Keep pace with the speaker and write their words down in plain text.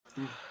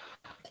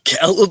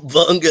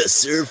Cowabunga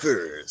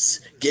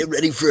surfers, get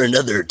ready for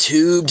another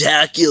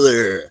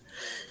tube-tacular.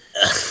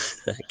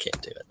 I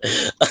can't do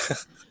it.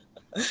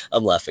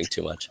 I'm laughing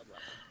too much.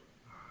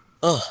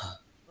 Oh,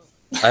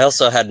 I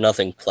also had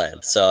nothing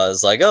planned, so I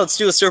was like, "Oh, let's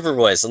do a surfer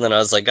voice," and then I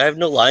was like, "I have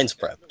no lines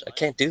prepped. I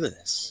can't do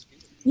this."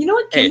 You know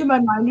what came Hey. to my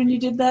mind when you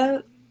did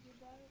that?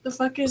 The What's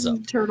fucking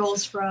up?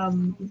 turtles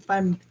from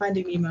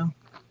Finding Nemo.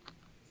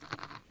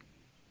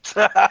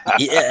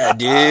 Yeah,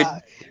 dude.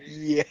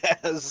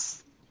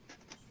 Yes.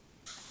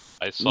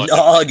 I saw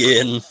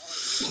Noggin.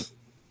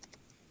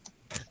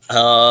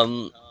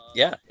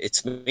 Yeah,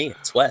 it's me.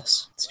 It's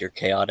Wes. It's your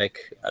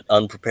chaotic,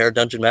 unprepared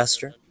dungeon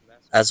master.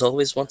 As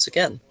always, once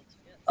again.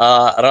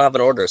 I don't have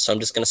an order, so I'm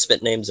just gonna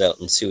spit names out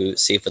and see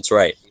if it's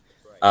right.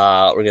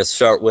 We're gonna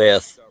start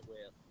with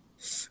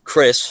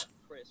Chris,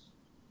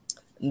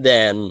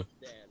 then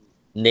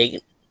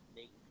Nate,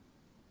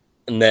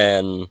 and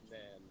then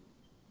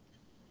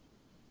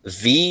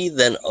V,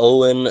 then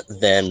Owen,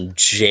 then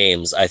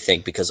James, I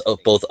think, because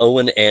both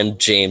Owen and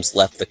James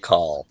left the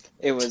call.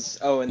 It was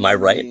Owen. Am I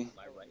right?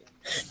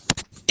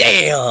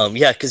 Damn!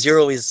 Yeah, because you're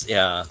always...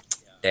 Yeah.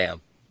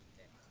 Damn.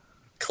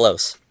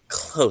 Close.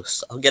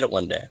 Close. I'll get it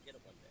one day.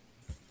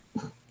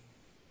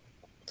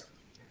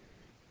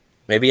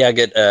 Maybe I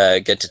get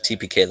to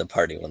TPK the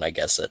party when I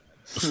guess it.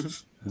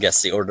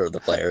 Guess the order of the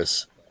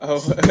players.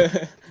 Oh.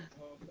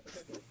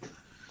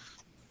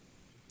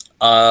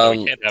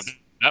 We can't have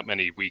that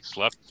many weeks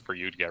left for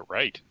you to get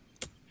right.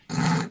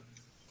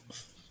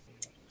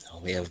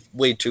 We have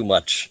way too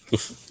much.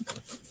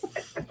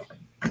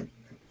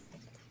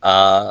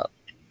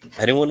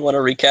 Anyone want to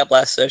recap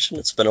last session?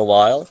 It's been a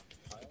while.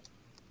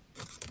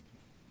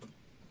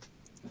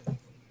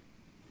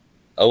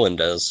 Owen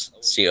does.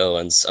 See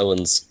Owen's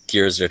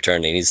gears are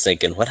turning. He's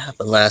thinking, what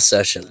happened last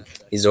session?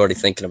 He's already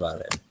thinking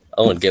about it.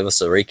 Owen, give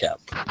us a recap.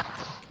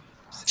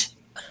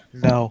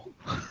 No.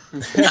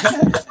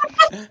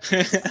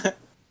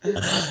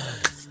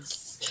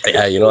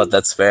 Yeah, you know what?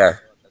 That's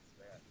fair.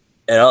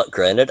 And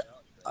granted,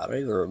 I don't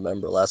even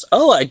remember last...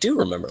 Oh, I do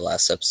remember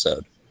last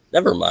episode.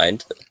 Never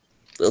mind.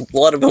 A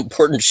lot of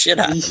important shit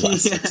happened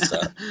last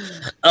episode.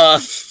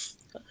 Not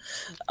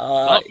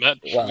much.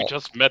 Well, We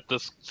just met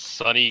this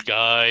sunny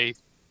guy.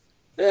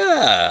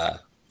 yeah.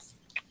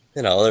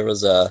 You know, there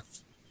was a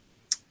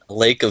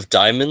lake of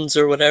diamonds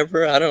or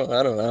whatever. I don't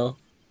know.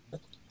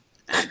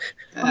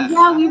 Oh,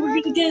 yeah, we were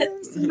gonna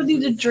get somebody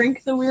to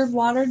drink the weird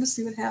water to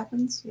see what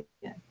happens.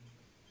 Yeah.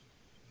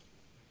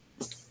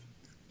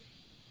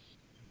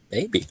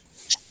 Maybe.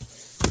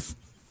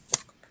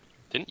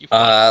 Didn't you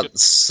find it?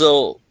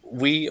 So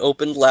we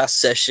opened last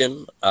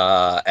session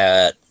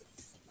at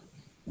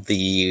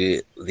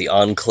the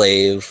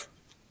enclave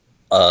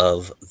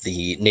of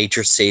the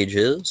nature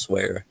sages,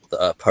 where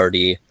the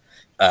party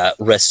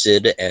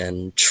rested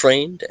and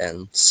trained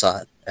and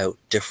sought out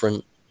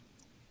different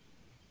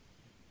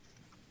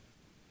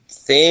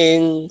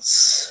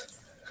things.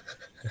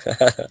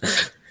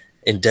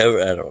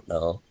 Endeavor, I don't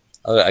know.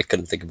 I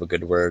couldn't think of a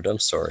good word. I'm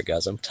sorry,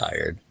 guys. I'm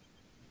tired.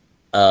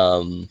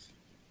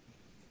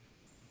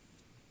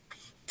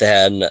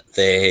 Then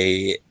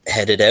they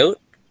headed out,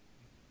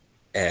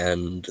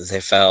 and they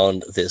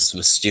found this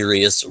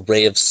mysterious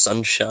ray of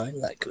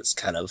sunshine that was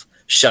kind of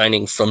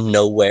shining from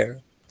nowhere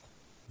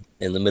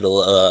in the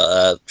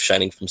middle,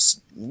 shining from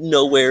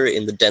nowhere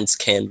in the dense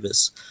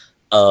canvas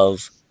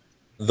of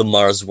the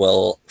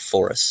Marswell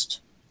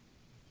forest.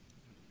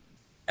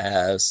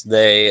 As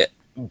they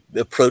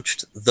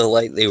approached the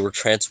light, they were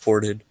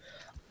transported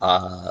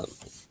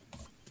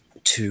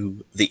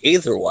to the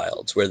Aether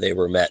Wilds, where they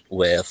were met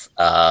with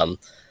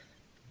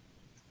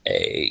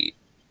a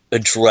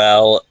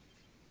drow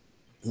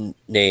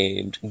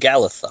named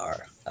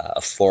Galithar,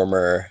 a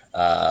former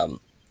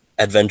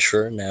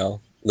adventurer, now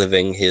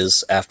living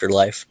his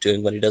afterlife,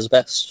 doing what he does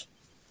best.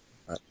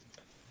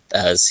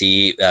 As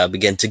he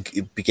began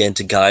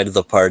to guide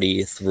the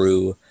party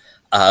through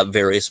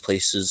various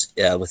places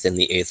within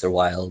the Aether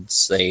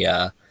Wilds,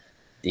 the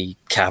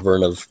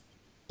Cavern of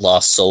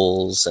Lost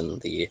Souls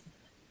and the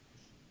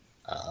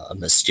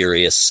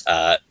mysterious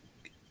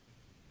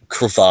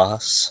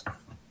crevasse,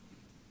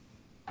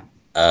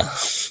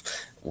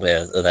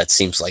 where that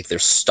seems like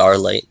there's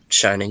starlight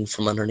shining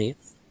from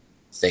underneath.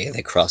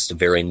 They crossed a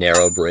very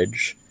narrow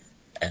bridge,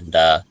 and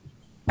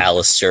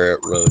Alistair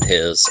rode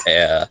his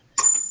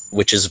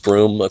witch's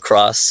broom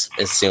across.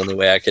 Is the only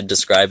way I could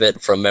describe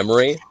it from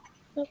memory.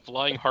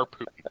 Flying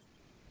harpoon.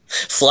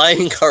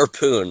 Flying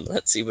harpoon.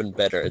 That's even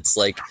better. It's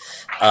like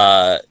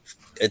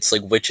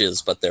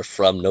witches, but they're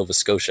from Nova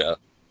Scotia.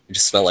 They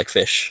just smell like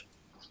fish.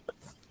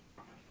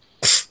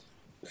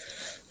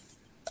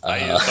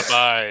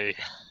 Bye.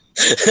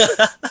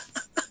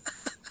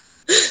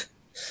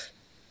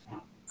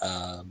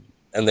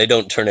 And they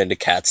don't turn into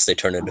cats; they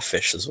turn into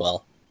fish as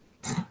well.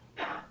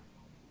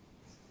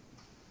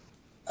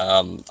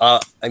 I'm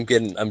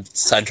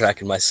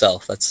sidetracking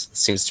myself. That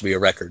seems to be a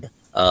record.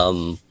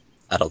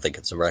 I don't think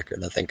it's a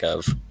record. I think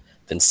I've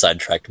been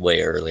sidetracked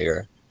way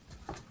earlier,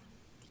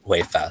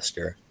 way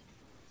faster.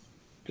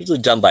 Usually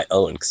done by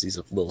Owen because he's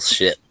a little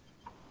shit.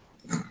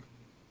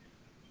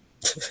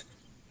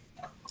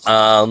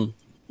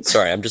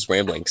 Sorry, I'm just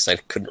rambling because I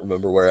couldn't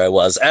remember where I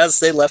was. As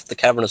they left the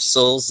Cavern of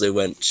Souls, they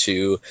went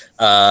to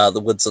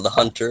the Woods of the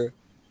Hunter,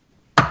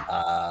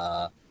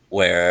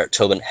 where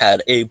Tobin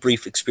had a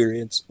brief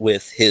experience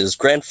with his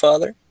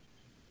grandfather.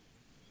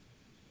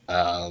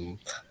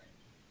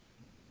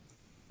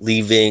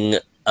 Leaving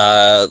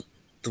the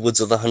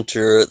Woods of the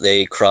Hunter,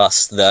 they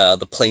crossed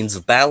the Plains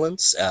of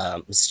Balance,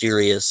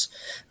 mysterious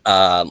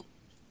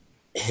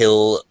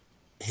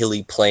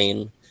hilly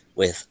plain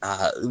with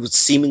it was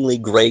seemingly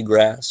gray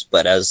grass,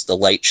 but as the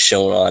light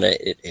shone on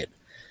it, it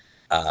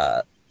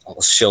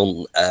almost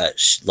shone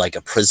like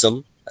a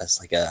prism, as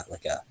like a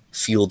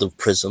field of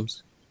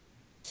prisms.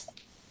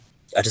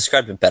 I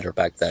described it better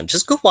back then.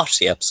 Just go watch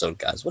the episode,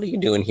 guys. What are you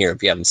doing here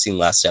if you haven't seen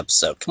last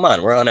episode? Come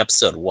on, we're on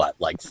episode what,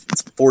 like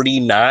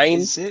 49?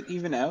 Is it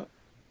even out?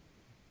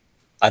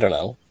 I don't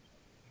know.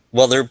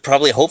 Well, they're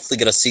probably hopefully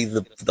going to see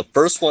the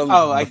first one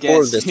I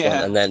before guess, this yeah.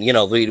 one, and then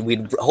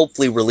we'd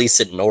hopefully release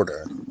it in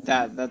order.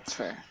 That's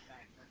fair.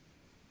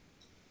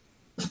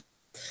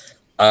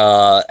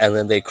 And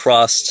then they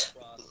crossed,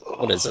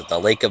 what is it, the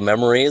Lake of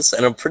Memories?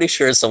 And I'm pretty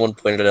sure someone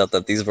pointed out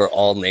that these were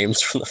all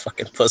names from the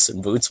fucking Puss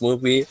in Boots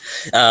movie,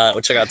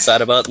 which I got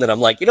sad about. And then I'm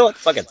like, you know what?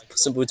 Fuck it. The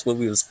Puss in Boots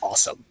movie was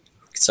awesome.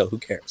 So who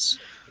cares?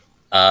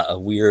 A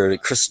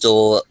weird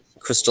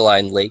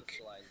crystalline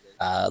lake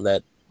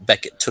that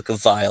Beckett took a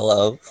vial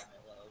of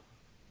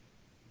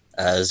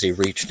as he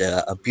reached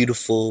a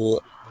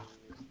beautiful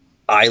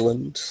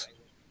island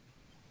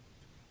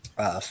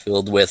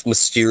filled with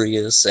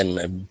mysterious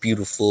and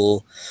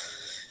beautiful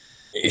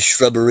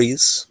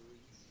shrubberies.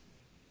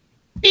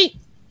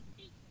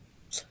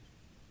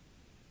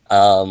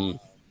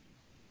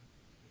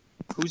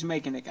 Who's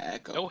making it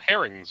echo? No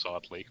herrings,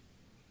 oddly.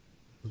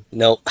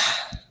 Nope.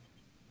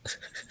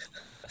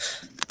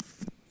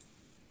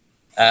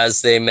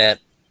 As they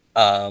met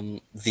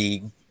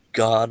the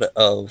god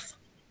of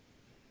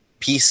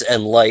peace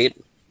and light,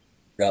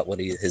 forgot what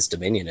his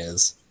dominion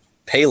is,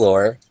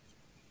 Pelor,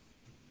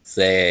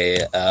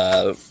 they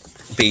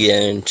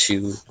began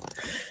to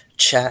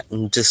chat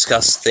and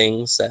discuss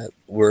things that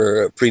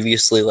were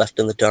previously left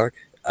in the dark.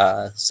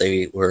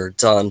 They were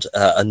donned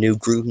a new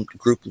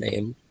group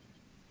name.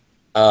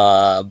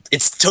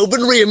 It's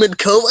Tobin, Riem, and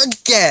Co.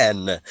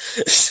 again!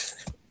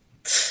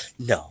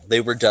 No, they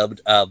were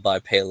dubbed by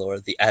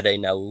Pelor the Ade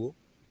Naul.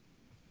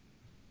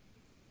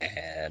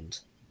 And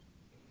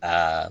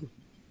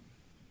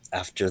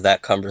after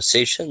that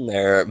conversation,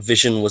 their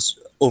vision was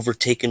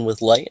overtaken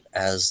with light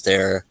as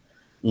their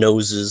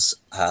noses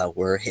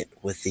were hit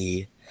with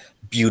the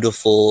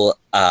beautiful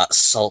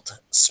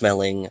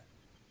salt-smelling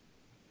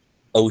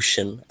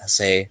ocean as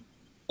they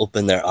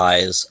opened their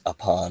eyes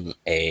upon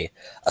a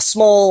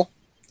small,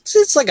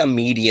 it's like a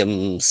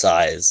medium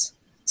size.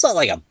 It's not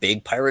like a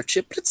big pirate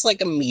ship, but it's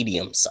like a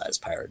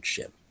medium-sized pirate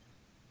ship.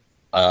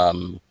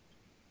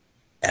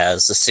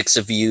 As the six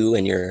of you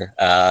and your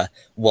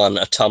one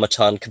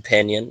automaton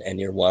companion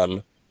and your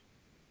one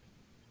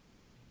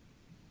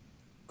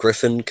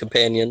griffin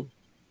companion,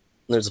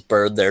 there's a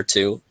bird there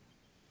too,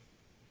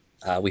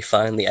 we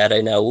find the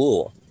Ade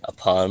Naul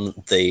upon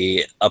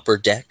the upper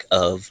deck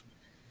of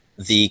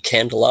the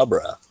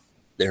Candelabra,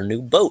 their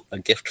new boat, a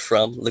gift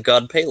from the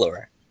god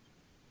Pelor.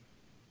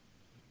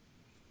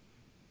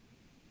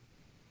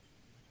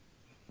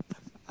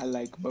 I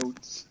like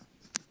boats.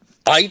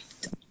 I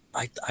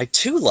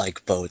too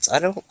like boats.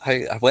 I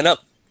went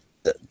up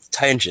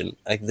tangent.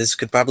 This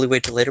could probably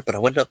wait till later, but I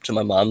went up to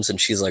my mom's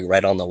and she's like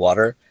right on the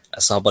water. I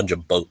saw a bunch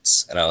of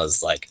boats and I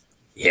was like,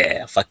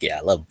 yeah, fuck yeah,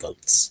 I love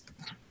boats.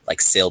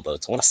 Like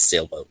sailboats. I want a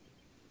sailboat.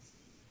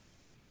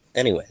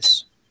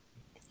 Anyways,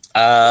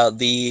 now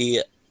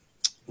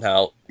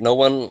no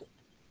one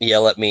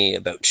yell at me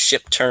about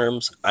ship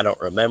terms. I don't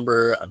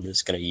remember. I'm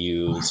just gonna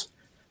use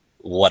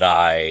what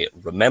I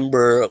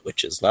remember,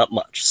 which is not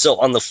much. So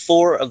on the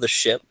fore of the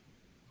ship,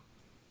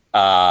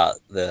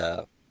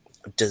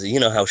 you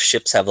know how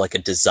ships have like a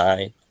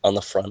design on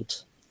the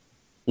front?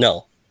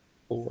 No,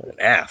 fore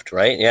and aft,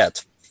 right? Yeah,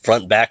 it's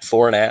front, back,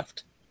 fore, and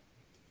aft.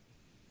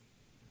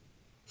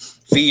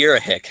 Fee, you're a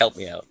hick. Help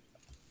me out.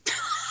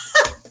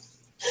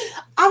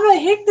 I'm a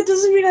hick. That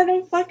doesn't mean I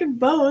know fucking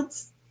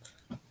boats.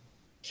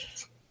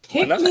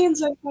 Hick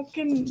means I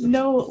fucking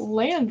know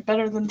land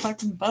better than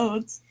fucking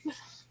boats.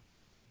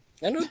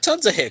 I know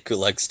tons of hick who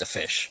likes to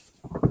fish.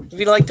 If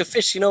you like to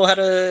fish, you know how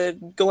to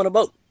go on a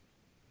boat.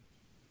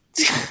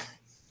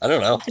 I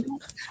don't know.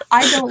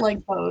 I don't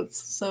like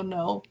boats, so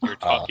no. You're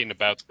talking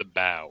about the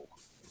bow.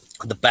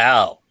 The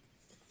bow.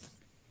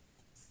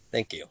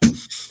 Thank you.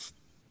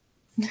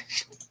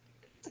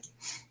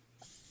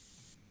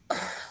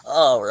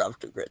 Oh, we're off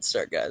to a great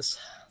start, guys.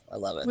 I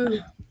love it.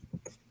 Woo.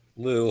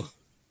 Woo.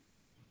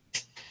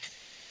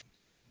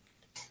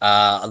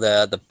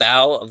 The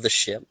bow of the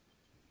ship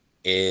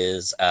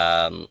is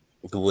the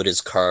wood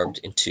is carved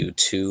into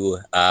two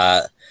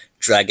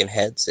dragon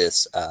heads.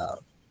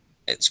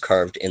 It's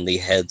carved in the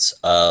heads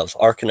of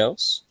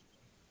Arcanos.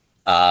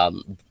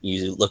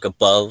 You look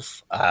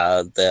above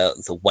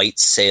the white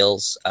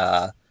sails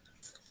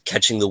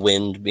catching the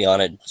wind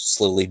beyond it,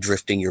 slowly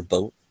drifting your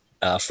boat.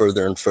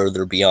 further and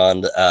further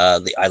beyond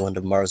the island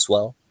of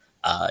Marswell.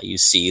 You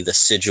see the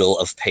sigil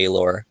of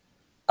Palor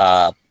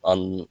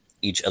on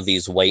each of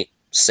these white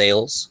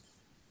sails.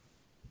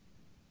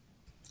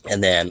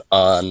 And then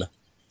on,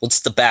 what's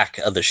the back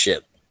of the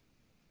ship?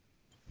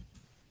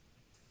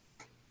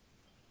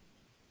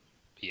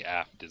 The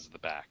aft is the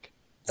back.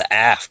 The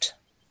aft.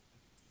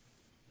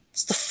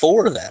 It's the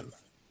fore then.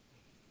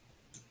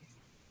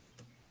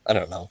 I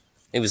don't know.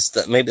 Maybe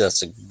that's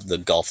the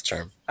golf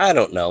term. I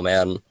don't know,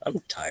 man. I'm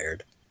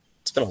tired.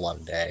 It's been a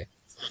long day.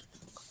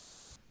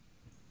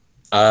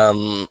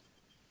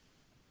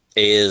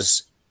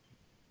 Is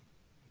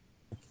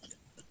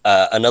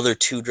another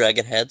 2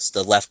 dragon heads.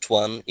 The left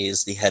one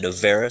is the head of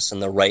Varys,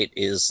 and the right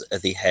is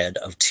the head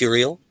of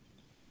Tyrael.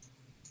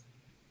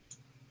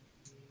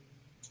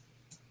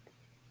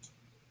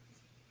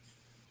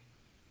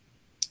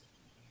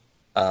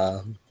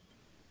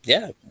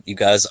 Yeah, you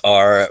guys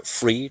are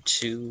free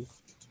to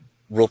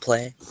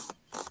roleplay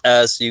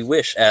as you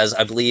wish. As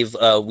I believe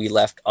we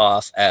left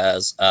off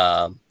as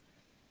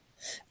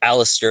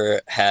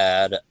Alistair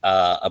had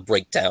a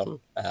breakdown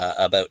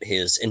about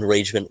his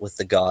enragement with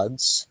the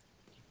gods.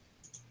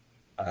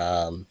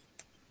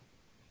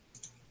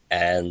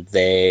 And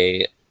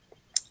they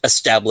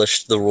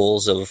established the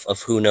rules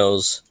of who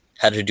knows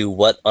how to do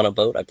what on a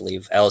boat. I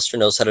believe Alistair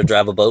knows how to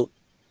drive a boat.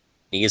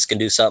 Negas can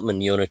do something,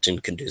 and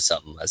Yonatan can do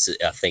something, I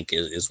think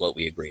is what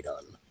we agreed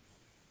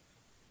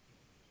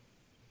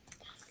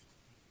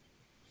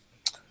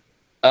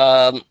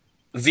on.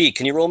 V,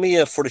 can you roll me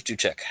a fortitude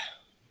check?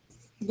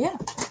 Yeah.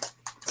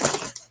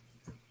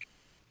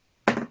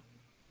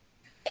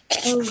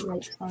 Oh,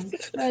 right.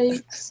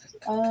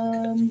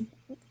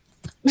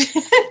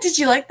 Did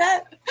you like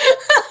that?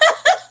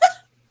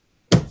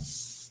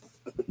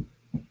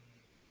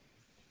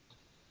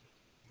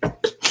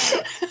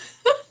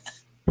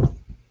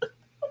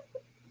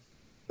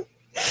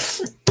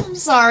 I'm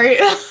sorry.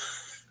 I'm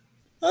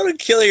gonna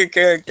kill your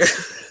character.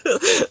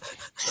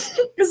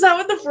 Is that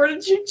what the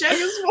fortitude check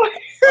is for?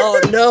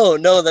 Oh,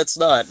 no, that's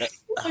not.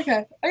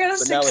 Okay, I got a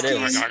But now it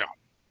 16. is.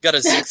 Got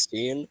a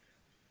 16.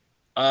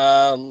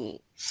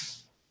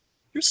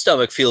 Your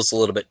stomach feels a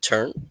little bit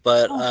turned,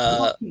 but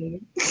fuck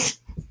me.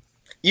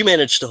 you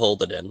managed to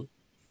hold it in.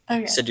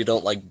 Okay. You said you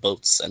don't like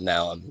boats, and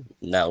now I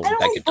don't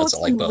Beckett like boats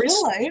doesn't like in boats.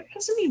 real life.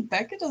 Doesn't mean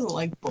Becca doesn't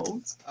like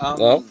boats.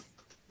 Well,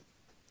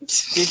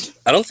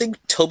 I don't think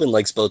Tobin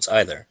likes boats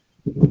either.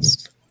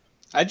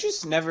 I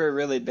just never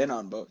really been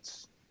on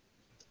boats.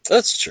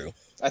 That's true.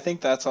 I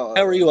think that's all.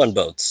 How are you on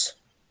boats?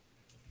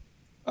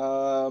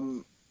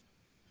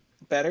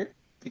 Better,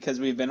 because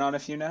we've been on a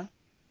few now.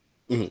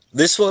 Mm-hmm.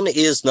 This one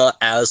is not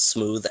as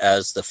smooth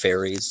as the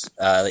ferries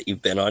that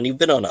you've been on. You've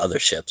been on other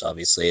ships,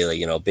 obviously,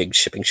 like, big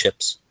shipping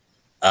ships.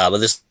 But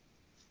this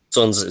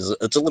one's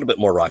it's a little bit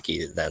more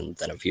rocky than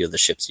a few of the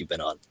ships you've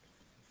been on.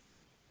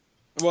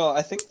 Well,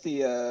 I think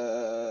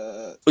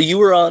Well, you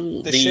were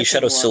on the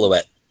Shadow one.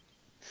 Silhouette.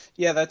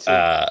 Yeah, that's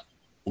it.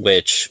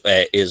 Which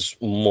is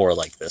more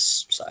like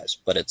this size,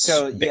 but it's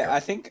bigger. Yeah,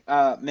 I think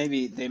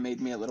maybe they made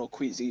me a little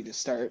queasy to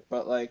start,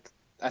 but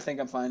I think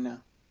I'm fine now.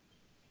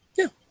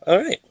 Yeah. All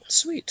right.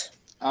 Sweet.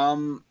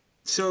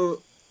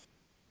 So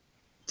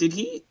did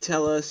he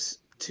tell us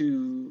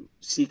to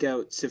seek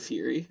out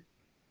Saphiri?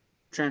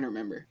 Trying to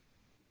remember.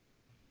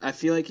 I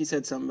feel like he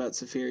said something about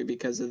Saphiri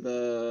because of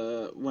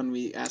when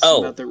we asked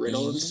him about the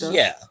riddle and stuff.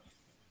 Yeah.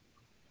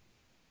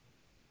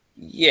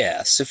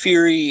 Yeah,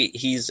 Saphiri,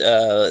 he's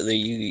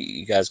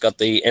you guys got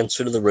the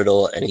answer to the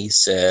riddle, and he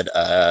said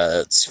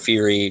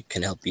Saphiri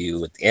can help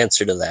you with the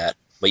answer to that,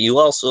 but you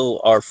also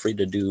are free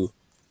to do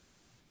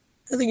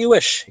anything you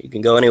wish. You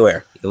can go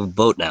anywhere. You have a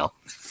boat now.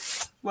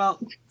 Well,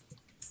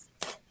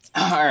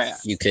 all right.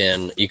 You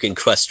can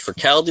quest for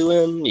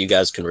Calduin. You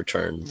guys can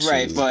return to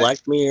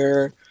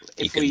Blackmere.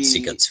 You can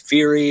seek out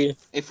Saphiri.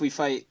 If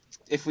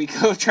we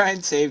go try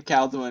and save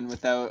Calduin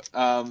without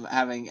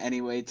having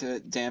any way to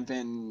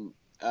dampen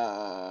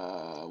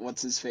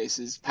what's his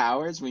face's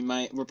powers,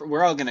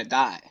 we're all gonna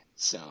die.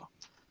 So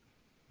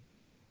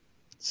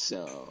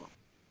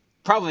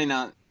probably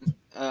not.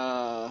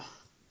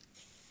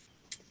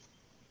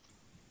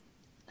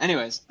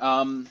 Anyways,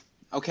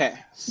 okay,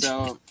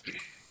 so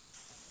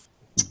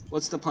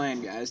what's the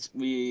plan, guys?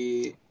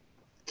 We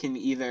can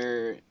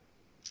either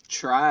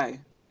try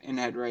and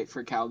head right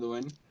for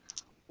Calduin,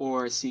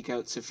 or seek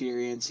out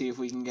Saphiri and see if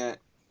we can get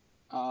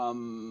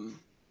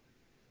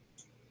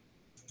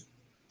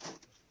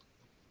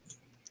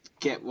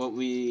what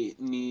we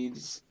need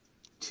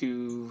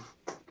to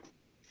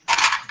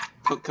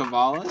put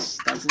Cavalis,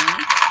 doesn't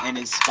he? And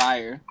his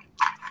spire.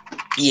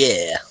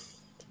 Yeah.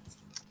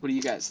 What do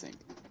you guys think?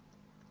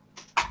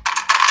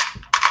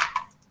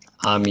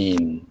 I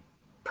mean,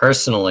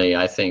 personally,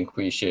 I think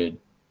we should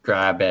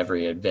grab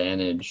every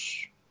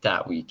advantage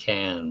that we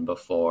can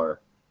before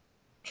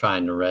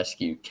trying to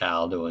rescue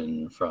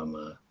Calduin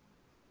from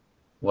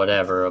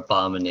whatever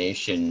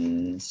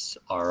abominations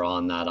are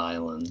on that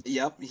island.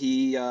 Yep,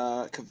 he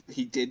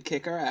did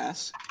kick our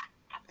ass,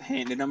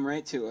 handed them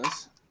right to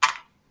us.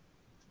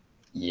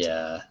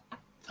 Yeah,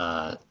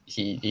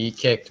 He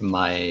kicked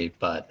my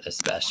butt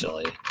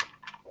especially.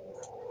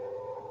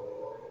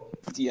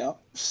 Yep.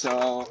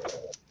 So,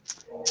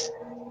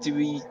 do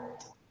we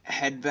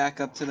head back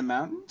up to the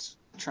mountains?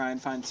 Try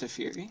and find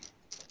Safiri?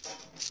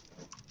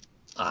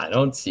 I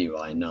don't see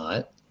why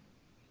not.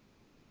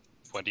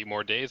 20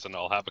 more days and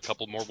I'll have a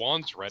couple more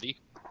wands ready.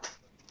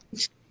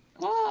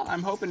 Well,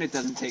 I'm hoping it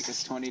doesn't take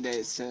us 20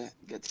 days to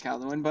get to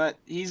Calduin, but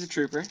he's a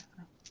trooper.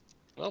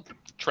 Well,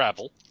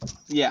 travel.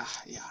 Yeah.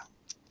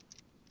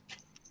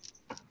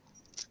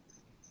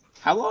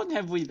 How long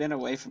have we been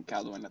away from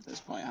Calduin at this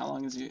point? How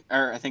long is he?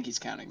 Or I think he's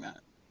counting that.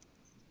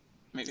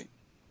 Maybe.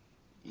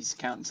 He's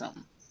counting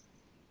something.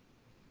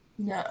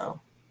 No.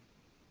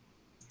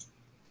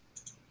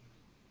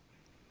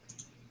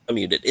 I'm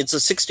muted. It's a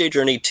 6-day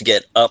journey to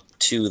get up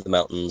to the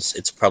mountains.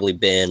 It's probably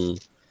been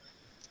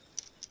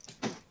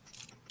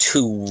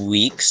 2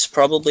 weeks,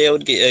 probably, I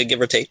would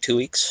give or take 2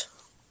 weeks.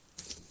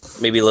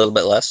 Maybe a little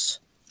bit less.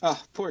 Oh,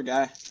 poor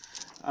guy.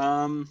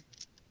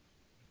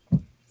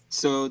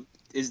 So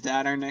is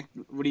that our next?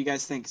 What do you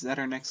guys think? Is that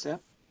our next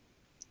step?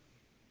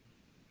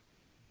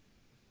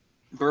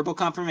 Verbal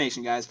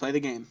confirmation, guys. Play the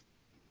game.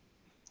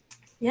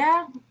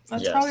 Yeah,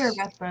 that's Yes. probably our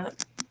best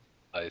bet.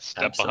 I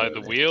step behind the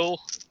Absolutely. wheel.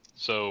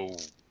 So,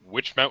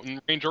 which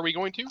mountain range are we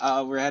going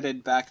to? We're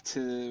headed back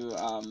to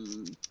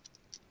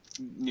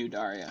New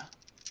Daria.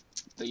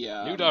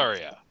 New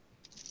Daria.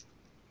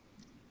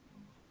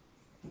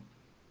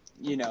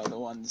 You know, the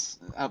ones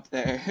up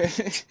there.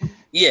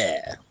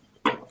 Yeah.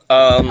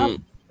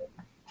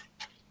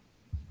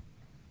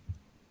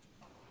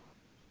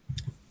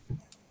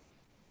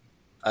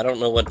 I don't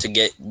know what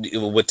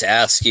to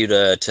ask you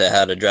to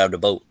how to drive the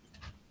boat.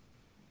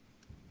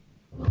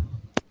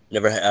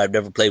 I've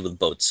never played with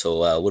boats,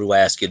 so what do I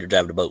ask you to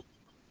drive the boat?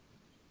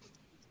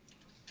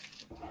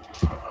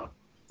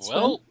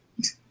 Well,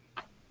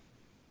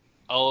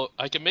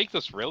 I can make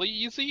this really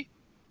easy,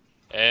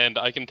 and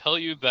I can tell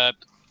you that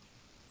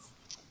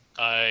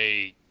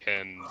I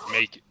can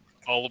make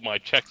all of my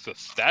checks a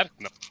static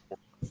number.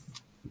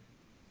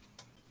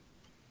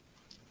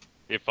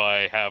 If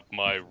I have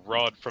my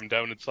rod from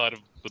down inside of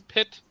the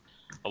pit,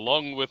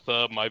 along with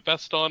my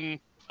vest on,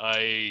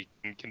 I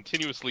can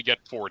continuously get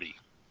 40.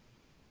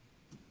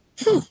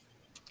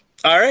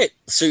 All right,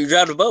 so you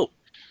drive the boat.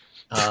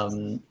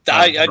 Um,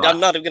 I'm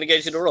not even gonna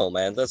get you to roll,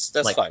 man. That's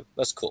Like- fine.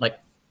 That's cool. like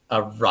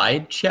a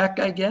ride check,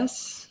 I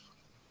guess.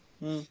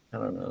 I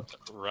don't know.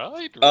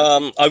 Right?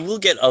 I will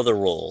get other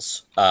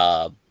rolls,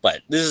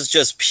 but this is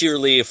just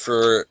purely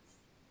for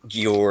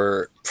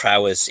your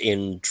prowess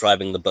in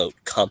driving the boat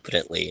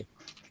competently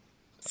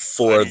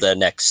for the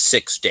next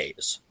 6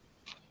 days.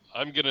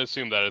 I'm gonna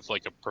assume that it's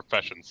like a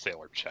profession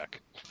sailor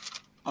check.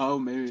 Oh,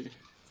 maybe.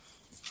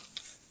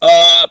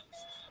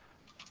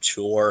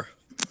 Sure.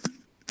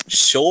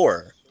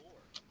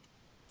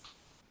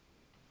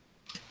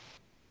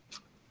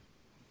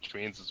 Which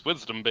means it's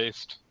wisdom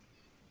based.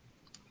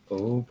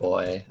 Oh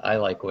boy, I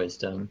like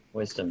wisdom.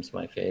 Wisdom's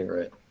my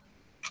favorite.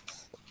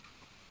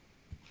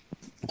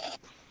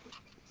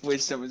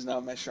 Wisdom is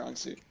not my strong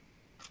suit.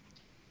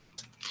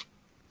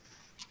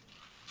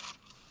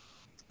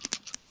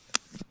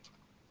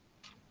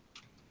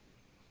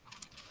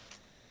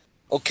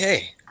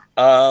 Okay.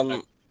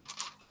 I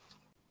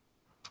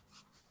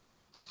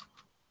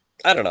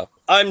don't know.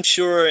 I'm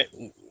sure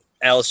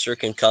Alistair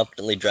can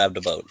competently drive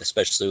the boat,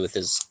 especially with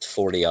his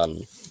 40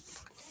 on,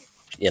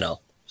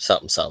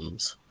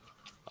 somethings.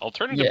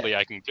 Alternatively,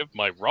 I can give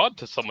my rod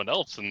to someone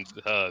else and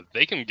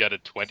they can get a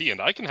 20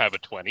 and I can have a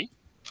 20.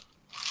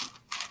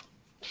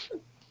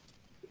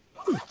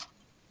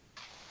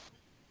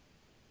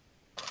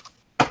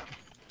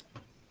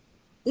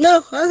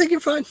 No, I think you're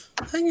fine.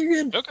 I think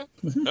you're good.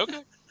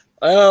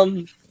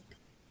 Okay.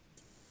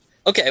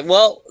 Okay,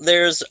 well,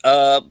 there's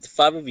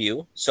 5 of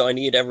you, so I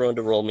need everyone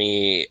to roll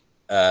me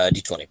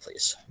d20,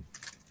 please.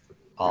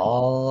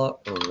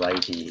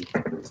 Alrighty.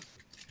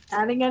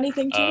 Adding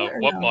anything to it or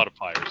What no?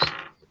 modifiers?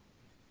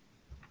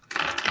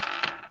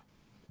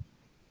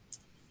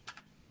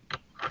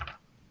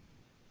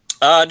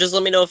 Just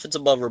let me know if it's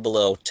above or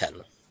below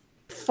 10.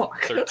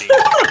 Fuck. 13.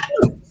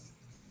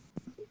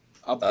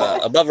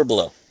 Above or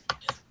below?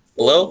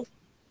 Below?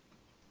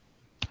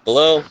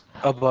 Below?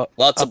 Above.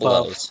 Lots of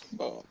Above. belows.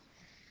 Boom.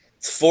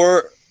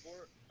 4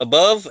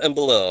 above and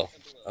below.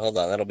 Hold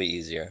on, that'll be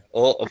easier.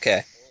 Oh,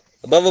 okay.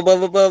 Above.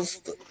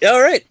 Yeah,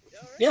 all right.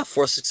 Yeah,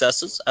 4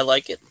 successes. I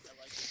like it.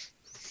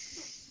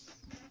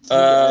 You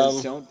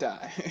guys don't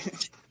die.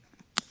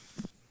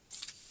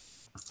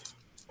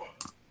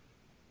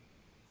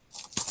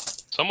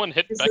 Someone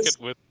hit Is Beckett this-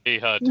 with a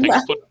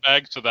 10-foot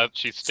bag so that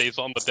she stays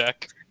on the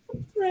deck.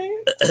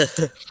 Right? Is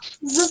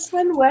this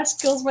when Wes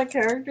kills my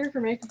character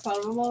for making fun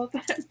of him all the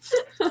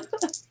time?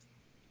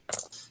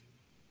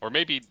 Or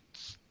maybe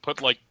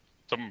put like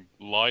some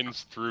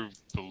lines through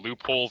the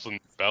loopholes in the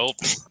belt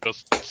and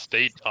just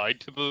stay tied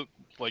to the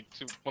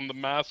to one of the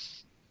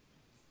masts.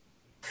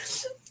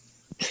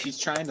 She's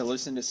trying to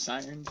listen to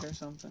sirens or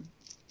something.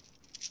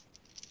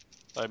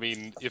 I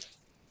mean, if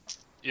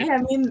Yeah,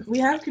 I mean, we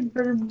have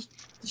confirmed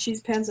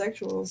she's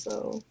pansexual,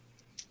 so.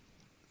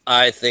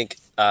 I think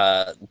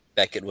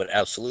Beckett would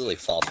absolutely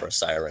fall for a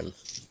siren.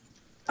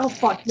 Oh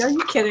fuck! Are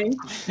you kidding,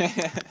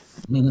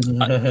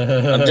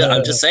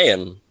 I'm just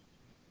saying.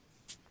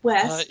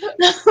 Wes?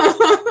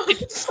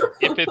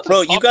 If it's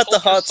Bro, a you pop got the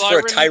culture hots for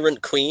a siren,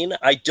 tyrant queen.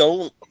 I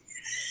don't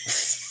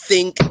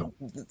think.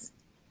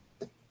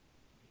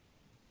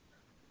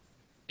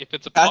 if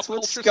it's a pop That's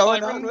what's culture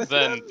going siren, on with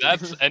then them?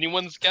 that's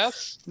anyone's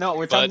guess. No,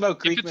 we're But talking about if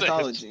Greek it's a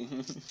mythology.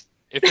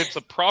 If it's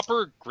a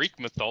proper Greek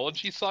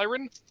mythology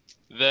siren,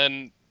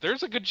 then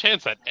there's a good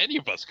chance that any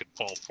of us could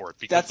fall for it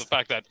because That's- the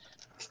fact that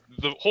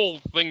the whole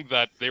thing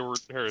that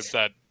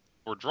that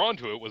were drawn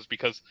to it was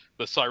because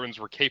the sirens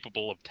were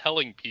capable of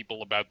telling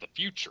people about the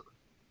future.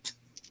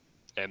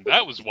 And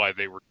that was why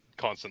they were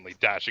constantly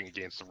dashing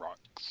against the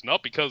rocks.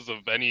 Not because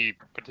of any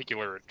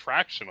particular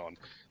attraction on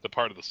the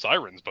part of the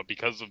sirens, but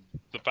because of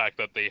the fact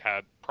that they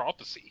had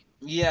prophecy.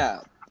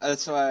 Yeah,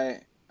 that's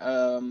why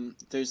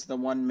there's the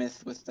one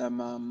myth with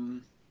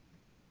them,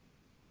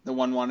 the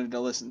one wanted to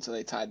listen, so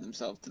they tied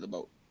themselves to the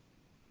boat.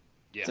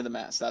 Yeah. To the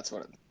mast. That's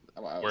what I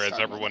was Whereas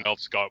talking everyone about.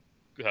 else got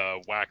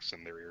wax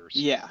in their ears.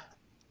 Yeah.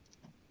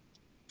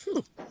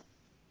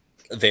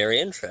 Very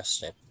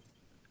interesting.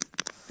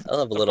 I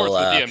love a Of little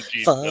course, the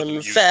DMG doesn't fun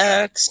use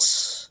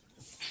facts.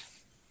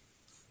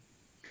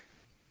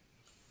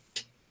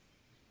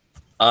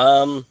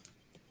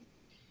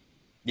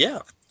 Yeah.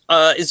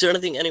 Is there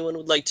anything anyone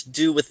would like to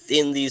do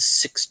within these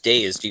 6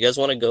 days? Do you guys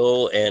want to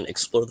go and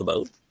explore the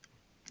boat?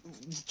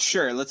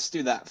 Sure, let's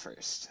do that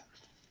first.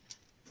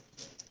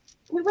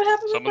 Wait, what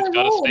happened Someone's with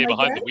got my to roll? stay Am I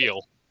behind the dead?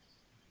 wheel.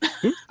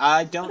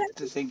 I don't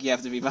think you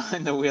have to be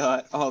behind the wheel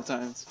at all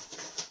times.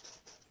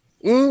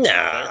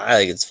 Nah, I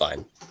think it's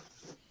fine.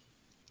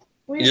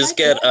 Wait, You am just I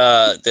get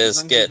dead?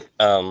 just get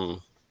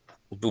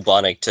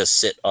Bubonic to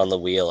sit on the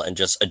wheel and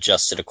just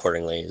adjust it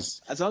accordingly.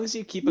 As long as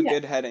you keep a Yeah.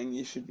 good heading,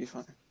 you should be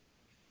fine.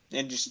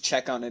 And just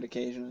check on it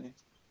occasionally.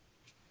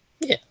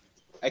 Yeah.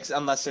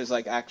 Unless there's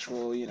like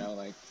actual,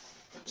 like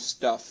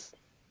stuff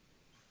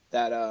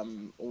that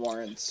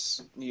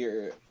warrants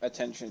your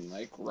attention,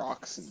 like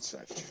rocks and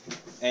such,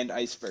 and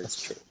icebergs.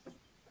 That's true.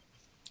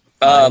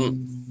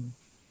 I'm,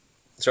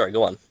 Sorry,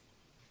 go on.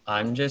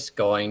 I'm just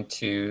going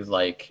to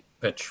like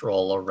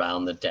patrol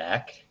around the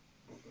deck,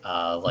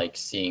 like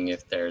seeing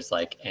if there's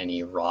like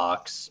any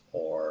rocks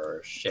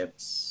or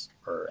ships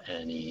or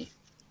anything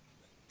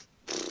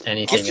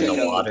in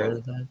the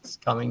water that's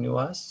coming to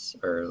us,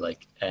 or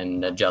like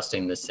and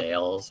adjusting the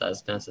sails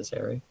as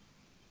necessary,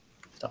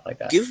 stuff like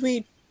that. Give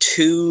me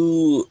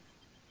 2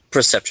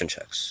 perception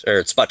checks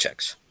or spot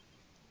checks.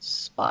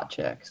 Spot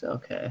checks,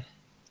 okay.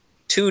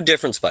 2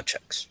 different spot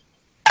checks.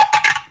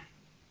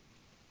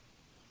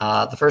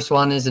 The first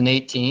one is an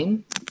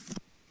 18.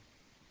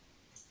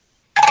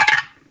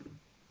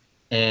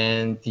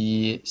 And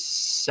the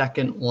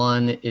second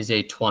one is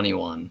a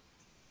 21.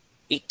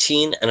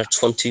 18 and a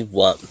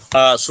 21.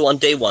 So on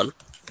day 1,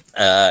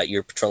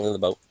 you're patrolling the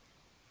boat.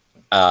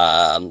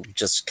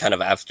 Just kind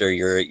of after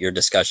your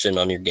discussion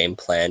on your game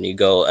plan, you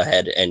go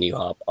ahead and you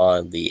hop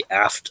on the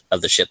aft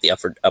of the ship, the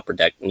upper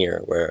deck near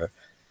where,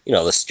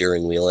 the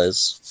steering wheel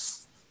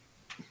is.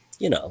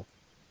 Yeah.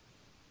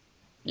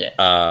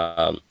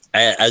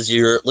 As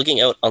you're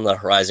looking out on the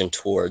horizon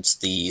towards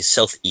the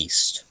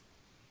southeast,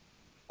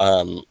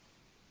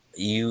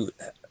 you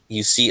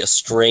see a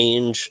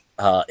strange,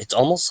 it's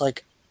almost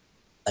like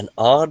an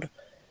odd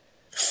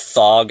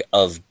fog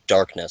of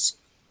darkness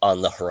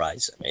on the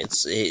horizon.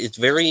 It's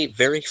very,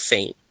 very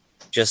faint,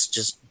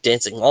 just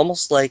dancing,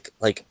 almost like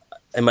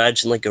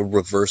imagine like a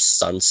reverse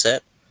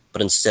sunset,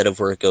 but instead of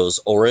where it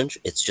goes orange,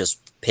 it's just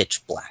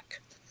pitch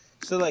black.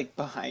 So, like,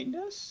 behind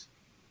us?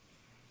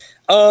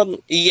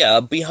 Yeah,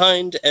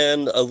 behind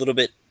and a little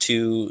bit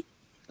to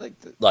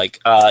Like,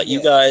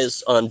 you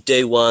guys on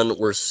day 1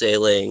 were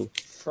sailing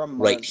from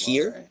right Marswell,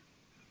 here. right?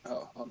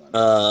 Oh, hold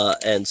on.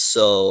 And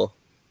so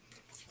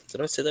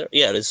did I say that?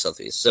 Yeah, it is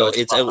southeast. So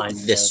it's out behind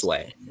this us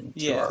way. and to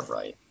Yeah. our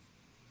right.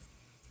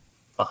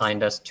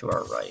 Behind us to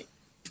our right.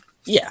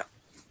 Yeah.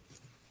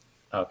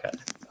 Okay.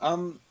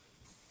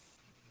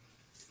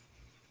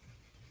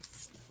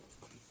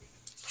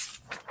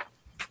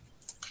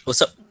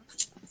 What's up?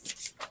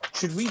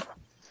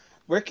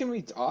 Where can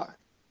we dock?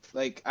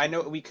 Like, I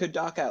know we could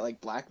dock at,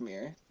 like, Black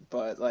Mirror,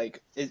 but,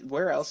 like,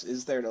 where else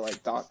is there to,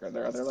 like, dock? Are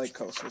there other, like,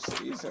 coastal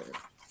cities? Or...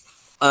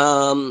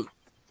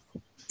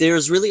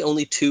 There's really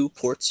only 2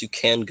 ports you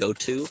can go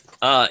to.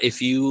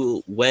 If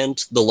you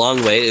went the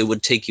long way, it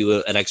would take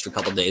you an extra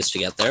couple days to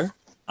get there.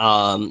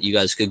 You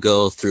guys could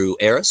go through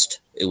Arist.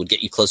 It would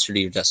get you closer to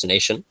your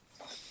destination.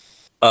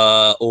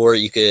 Or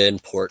you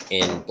could port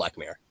in Black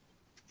Mirror.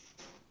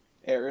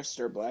 Arist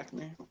or Black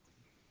Mirror?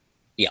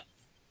 Yeah.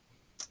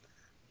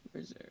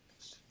 Where's Arist?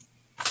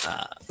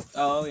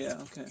 Oh, yeah,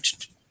 okay.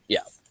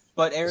 Yeah.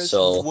 But Arist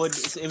it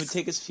would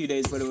take us a few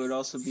days, but it would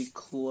also be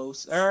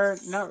close. Or,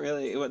 not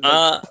really. It would,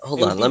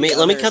 hold on. Let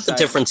me cut the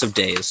difference of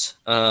days.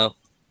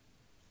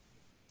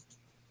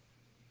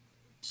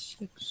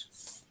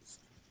 6.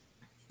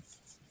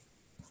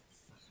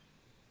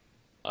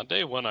 On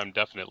day 1, I'm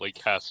definitely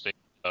casting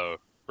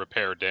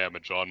repair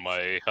damage on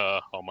my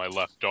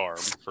left arm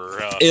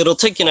for. It'll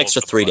take you an all extra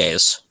of the 3 fight.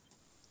 days.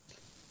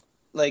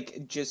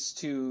 Like just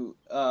to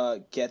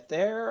get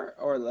there,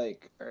 or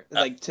like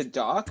to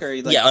dock, or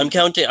like Yeah, I'm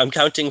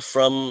counting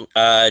from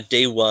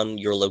day 1,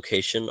 your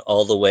location,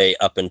 all the way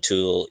up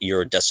until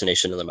your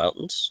destination in the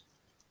mountains.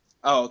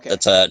 Oh, okay.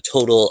 That's a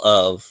total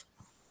of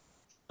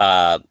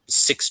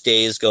 6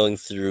 days going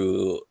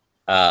through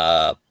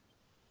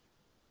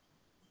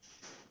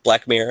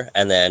Black Mirror,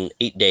 and then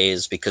 8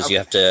 days because you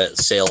Okay. have to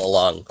sail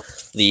along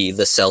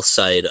the south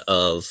side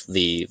of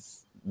the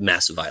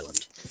massive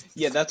island,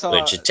 Yeah, that's all.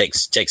 which it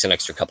takes an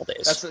extra couple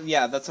days.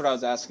 That's what I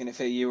was asking, if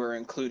you were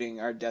including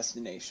our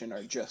destination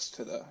or just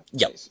to the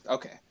Yep. place.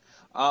 Okay.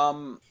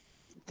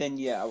 Then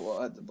yeah,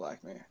 we'll add the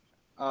Black Mirror.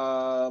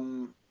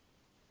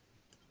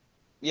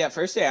 Yeah,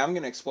 first day I'm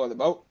gonna explore the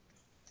boat.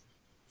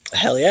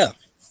 Hell yeah.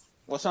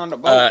 What's on the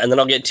boat? And then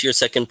I'll get to your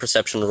second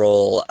perception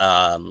roll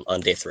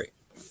on day 3,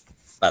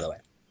 by the way.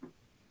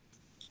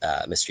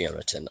 Mr.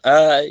 Yonatan.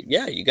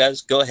 Yeah, you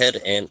guys go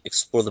ahead and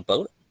explore the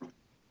boat.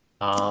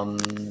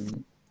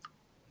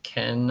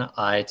 Can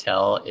I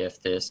tell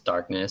if this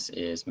darkness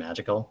is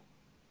magical?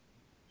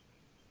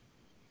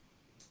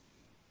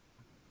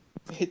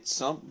 Hit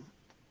something.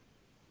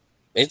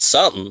 It's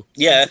something.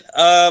 Yeah.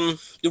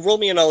 You roll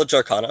me a knowledge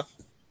arcana.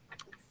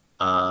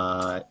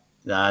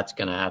 That's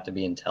gonna have to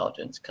be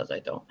intelligence because I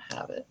don't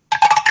have it.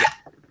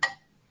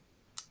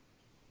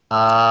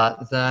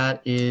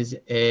 That is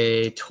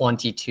a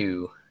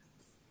 22.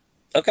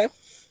 Okay.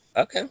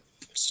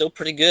 Still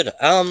pretty good.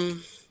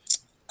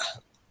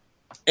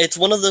 It's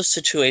one of those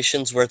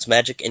situations where it's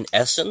magic in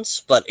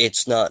essence, but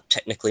it's not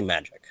technically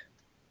magic.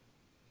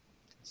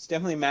 It's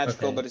definitely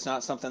magical, Okay. but it's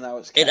not something that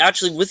was It cast.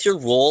 actually, with your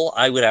roll,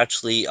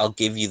 I'll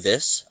give you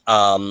this.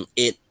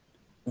 It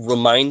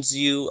reminds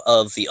you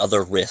of the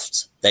other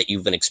rifts that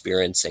you've been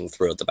experiencing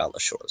throughout the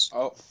Boundless Shores.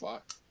 Oh,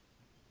 fuck.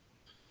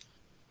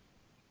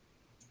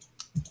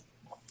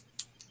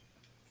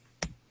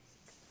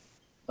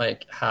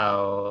 Like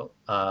how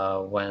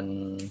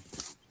when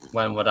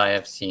would I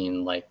have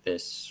seen like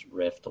this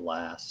rift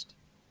last?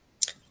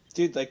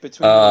 Dude, like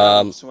between the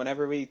realms,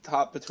 whenever we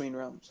hop between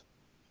realms.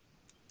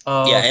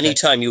 Oh, Yeah, okay.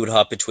 anytime you would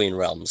hop between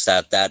realms,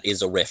 that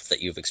is a rift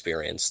that you've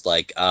experienced.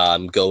 Like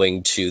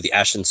going to the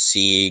Ashen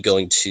Sea,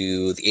 going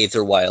to the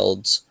Aether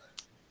Wilds.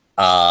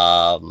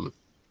 Gotcha.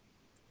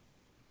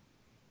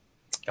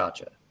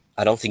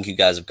 I don't think you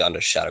guys have gone to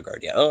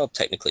Shadowguard yet. Oh,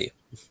 technically.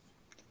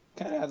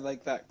 Kind of had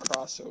like that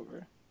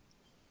crossover.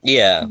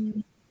 Yeah.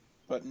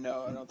 But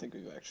no, I don't think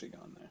we've actually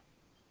gone there.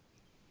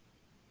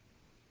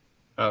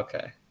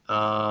 Okay.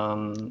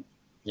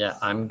 Yeah,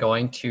 I'm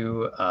going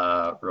to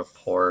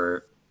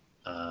report.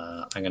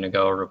 I'm gonna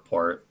go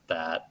report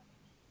that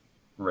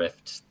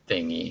rift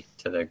thingy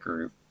to the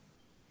group.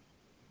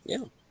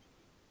 Yeah.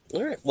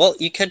 All right. Well,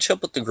 you catch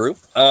up with the group.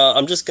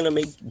 I'm just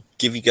gonna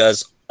give you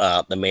guys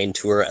the main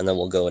tour, and then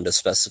we'll go into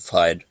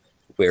specified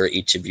where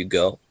each of you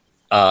go.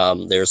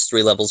 There's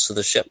 3 levels to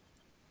the ship: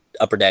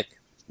 upper deck,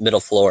 middle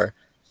floor,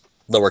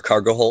 lower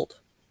cargo hold.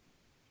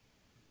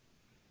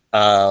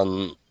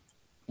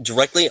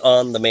 Directly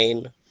on the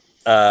main,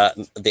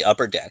 the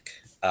upper deck,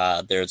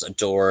 there's a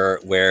door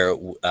where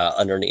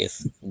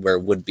underneath where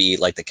would be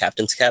like the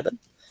captain's cabin.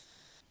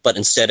 But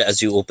instead,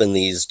 as you open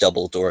these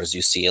double doors,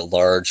 you see a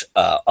large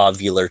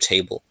ovular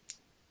table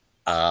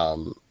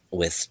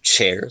with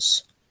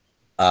chairs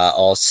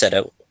all set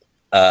out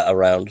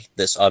around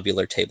this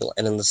ovular table.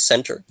 And in the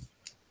center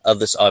of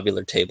this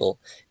ovular table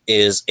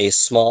is a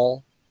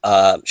small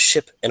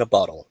ship in a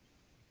bottle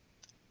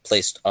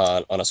placed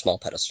on a small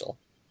pedestal.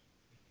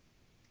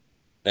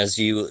 As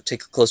you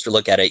take a closer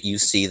look at it, you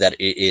see that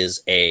it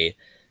is a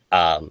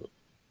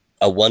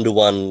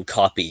 1-to-1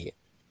 copy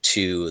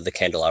to the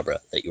candelabra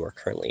that you are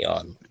currently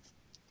on,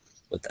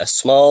 with a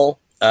small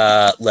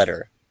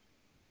letter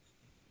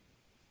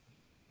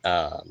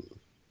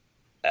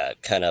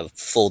kind of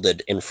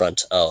folded in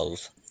front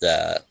of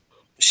the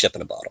ship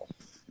in a bottle.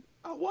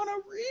 I want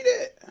to read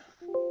it.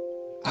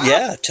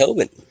 Yeah,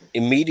 Tobin,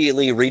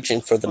 immediately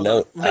reaching for the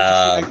Hold note.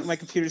 on. My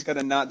computer's got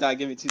to not die.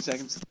 Give me 2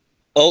 seconds.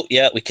 Oh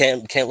yeah, we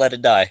can't let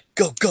it die.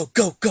 Go.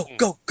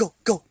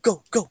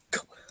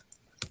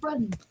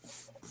 Run.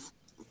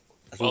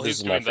 I think While this he's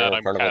is my doing that, favorite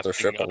I'm part about the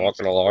casting ship. I'm not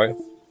gonna lie.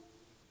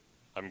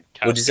 I'm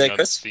casting What'd you say,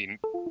 Chris? Unseen.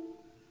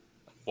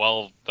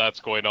 While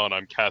that's going on,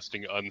 I'm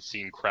casting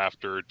Unseen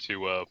Crafter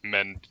to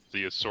mend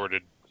the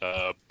assorted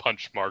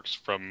punch marks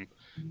from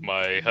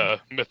my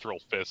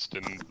mithril fist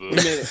in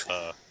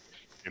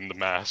the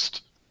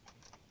mast.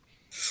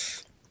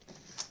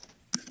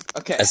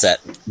 Okay. As that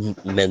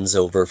mends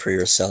over for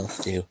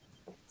yourself, do you?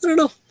 I don't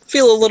know.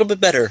 Feel a little bit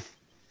better,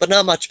 but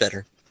not much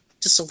better.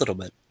 Just a little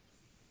bit.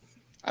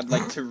 I'd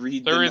like to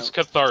read There the is note.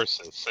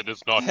 catharsis. It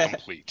is not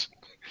complete.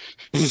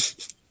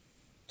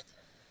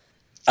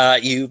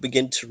 You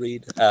begin to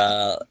read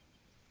the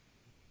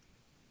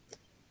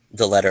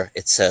letter.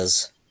 It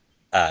says,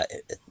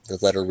 the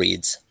letter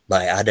reads,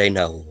 "My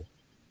Adeno,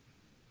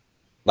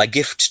 my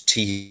gift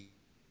to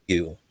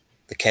you,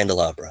 the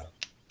candelabra.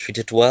 Treat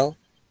it well.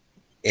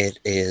 It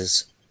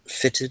is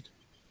fitted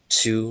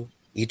to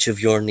each of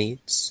your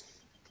needs.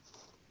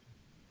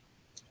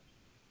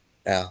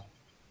 Now,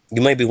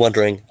 you might be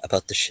wondering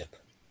about the ship.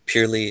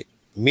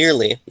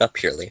 Merely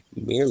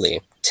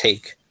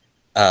take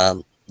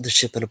the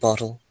ship in a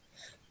bottle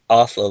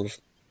off of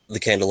the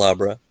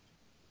candelabra,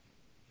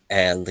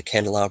 and the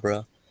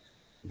candelabra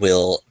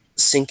will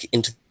sink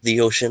into the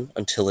ocean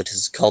until it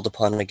is called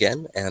upon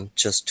again, and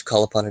just to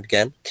call upon it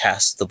again,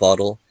 cast the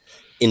bottle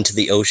into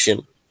the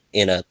ocean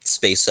in a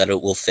space that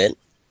it will fit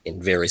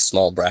in very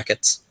small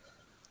brackets.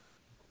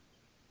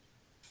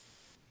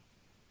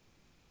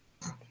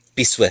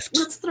 Be swift.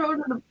 Let's throw it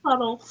in a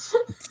puddle.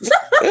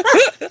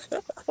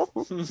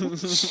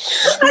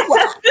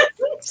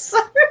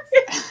 Sorry.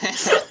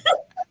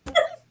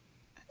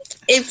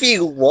 If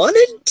you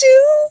wanted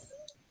to.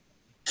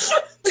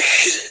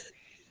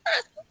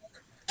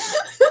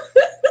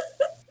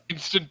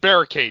 Instant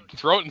barricade.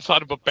 Throw it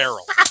inside of a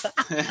barrel.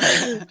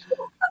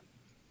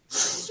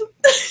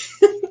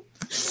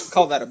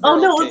 Call that a Oh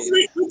barrel no, cave.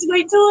 let's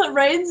wait till it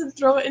rains and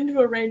throw it into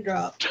a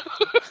raindrop.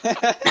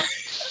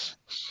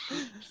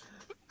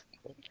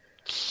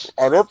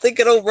 I don't think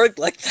it'll work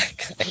like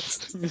that,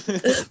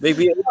 guys.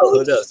 Maybe it will.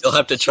 Who knows? You'll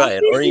have to try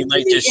it. Or you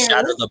might just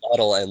shatter the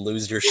bottle and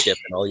lose your ship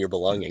and all your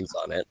belongings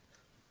on it.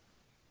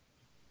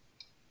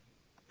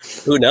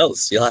 Who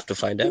knows? You'll have to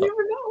find You out.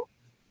 never know.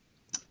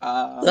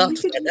 You'll have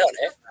to find out,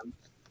 eh?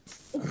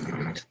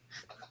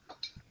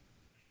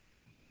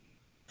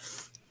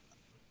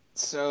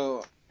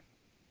 So,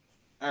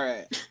 all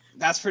right,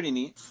 that's pretty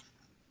neat.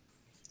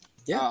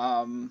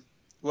 Yeah.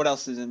 What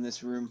else is in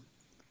this room?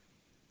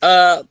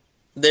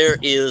 There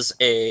is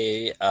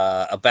a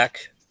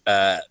back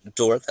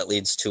door that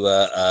leads to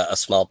a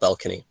small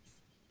balcony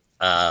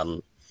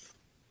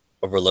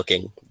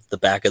overlooking the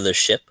back of the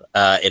ship.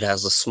 It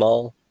has a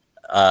small,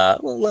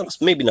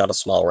 maybe not a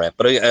small ramp,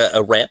 but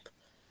a ramp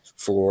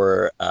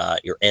for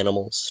your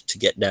animals to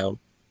get down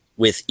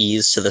with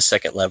ease to the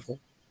second level.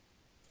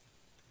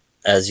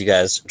 As you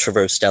guys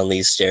traverse down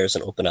these stairs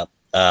and open up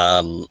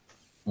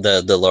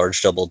the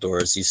large double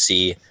doors, you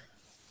see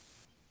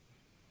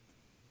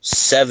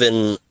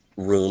 7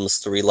 rooms,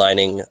 3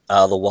 lining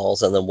the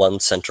walls, and then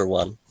 1 center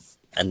one,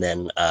 and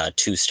then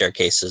 2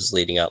 staircases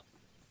leading up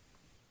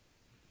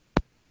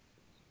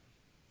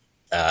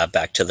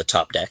back to the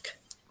top deck.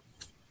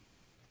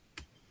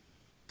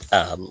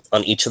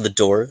 On each of the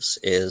doors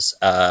is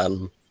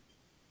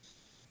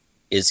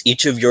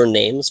each of your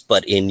names,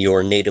 but in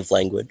your native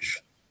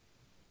language.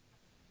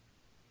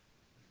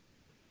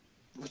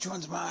 Which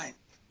one's mine?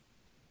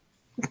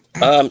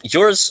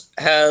 Yours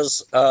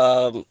has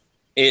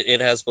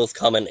it has both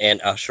common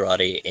and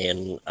Asherati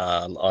in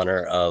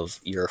honor of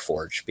your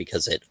forge,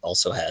 because it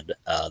also had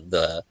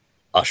the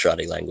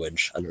Asherati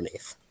language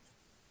underneath.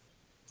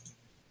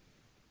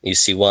 You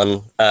see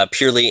one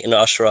purely in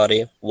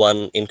Asherati,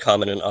 one in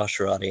common in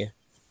Asherati,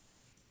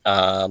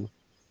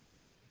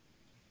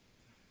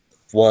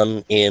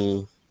 one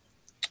in,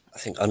 I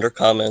think,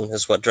 Undercommon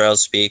is what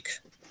Drows speak,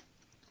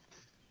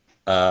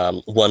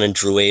 one in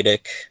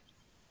Druidic,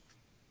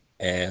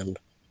 and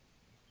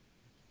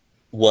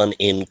one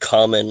in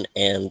Common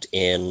and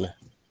in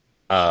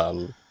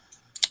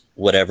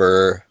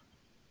whatever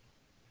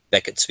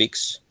Beckett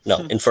speaks. No,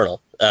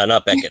 Infernal.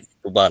 Not Beckett.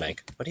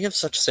 Bubonic. Why do you have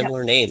such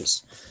similar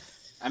names?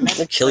 I meant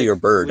I'll kill your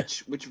bird.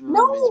 Which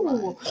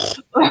room is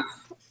mine?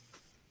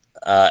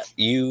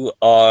 You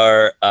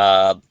are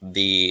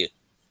in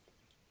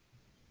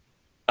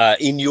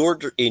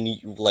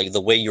like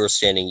the way you're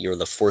standing, you're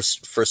the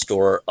first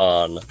door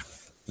on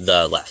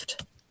the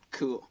left.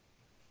 Cool.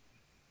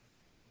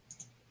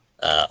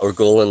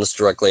 Orgolan's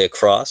directly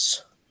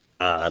across.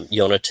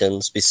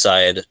 Yonatan's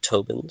beside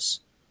Tobin's.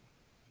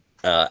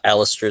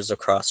 Alistair's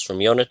across from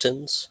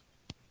Yonatan's.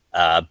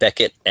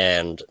 Beckett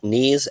and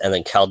Knees, and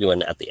then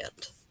Calduin at the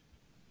end.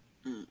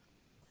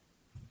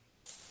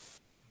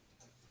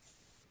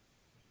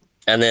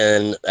 And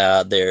then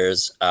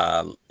there's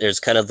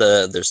kind of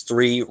there's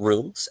 3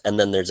 rooms, and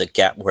then there's a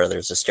gap where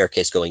there's a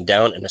staircase going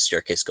down and a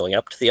staircase going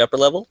up to the upper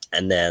level,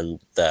 and then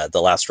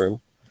the last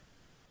room.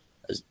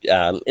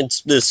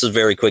 This is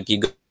very quick.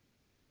 You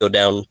go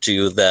down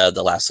to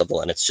the last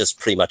level, and it's just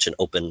pretty much an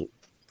open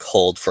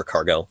hold for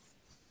cargo.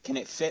 Can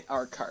it fit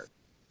our cart?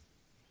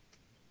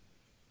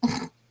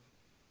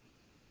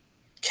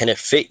 Can it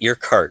fit your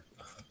cart?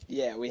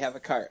 Yeah, we have a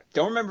cart.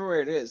 Don't remember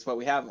where it is, but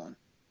we have one.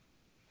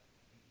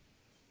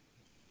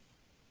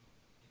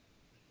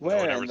 No one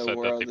Where ever in the said that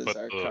world they is put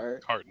our the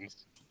cart? cart in.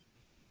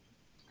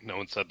 No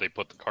one said they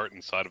put the cart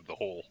inside of the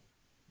hole.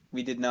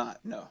 We did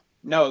not.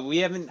 No, we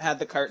haven't had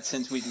the cart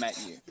since we've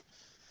met you.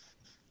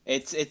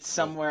 It's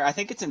somewhere. I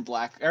think it's in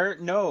Black. Or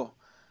no.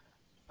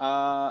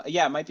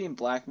 Yeah, it might be in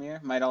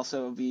Blackmere. Might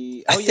also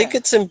be. I think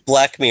it's in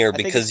Blackmere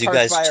because you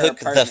guys parked by our took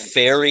the apartment.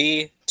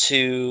 ferry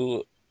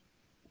to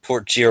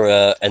Port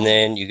Jira, and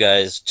then you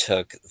guys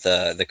took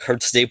the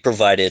carts they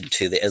provided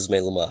to the Esme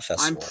Luma I'm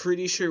festival.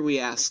 pretty sure we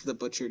asked the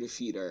butcher to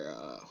feed our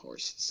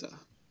horse. So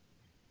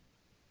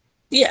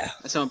Yeah.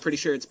 I'm pretty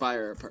sure it's by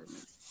our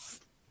apartment.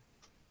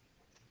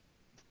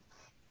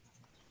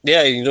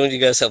 Yeah, you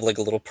guys have like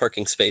a little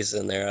parking space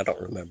in there. I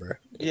don't remember.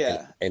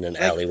 Yeah. In an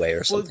Like, alleyway or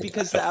well, something.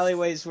 because the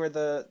alleyways where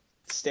the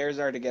stairs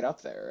are to get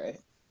up there, right?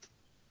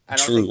 I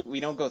don't True. think we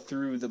don't go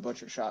through the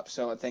butcher shop,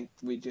 so I think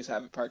we just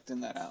have it parked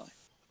in that alley.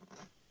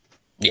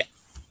 Yeah.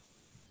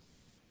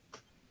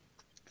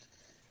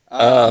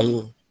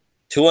 Um,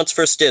 Who wants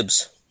first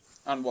dibs?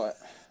 on what?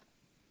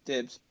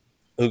 Dibs.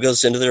 Who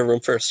goes into their room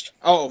first?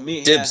 Oh,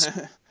 me. Dibs.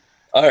 Yeah.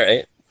 All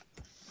right.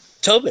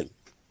 Tobin,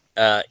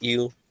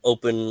 you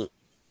open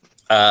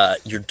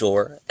your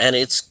door, and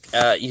it's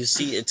you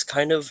see it's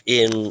kind of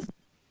in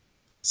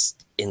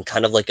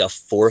kind of like a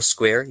 4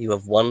 square. You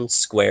have 1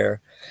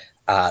 square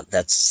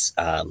that's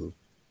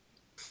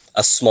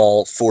a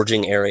small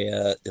forging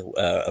area,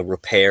 a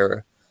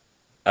repair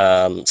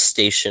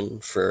station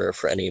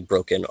for any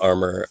broken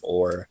armor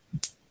or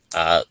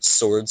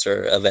swords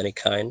or of any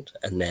kind,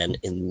 and then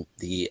in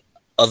the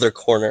other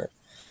corner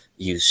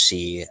you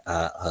see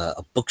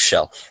a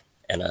bookshelf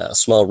and a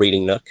small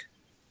reading nook.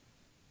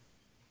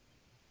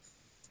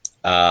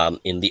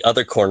 In the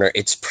other corner,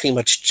 it's pretty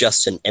much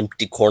just an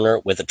empty corner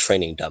with a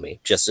training dummy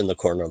just in the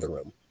corner of the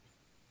room,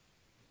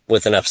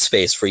 with enough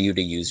space for you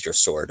to use your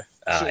sword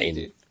in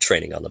dude.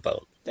 training on the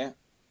boat. Damn.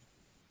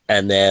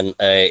 And then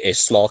a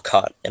small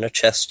cot and a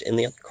chest in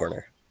the other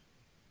corner.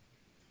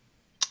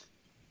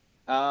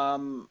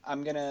 I'm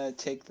gonna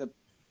take the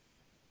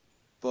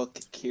book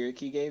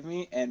Kiriki gave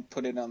me and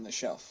put it on the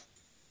shelf.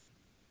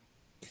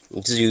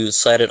 As you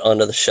slide it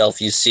onto the shelf,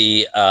 you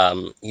see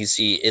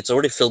it's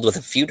already filled with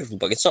a few different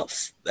books.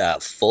 It's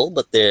not full,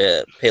 but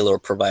the Palor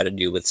provided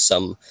you with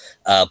some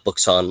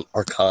books on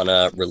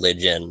arcana,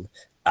 religion,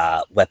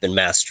 weapon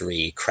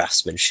mastery,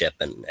 craftsmanship,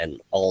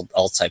 and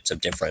all types of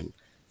different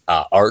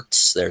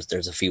arts.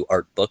 There's a few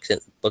art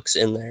books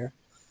in there.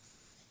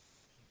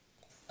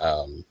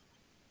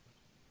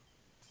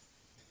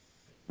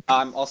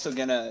 I'm also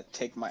gonna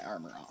take my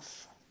armor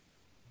off.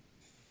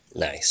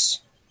 Nice.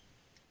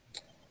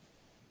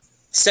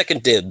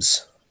 Second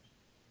dibs.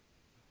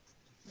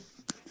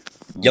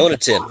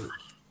 Yonatan.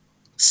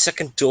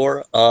 Second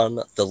door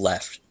on the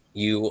left.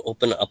 You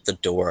open up the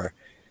door,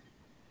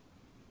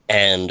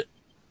 and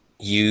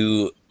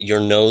your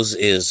nose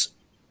is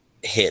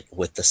hit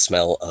with the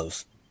smell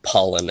of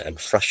pollen and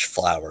fresh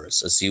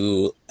flowers as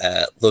you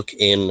look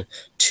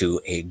into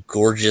a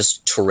gorgeous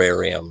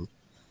terrarium.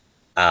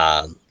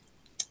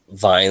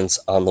 Vines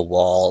on the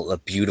wall, a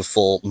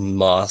beautiful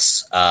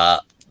moss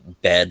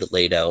bed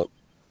laid out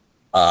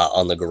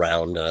on the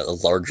ground, a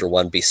larger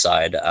one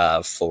beside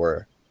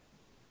for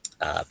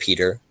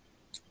Peter.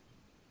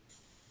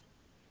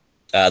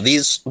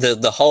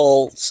 The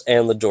halls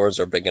and the doors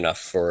are big enough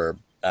for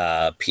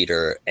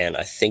Peter and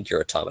I think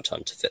your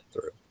automaton to fit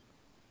through.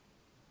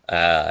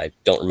 I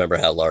don't remember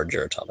how large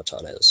your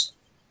automaton is.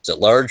 Is it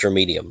large or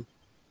medium?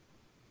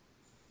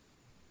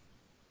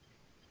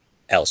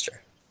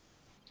 Alistair.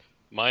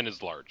 Mine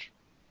is large.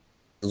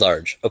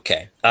 Large.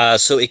 Okay.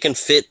 So it can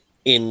fit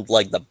in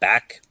like the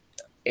back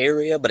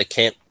area, but it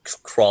can't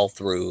crawl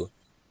through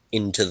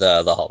into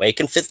the hallway. It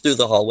can fit through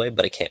the hallway,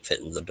 but it can't fit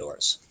in the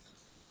doors.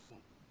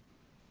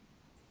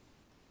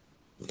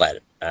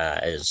 But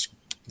as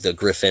the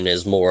griffin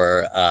is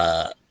more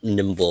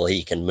nimble,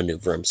 he can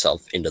maneuver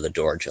himself into the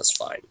door just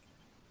fine.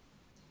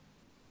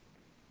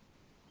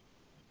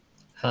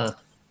 Huh.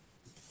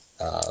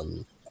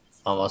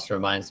 Almost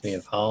reminds me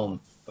of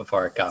home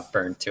before it got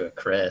burnt to a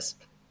crisp.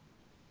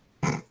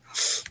 And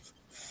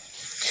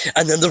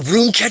then the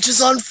room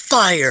catches on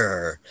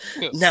fire.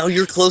 Now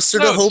you're closer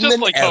to home than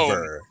like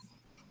ever. Home.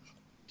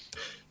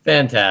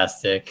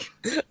 Fantastic.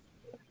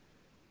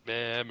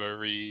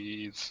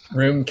 Memories.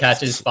 Room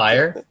catches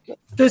fire.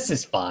 This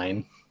is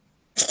fine.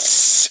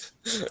 This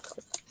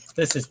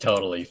is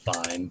totally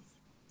fine.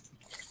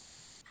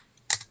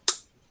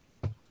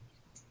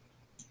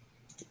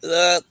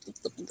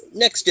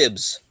 Next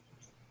dibs.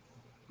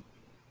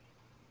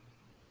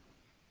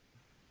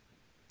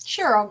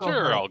 Sure, I'll go.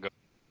 Sure, I'll go.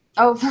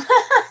 Oh,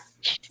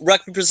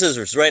 Rock, paper,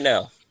 scissors, right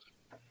now.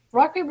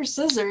 rock, paper,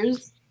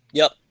 scissors.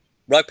 Yep.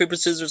 Rock, paper,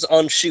 scissors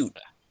on shoot.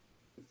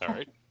 All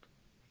right.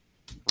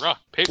 Rock,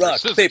 paper, Rock,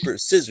 scissors. paper,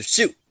 scissors,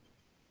 shoot.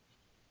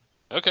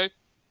 Okay,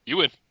 you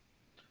win.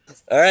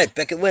 All right,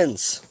 Beckett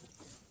wins.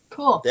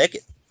 Cool.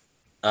 Beckett,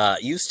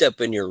 you step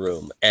in your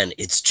room, and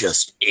it's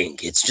just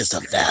ink. It's just a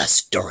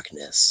vast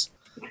darkness.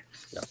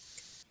 No,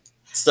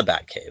 it's the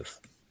Batcave.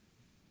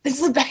 It's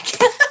the back.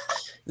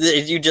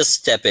 You just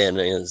step in,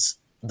 and it's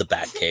the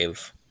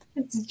Batcave.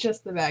 It's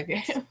just the back.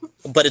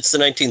 But it's the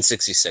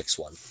 1966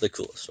 one, the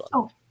coolest one.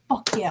 Oh,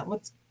 fuck yeah,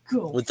 let's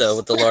go. With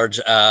the large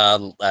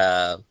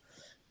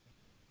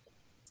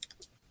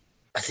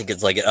I think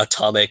it's like an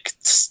atomic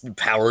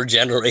power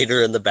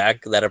generator in the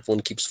back that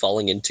everyone keeps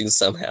falling into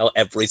somehow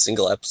every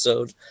single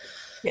episode.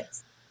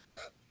 Yes.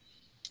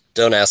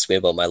 Don't ask me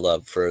about my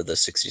love for the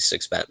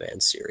 66 Batman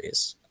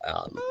series.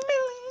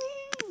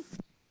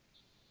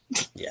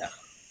 Yeah.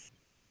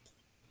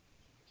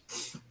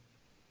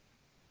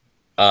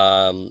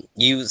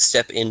 You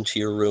step into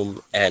your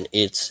room and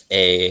it's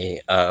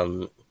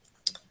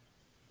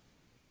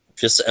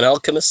just an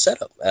alchemist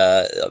setup.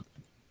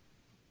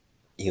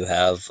 You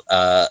have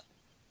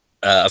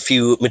a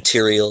few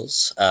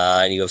materials,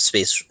 and you have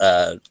space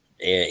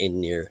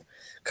in your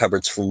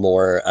cupboards for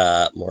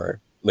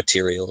more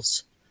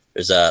materials.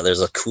 There's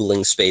a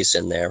cooling space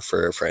in there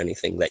for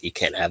anything that you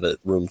can't have at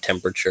room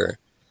temperature.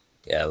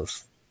 You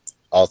have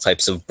all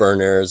types of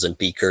burners and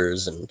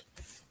beakers and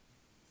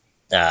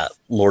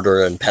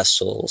mortar and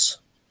pestles.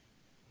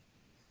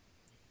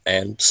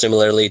 And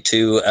similarly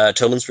to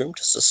Toman's room,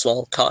 just a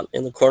small cot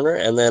in the corner,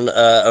 and then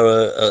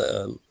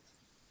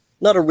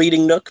not a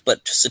reading nook,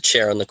 but just a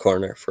chair in the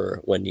corner for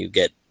when you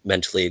get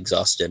mentally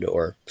exhausted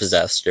or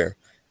possessed or,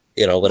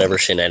 whatever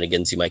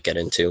shenanigans you might get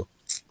into.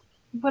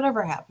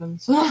 Whatever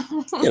happens.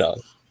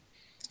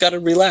 Gotta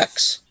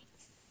relax.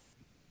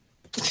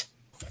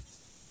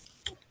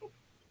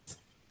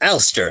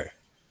 Alistair,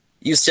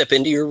 you step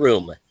into your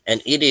room,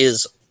 and it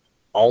is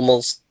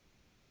almost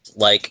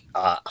like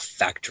a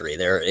factory.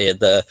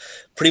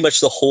 Pretty much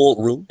the whole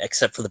room,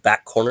 except for the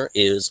back corner,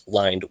 is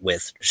lined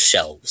with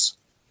shelves.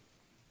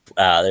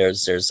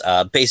 There's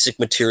basic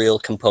material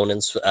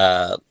components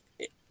to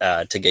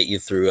get you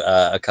through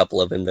a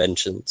couple of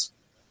inventions.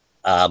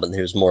 But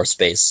there's more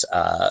space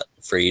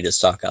for you to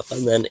stock up.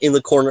 And then in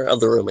the corner of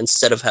the room,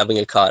 instead of having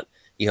a cot,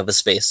 you have a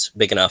space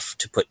big enough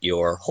to put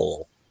your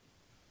hole.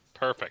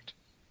 Perfect.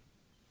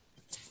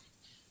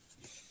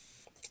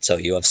 So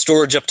you have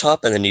storage up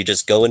top, and then you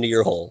just go into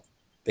your hole.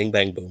 Bing,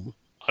 bang, boom.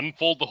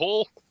 Unfold the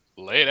hole,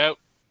 lay it out,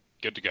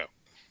 good to go.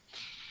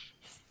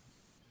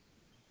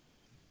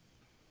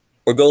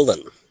 Or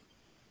Golden.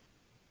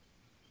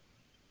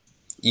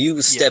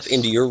 You step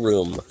into your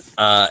room,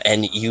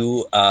 and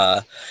you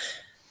are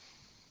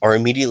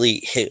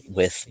immediately hit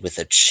with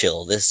a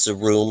chill. This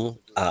room,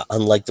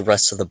 unlike the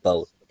rest of the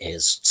boat,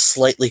 is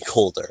slightly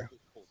colder.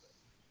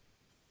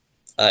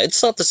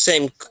 It's not the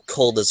same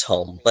cold as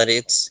home, but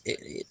it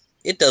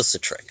does the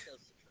trick.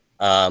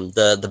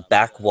 The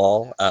back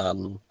wall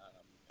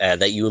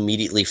that you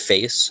immediately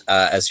face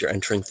as you're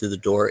entering through the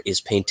door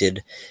is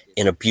painted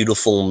in a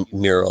beautiful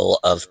mural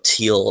of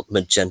teal,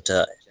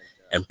 magenta,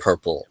 and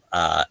purple,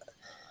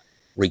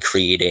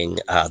 recreating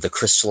the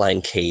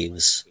crystalline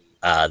caves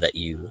that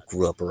you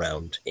grew up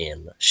around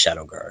in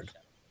Shadowguard.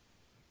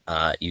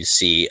 You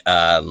see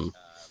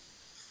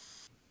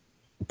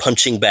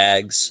punching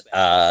bags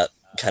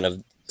kind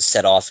of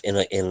set off in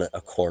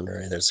a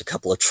corner. There's a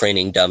couple of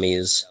training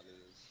dummies,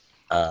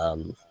 a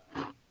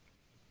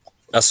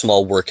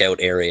small workout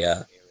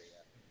area,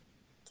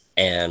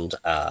 and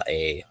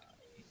a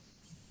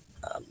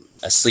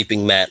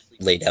sleeping mat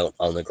laid out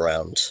on the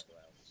ground.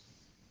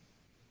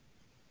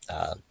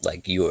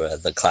 Like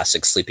the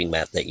classic sleeping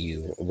mat that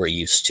you were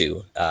used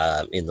to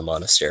in the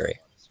monastery.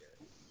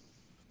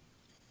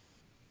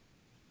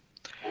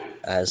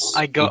 As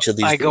I go up to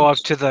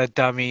the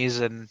dummies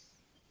and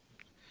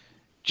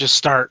just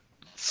start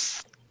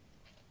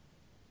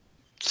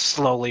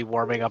slowly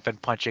warming up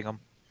and punching them.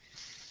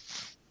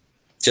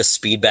 Just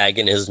speed bag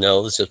in his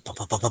nose, just pop,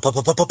 pop, pop, pop, pop,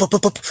 pop, pop,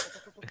 pop, pop.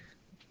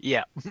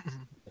 Yeah.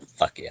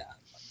 Fuck yeah.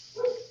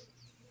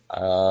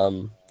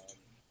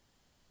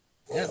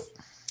 Yeah.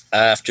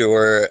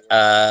 After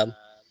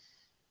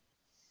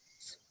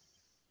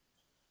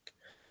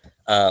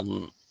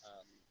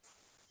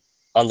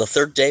on the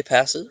third day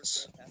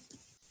passes,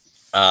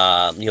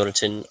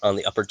 Yonatan on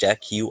the upper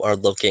deck, you are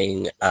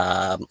looking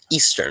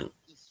eastern.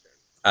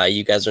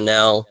 You guys are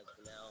now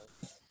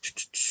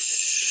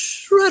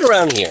right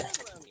around here.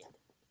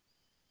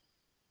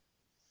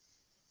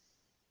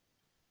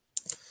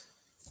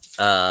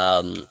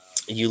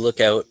 You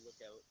look out.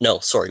 No,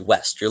 sorry,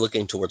 west. You're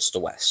looking towards the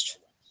west.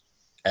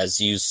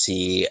 As you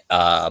see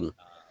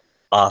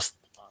off,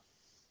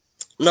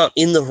 not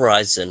in the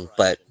horizon,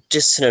 but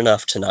distant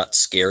enough to not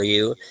scare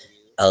you,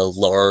 a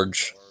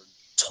large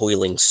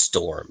toiling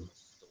storm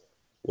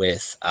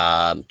with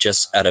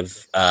just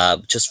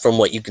from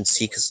what you can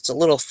see, because it's a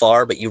little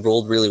far, but you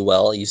rolled really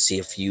well, you see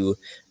a few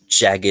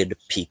jagged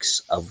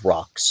peaks of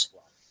rocks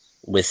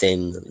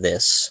within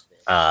this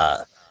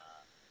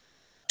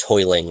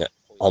toiling,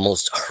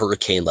 almost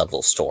hurricane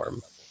level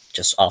storm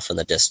just off in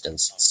the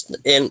distance.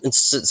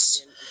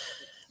 It's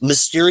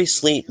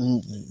mysteriously,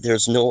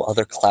 there's no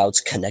other clouds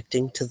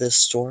connecting to this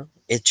storm.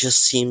 It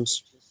just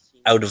seems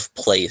out of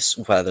place,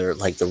 rather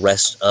like the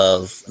rest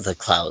of the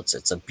clouds.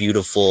 It's a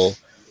beautiful,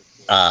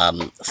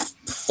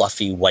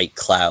 fluffy white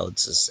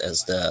clouds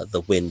as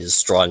the wind is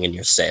strong in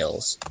your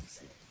sails.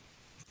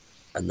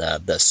 And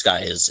the sky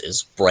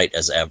is bright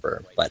as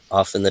ever, but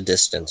off in the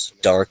distance,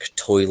 dark,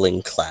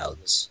 toiling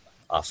clouds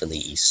off in the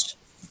east.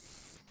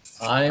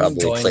 I'm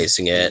probably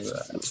placing it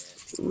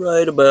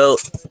right about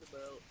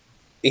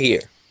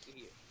here.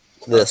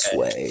 This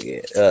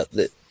way.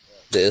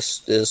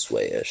 This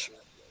way-ish.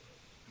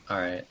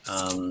 Alright,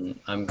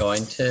 I'm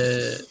going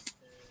to...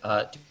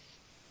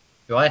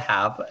 do I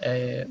have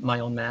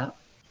my own map?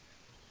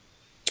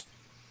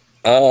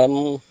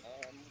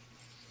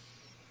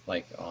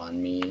 Like, on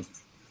me?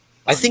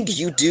 I think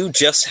you do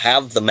just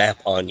have the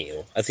map on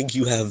you. I think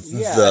you have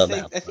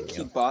map. I think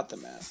he bought the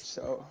map,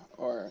 so...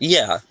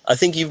 Yeah, I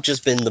think you've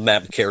just been the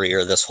map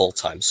carrier this whole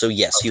time. So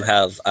yes, you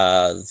have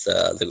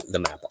the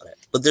map on it.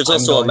 But there's I'm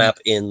also a going- map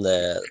in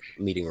the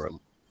meeting room.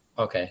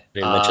 Okay. I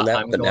didn't mention that,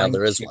 I'm but now going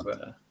there is to,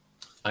 one.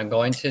 I'm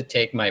going to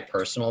take my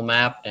personal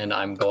map and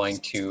I'm going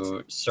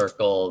to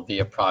circle the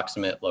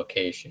approximate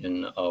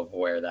location of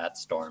where that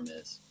storm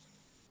is.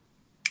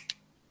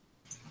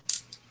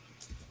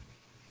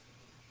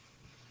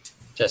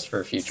 Just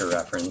for future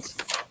reference.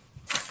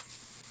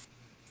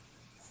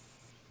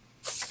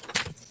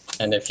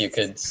 And if you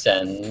could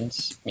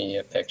send me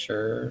a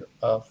picture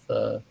of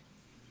the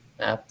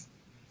map,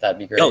 that'd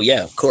be great. Oh,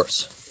 yeah, of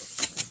course.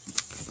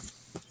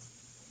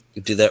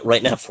 Could do that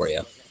right now for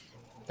you.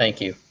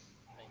 Thank you.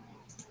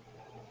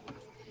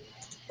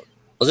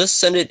 I'll just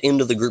send it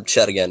into the group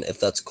chat again if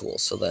that's cool.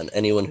 So then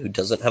anyone who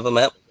doesn't have a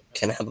map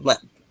can have a map.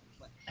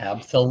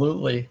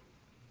 Absolutely.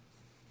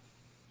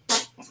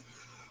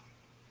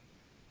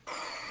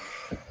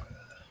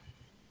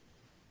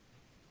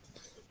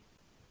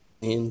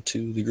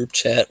 Into the group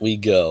chat we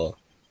go.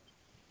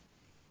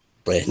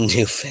 Brand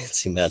new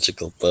fancy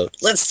magical boat.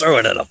 Let's throw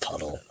it in a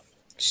puddle.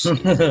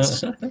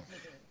 Jesus.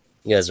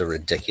 You guys are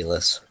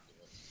ridiculous.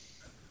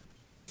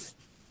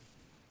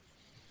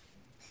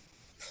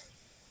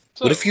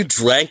 So, What if you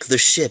drank the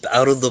ship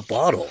out of the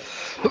bottle?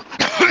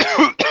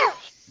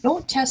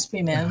 Don't test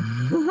me, man.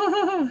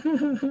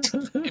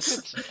 if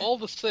it's all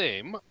the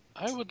same,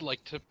 I would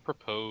like to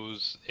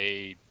propose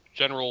a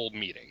general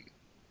meeting.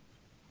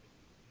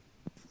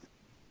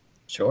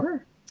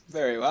 Sure.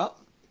 Very well.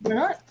 We're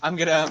not. I'm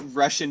gonna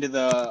rush into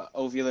the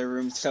ovular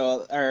room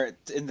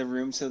in the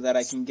room so that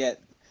I can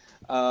get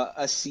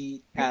a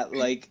seat at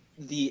like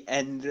the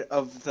end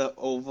of the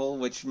oval,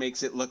 which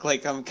makes it look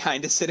like I'm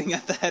kind of sitting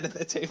at the head of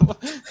the table.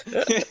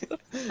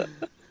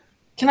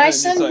 Can I And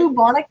send just like-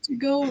 Bubonic to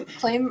go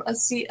claim a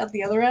seat at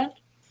the other end?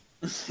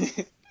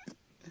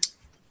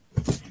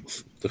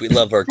 We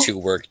love our two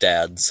work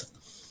dads.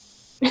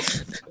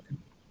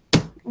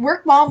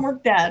 Work mom,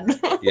 work dad.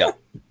 Yeah.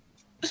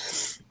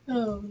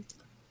 Oh.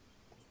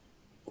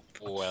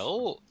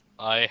 Well,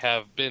 I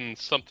have been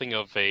something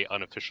of a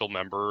unofficial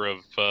member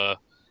of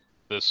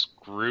this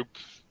group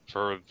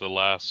for the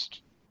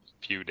last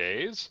few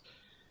days.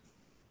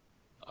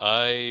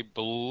 I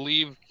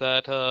believe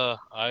that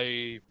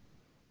I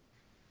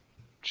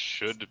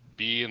should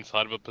be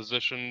inside of a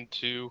position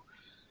to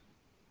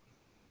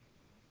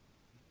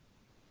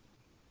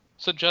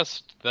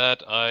suggest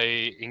that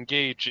I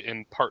engage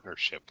in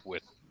partnership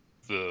with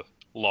the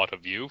lot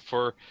of you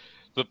for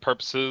the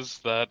purposes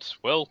that,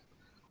 well,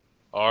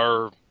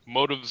 our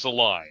motives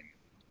align.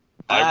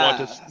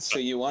 So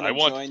you want I to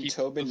want to join keep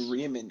Tobin this-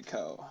 Riemann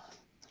Co.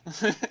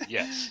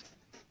 Yes.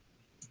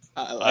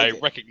 I I like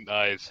it.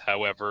 recognize,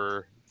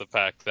 however, the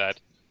fact that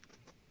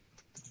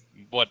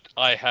what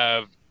I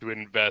have to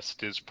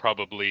invest is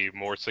probably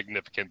more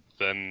significant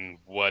than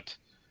what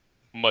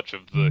much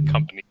of the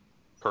company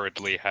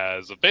currently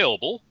has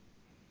available.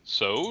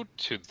 So,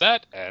 to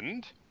that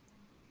end,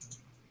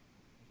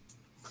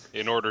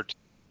 in order to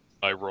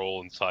my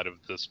role inside of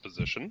this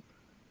position,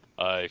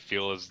 I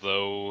feel as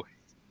though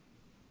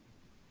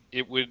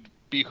it would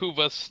behoove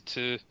us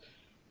to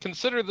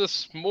consider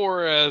this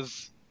more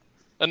as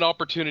an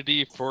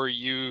opportunity for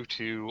you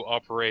to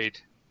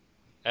operate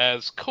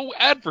as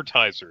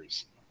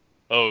co-advertisers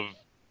of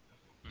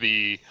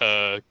the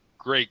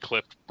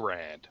Greycliff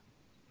brand.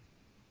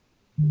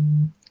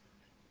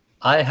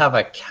 I have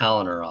a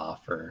counter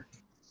offer.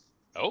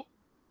 Oh?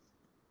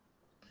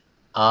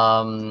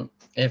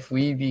 If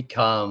we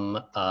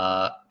become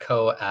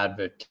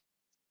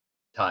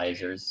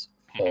co-advertisers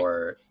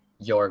for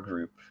your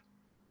group,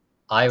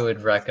 I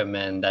would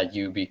recommend that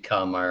you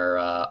become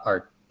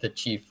the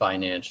chief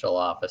financial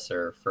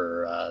officer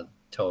for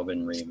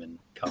Tobin Riemann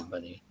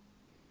Company.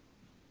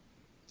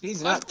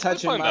 He's I not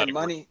touching find my that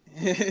money.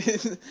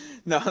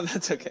 No,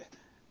 that's okay.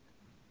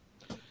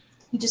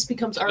 He just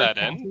becomes To our that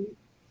end, accountant.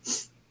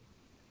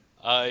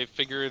 I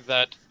figure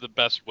that the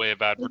best way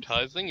of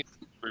advertising is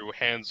through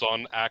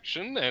hands-on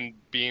action and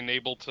being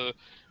able to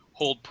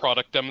hold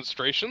product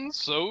demonstrations.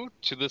 So,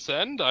 to this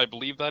end, I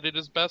believe that it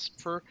is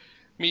best for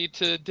me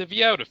to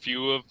divvy out a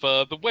few of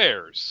the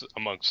wares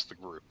amongst the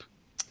group.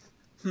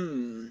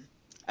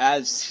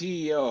 As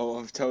CEO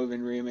of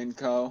Tobin Riemann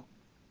Co.,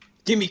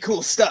 give me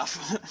cool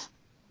stuff.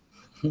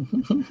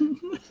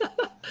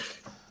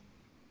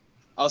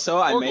 Also,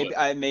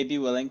 I may be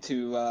willing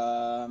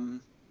to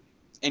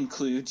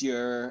include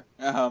your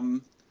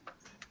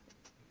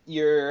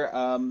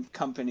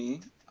company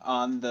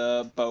on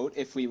the boat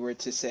if we were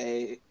to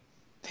say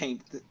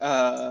paint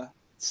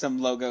some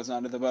logos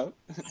onto the boat.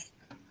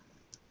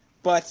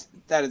 But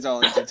that is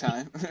all in due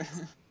time.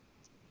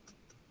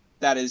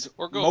 That is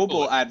Or go mobile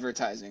political.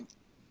 advertising.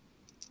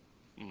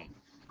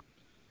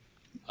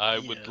 I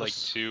would like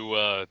Yes.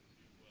 to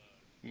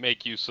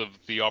make use of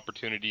the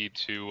opportunity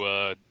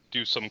to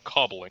do some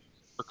cobbling,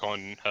 work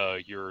on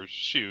your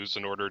shoes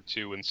in order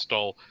to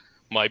install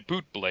my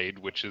boot blade,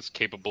 which is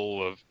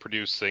capable of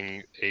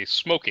producing a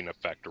smoking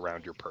effect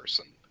around your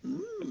person.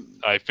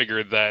 I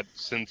figured that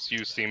since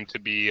you seem to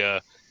be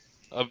a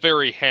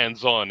very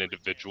hands-on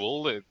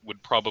individual, it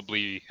would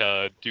probably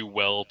do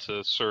well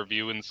to serve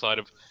you inside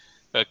of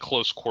a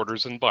close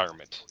quarters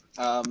environment.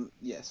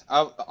 Yes.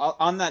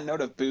 On that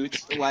note of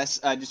boots,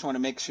 Les, I just want to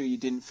make sure you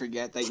didn't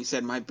forget that you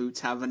said my boots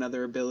have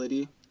another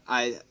ability.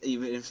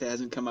 Even if it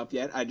hasn't come up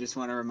yet, I just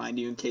want to remind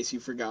you in case you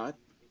forgot.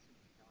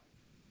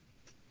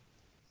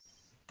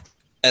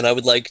 And I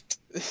would like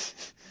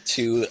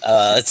to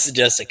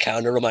suggest a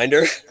counter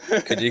reminder.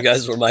 Could you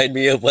guys remind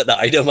me of what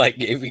item I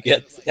gave you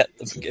guys at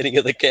the beginning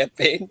of the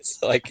campaign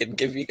so I can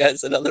give you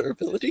guys another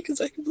ability?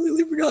 Because I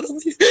completely forgot all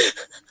these.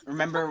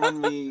 Remember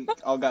when we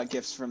all got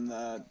gifts from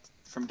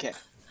Kit?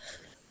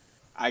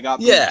 I got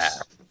Yeah.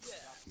 boots.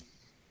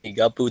 You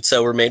got boots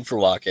that were made for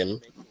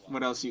walking.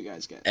 What else you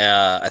guys get?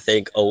 I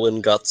think Owen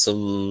got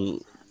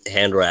some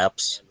hand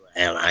wraps,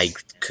 and I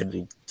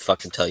couldn't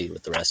fucking tell you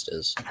what the rest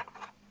is.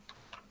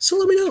 So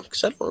let me know,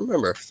 because I don't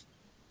remember.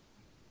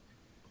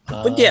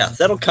 But yeah,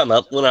 that'll come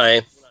up when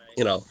I,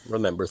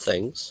 remember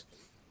things.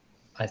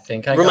 I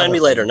think I Remind me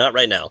later, not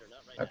right now.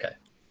 Okay.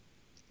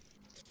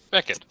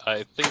 Beckett,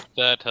 I think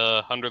that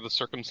under the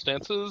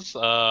circumstances,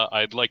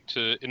 I'd like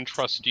to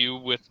entrust you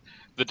with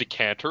the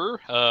decanter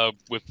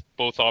with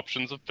both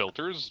options of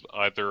filters,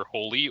 either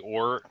holy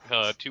or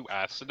to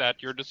acid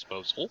at your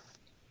disposal.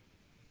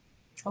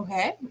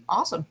 Okay,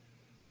 awesome.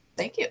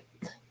 Thank you.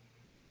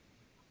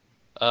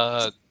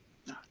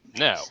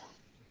 Now,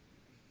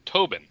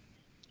 Tobin.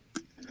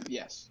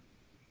 Yes.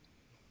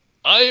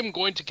 I am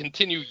going to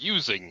continue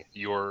using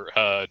your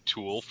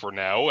tool for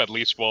now, at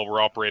least while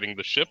we're operating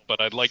the ship, but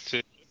I'd like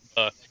to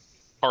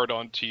card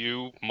on to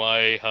you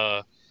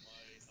my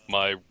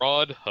my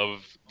rod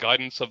of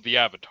guidance of the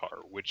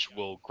Avatar, which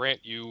will grant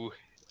you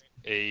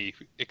a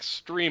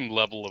extreme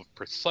level of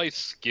precise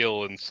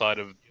skill inside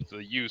of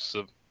the use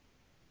of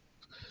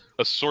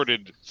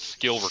assorted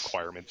skill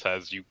requirements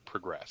as you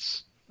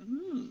progress.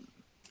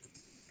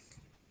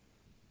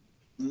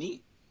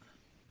 Neat.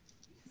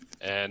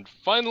 And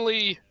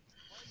finally,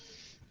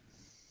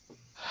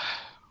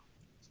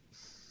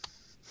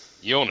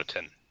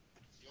 Yonatan.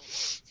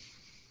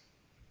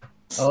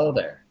 Oh,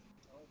 there.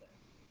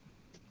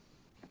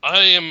 I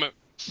am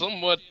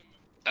somewhat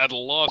at a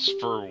loss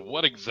for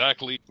what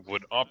exactly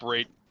would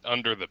operate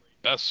under the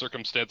best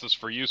circumstances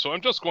for you, so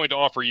I'm just going to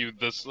offer you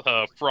this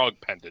frog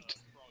pendant.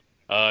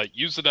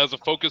 Use it as a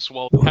focus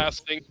while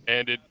casting,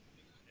 and it,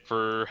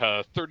 for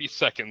 30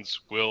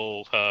 seconds,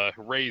 will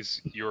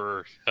raise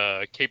your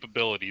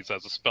capabilities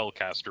as a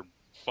spellcaster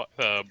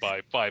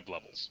by 5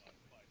 levels.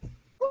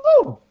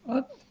 Oh,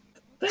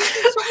 thank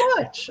you so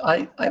much.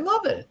 I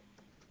love it.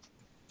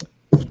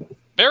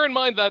 Bear in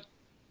mind that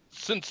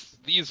since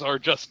these are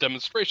just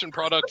demonstration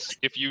products,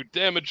 if you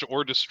damage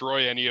or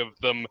destroy any of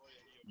them,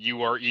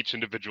 you are each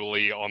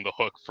individually on the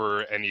hook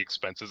for any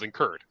expenses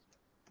incurred.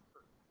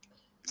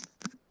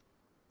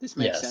 This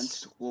makes Yes.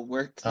 sense. We'll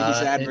work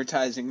these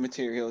advertising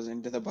materials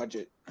into the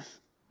budget.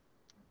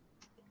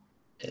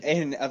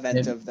 In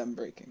event of them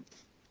breaking.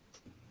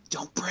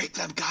 Don't break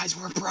them, guys.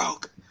 We're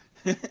broke.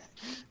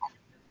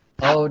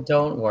 Oh,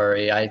 don't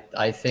worry.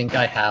 I think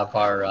I have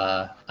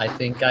I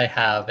think I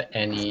have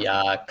any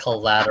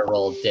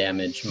collateral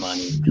damage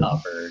money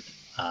covered,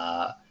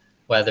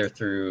 whether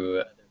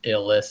through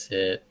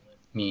illicit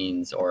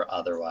means or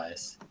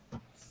otherwise.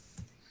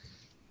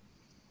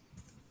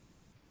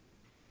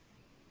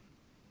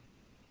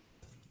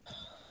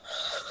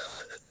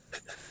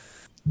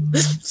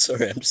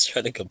 Sorry, I'm just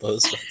trying to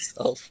compose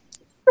myself.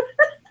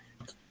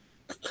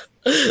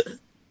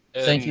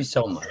 Thank you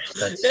so much.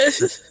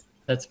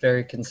 That's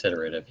very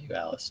considerate of you,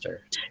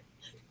 Alistair.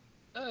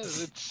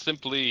 It's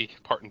simply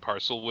part and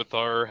parcel with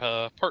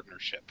our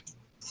partnership.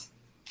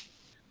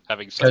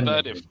 Having said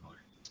that, if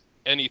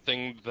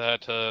anything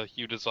that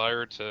you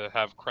desire to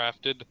have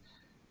crafted,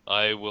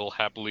 I will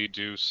happily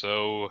do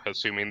so,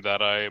 assuming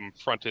that I am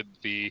fronted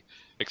the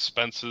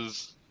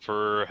expenses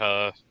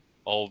for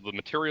all the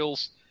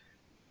materials.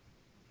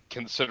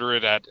 Consider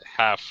it at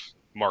half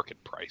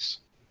market price.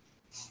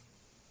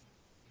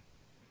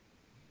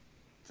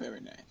 Very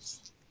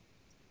nice.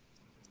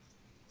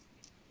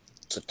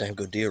 It's a damn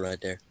good deal right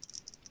there.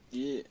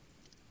 Yeah.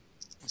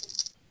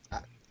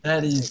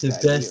 That is the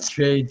best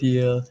trade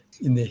deal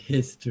in the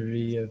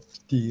history of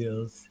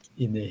deals,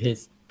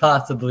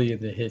 possibly in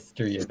the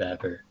history of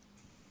ever.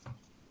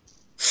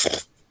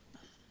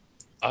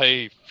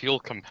 I feel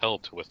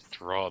compelled to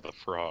withdraw the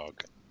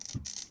frog.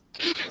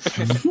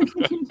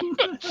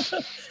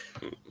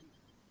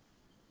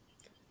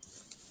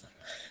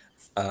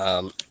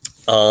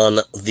 On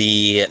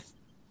the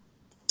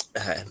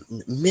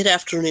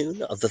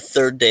mid-afternoon of the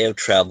third day of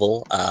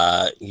travel,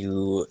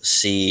 you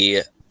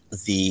see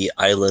the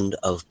island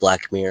of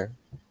Blackmere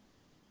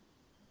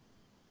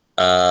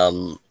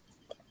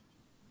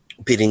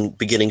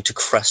beginning to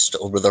crest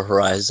over the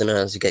horizon.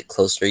 As you get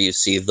closer, you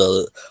see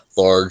the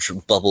large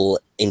bubble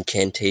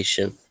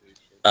incantation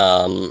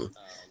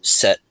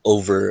set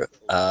over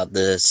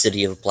the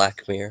city of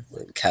Blackmere,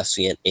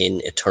 casting it in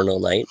eternal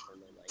night.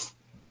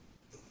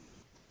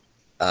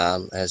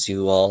 As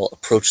you all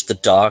approach the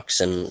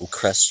docks and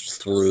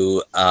crest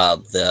through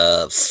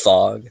the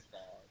fog,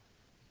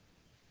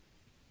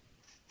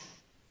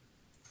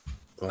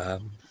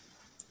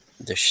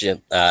 the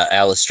ship.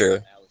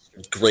 Alistair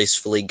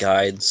gracefully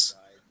guides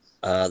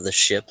the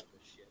ship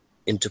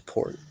into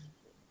port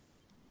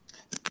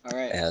All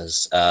right.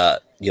 as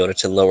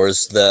Yonatan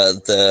lowers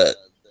the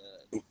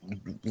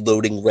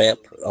loading ramp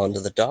onto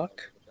the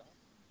dock.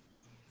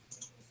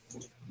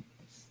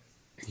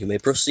 You may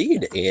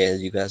proceed,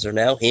 and you guys are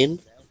now in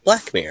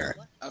Blackmere.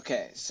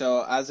 Okay,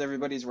 so as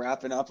everybody's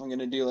wrapping up, I'm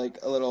gonna do like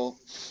a little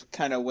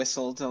kind of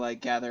whistle to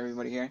like gather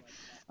everybody here.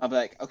 I'll be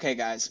like, okay,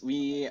 guys,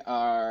 we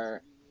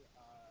are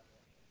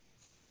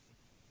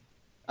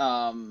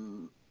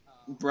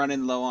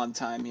running low on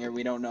time here.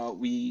 We don't know.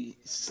 We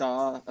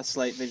saw a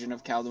slight vision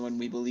of Calduin.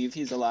 We believe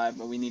he's alive,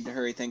 but we need to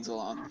hurry things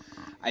along.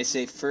 I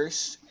say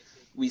first,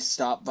 we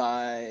stop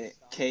by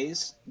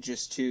Kay's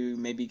just to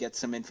maybe get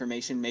some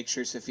information, make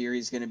sure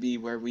Saphiri's gonna be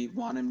where we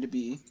want him to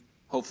be.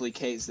 Hopefully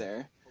Kay's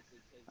there.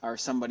 Or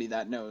somebody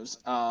that knows.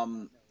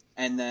 And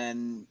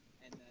then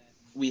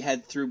we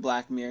head through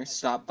Blackmere,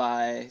 stop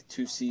by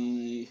to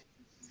see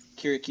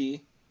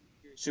Kiriki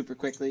super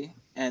quickly,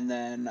 and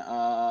then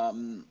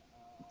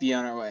be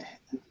on our way.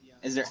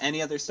 Is there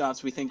any other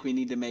stops we think we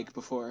need to make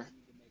before?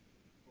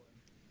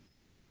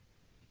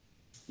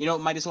 You know,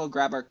 might as well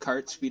grab our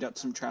cart, speed up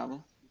some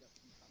travel.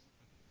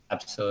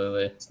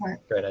 Absolutely.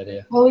 Smart. Great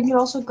idea. Well, we can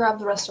also grab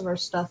the rest of our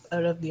stuff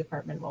out of the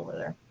apartment while we're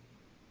there.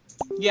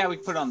 Yeah, we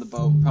can put it on the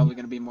boat. We're probably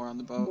going to be more on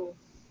the boat.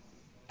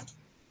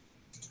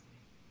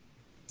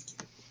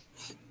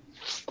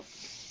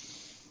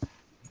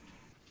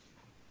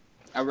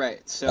 All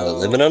right, so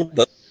Living on a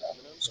boat.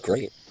 It's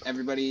great.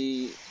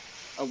 everybody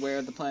aware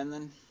of the plan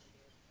then?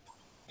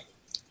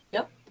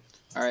 Yep.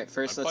 All right,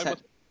 first I'm fine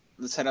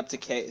let's head up to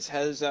Kay's.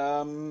 Has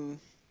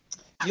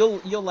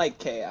you'll like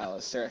Kay,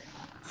 Alistair,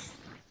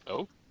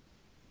 Oh,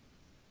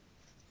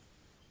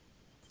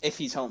 if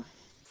he's home.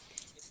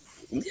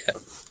 Yeah.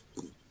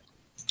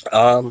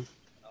 I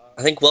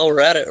think while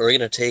we're at it, we're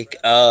gonna take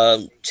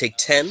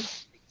 10.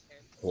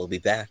 We'll be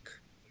back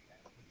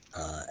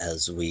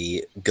as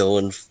we go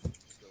and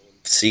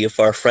see if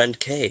our friend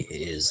Kay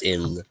is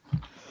in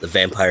the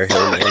Vampire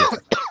Hill Manor.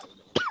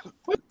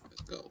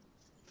 Go.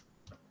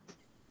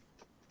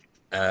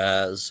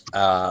 As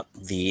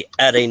the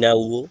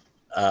Adenaul,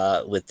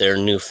 with their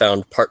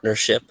newfound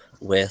partnership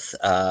with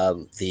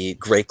the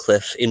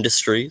Greycliff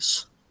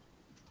Industries,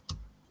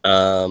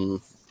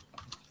 find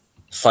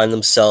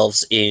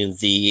themselves in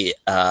the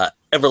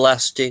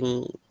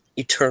everlasting,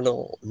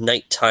 eternal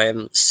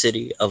nighttime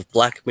city of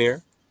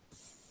Blackmere.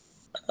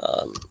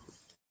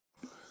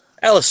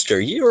 Alistair,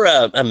 you're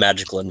a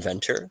magical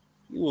inventor.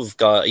 You've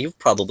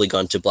probably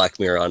gone to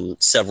Blackmere on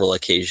several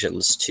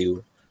occasions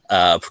to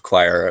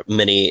acquire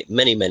many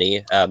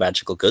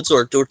magical goods,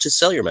 or to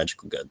sell your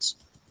magical goods.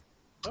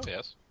 oh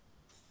yes.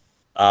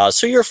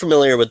 So you're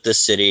familiar with this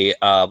city,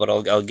 but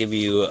I'll give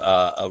you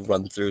a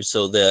run through.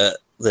 So the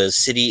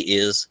city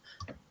is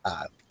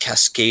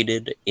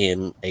cascaded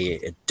in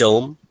a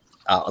dome.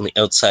 On the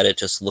outside, it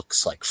just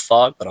looks like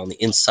fog, but on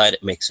the inside,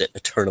 it makes it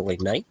eternally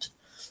night.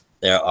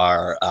 There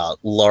are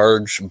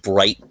large,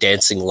 bright,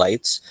 dancing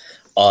lights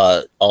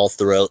all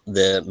throughout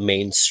the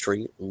main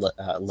street,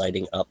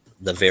 lighting up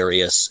the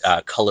various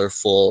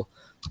colorful,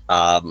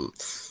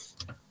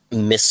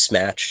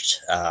 mismatched,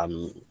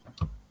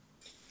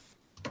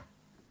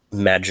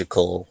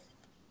 magical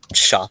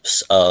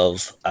shops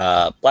of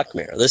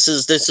Blackmere. This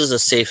is a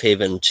safe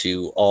haven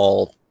to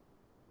all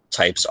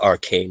types,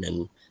 arcane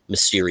and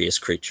mysterious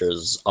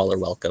creatures. All are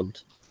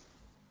welcomed.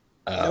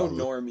 No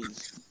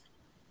normies.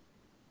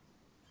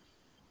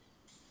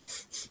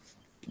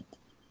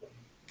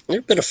 There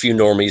have been a few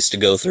normies to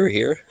go through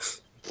here.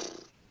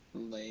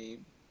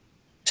 Lame.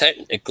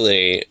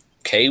 Technically,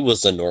 Kay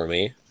was a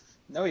normie.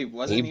 No, he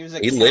wasn't. He was a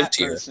he cat lived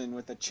here. person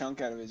with a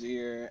chunk out of his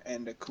ear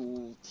and a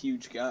cool,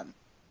 huge gun.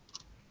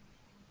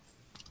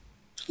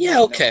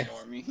 Yeah, okay. No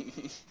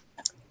normie.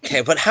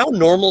 Okay, but how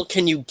normal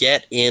can you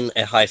get in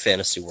a high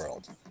fantasy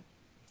world?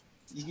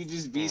 You could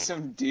just be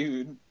some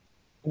dude.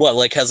 What,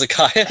 like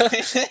Hezekiah?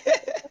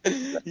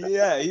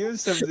 Yeah, he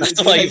was some dude.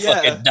 That's why he Yeah.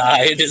 fucking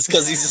died, is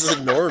because he's just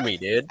a normie,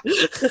 dude.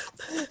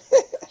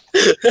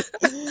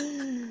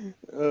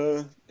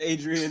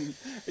 Adrian,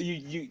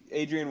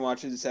 Adrian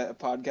watches a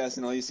podcast,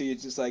 and all you see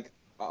is just like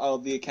all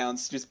the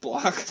accounts just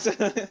blocked.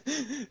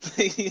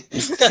 Like,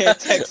 can't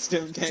text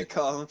him, can't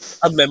call him.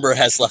 A member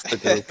has left the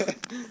group.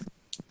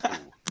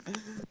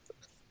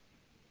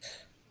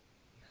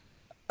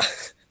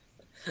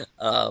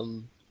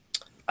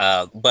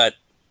 But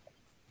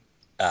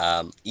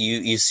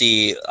you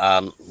see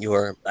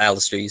your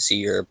Alistair, you see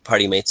your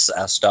party mates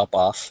stop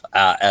off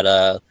at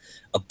a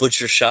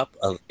butcher shop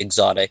of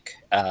exotic,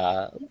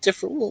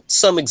 different, well,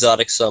 some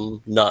exotic,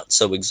 some not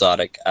so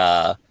exotic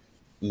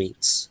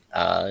meats.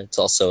 It's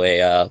also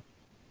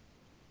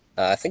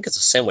I think it's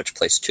a sandwich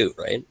place too,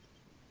 right?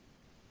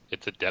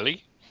 It's a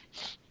deli?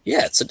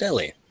 Yeah, it's a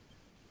deli.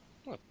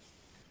 Huh.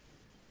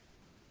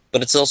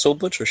 But it's also a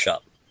butcher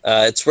shop.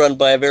 It's run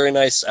by a very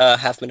nice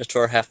half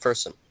Minotaur, half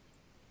person.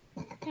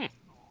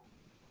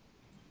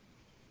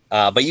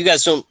 But you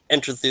guys don't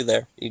enter through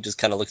there. You just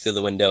kind of look through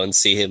the window and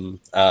see him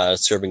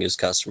serving his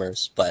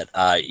customers. But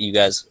you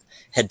guys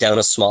head down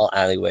a small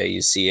alleyway.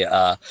 You see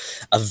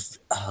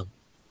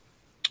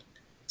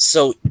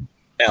so,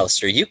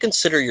 Alistair, you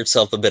consider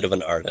yourself a bit of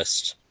an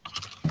artist.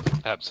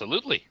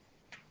 Absolutely.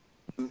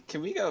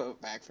 Can we go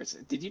back for a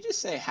second? Did you just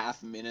say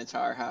half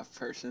Minotaur, half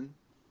person?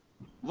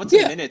 What's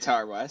a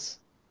Minotaur, Wes?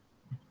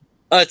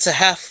 It's a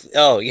half.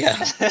 Oh, yeah.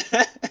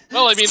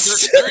 Well, I mean,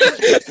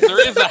 there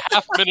is a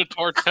half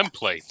Minotaur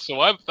template,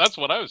 so that's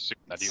what I was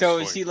assuming that he So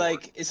was is he going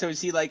like? So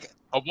is he like?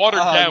 for. A watered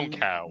down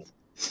cow?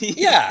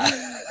 Yeah.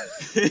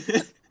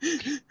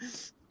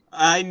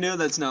 I know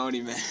that's not what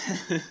he meant.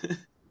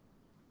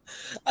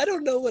 I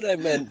don't know what I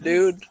meant,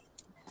 dude.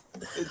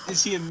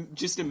 Is he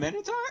just a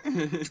Minotaur?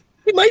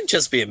 He might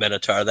just be a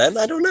Minotaur then.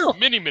 I don't know.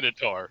 Mini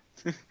Minotaur.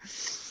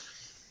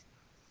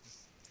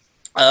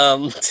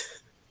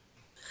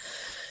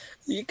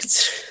 You can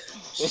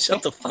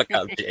shut the fuck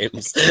up,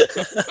 James.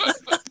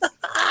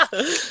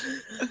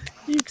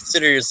 You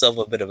consider yourself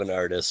a bit of an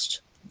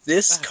artist.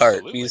 This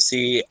cart, you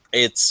see,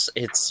 it's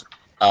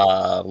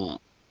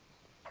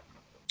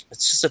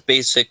just a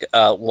basic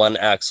one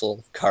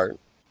axle cart.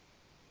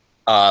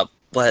 But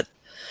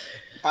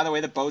by the way,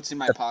 the boat's in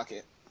my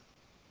pocket.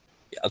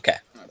 Okay.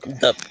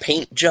 The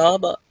paint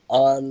job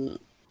on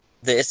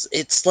this,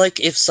 it's like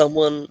if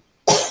someone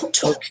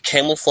took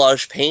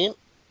camouflage paint,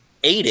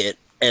 ate it,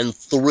 and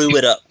threw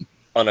it up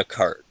on a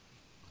cart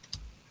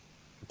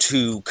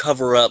to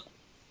cover up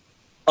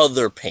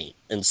other paint.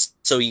 And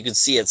so you can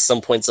see at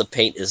some points the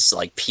paint is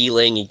like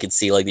peeling. You can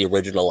see like the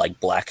original like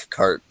black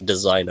cart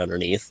design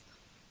underneath.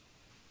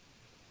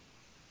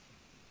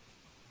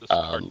 This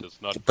cart does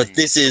not But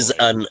this is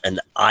joy. an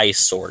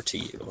eyesore to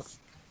you.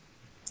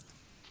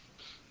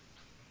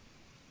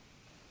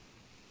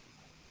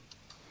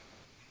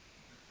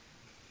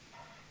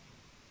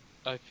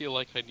 I feel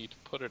like I need to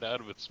put it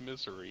out of its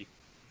misery.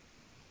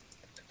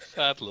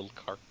 Sad little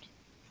cart.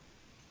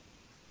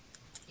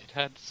 It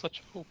had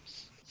such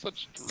hopes,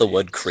 such dreams. The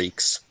wood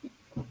creaks.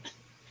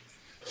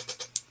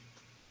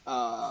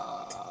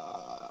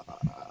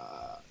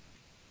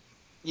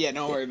 Yeah,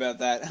 don't worry about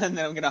that. And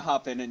then I'm gonna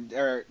hop in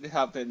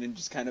and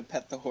just kind of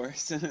pet the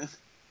horse.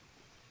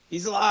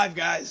 He's alive,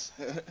 guys.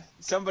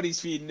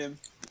 Somebody's feeding him.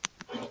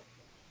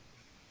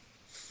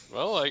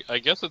 Well, I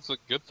guess it's a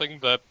good thing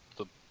that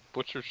the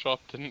butcher shop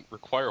didn't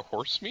require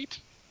horse meat.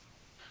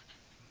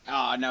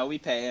 Oh, no, we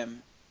pay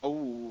him.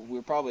 Oh,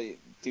 we're probably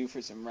due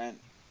for some rent.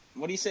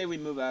 What do you say we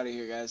move out of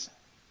here, guys?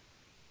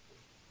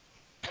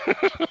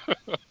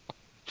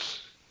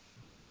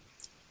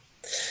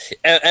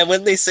 And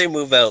when they say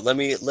move out,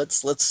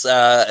 let's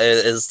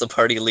as the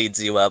party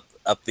leads you up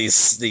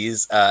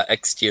these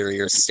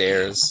exterior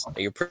stairs.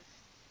 You're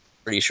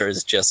pretty sure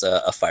it's just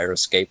a fire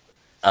escape.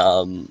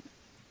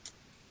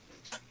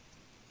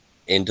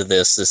 Into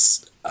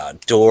this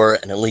door,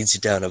 and it leads you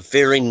down a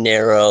very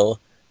narrow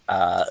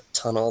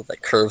tunnel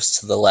that curves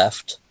to the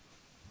left,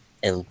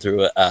 and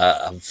through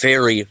a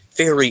very,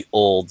 very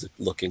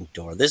old-looking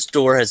door. This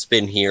door has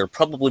been here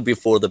probably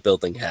before the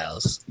building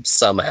has.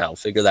 Somehow,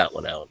 figure that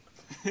one out.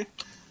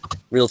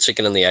 Real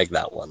chicken and the egg,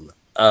 that one.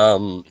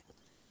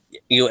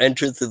 You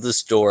enter through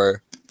this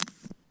door.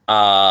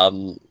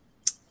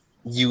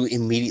 You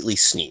immediately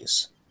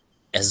sneeze,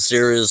 as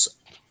there is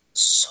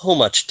so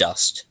much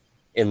dust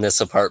in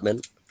this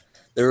apartment.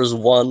 There is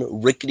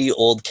one rickety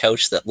old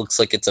couch that looks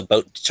like it's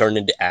about to turn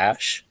into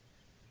ash,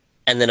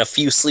 and then a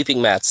few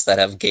sleeping mats that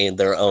have gained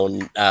their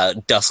own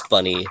dust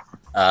bunny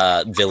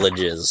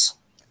villages.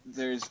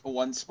 There's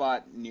one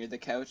spot near the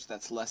couch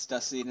that's less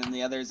dusty than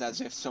the others,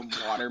 as if some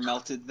water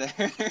melted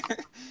there.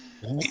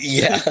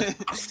 Yeah.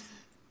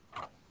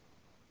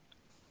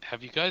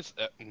 Have you guys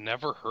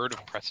never heard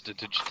of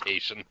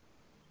prestidigitation?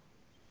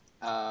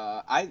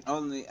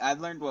 I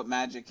learned what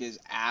magic is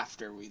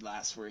after we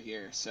last were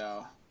here,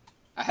 so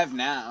I have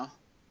now.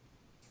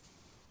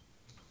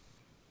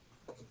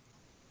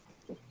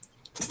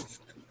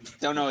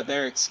 Don't know what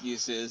their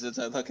excuse is as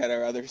I look at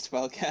our other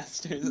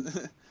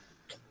spellcasters.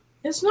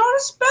 It's not a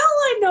spell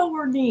I know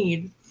or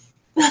need.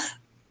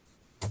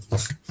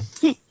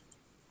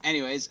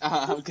 Anyways,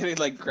 I'm gonna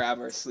like grab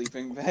our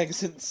sleeping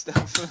bags and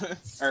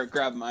stuff, or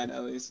grab mine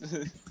at least.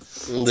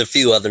 There's a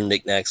few other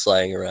knickknacks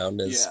lying around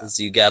as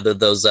you gather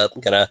those up,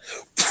 kind of,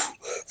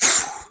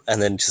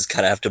 and then just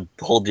kind of have to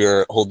hold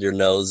your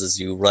nose as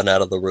you run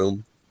out of the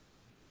room.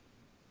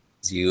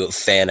 As you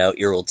fan out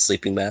your old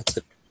sleeping mats,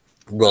 and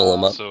roll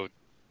them up. So,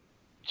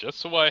 just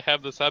so I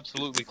have this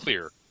absolutely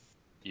clear,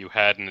 you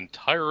had an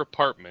entire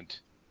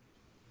apartment,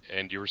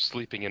 and you were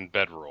sleeping in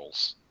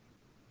bedrolls.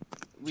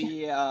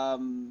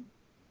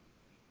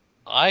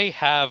 I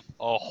have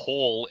a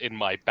hole in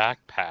my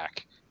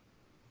backpack,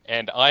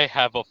 and I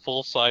have a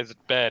full-sized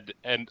bed,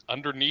 and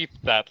underneath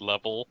that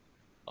level,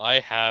 I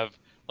have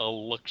a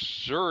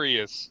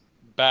luxurious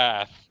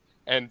bath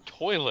and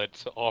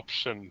toilet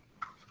option.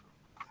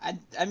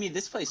 I mean,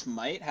 this place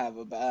might have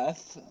a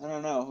bath. I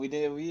don't know.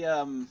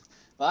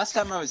 Last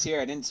time I was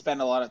here, I didn't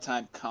spend a lot of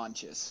time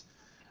conscious.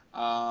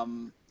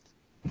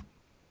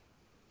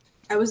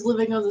 I was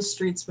living on the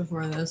streets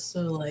before this,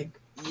 so like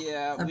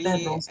Yeah, a we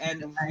bedroll's we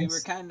were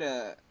nice. kind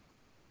of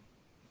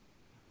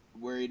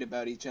worried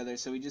about each other,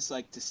 so we just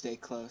like to stay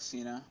close,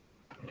 you know.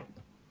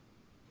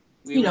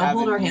 We You were know,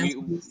 hold our having hands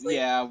when we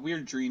sleep.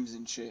 weird dreams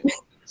and shit.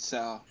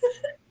 So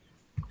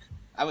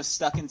I was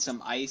stuck in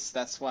some ice.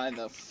 That's why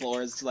the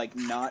floor is like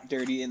not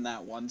dirty in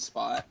that one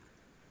spot.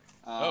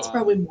 It's Oh.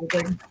 probably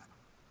molding.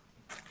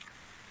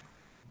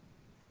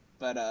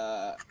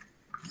 But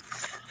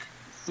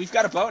we've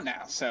got a boat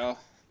now, so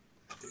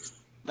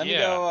let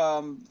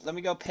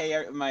me go pay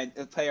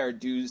our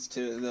dues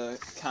to the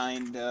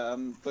kind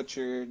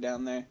butcher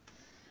down there.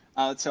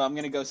 So I'm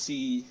gonna go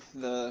see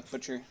the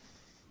butcher.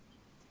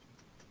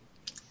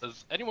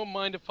 Does anyone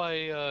mind if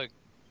I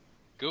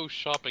go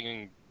shopping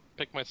and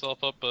pick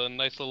myself up a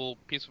nice little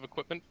piece of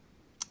equipment?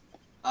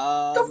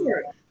 Go for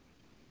it.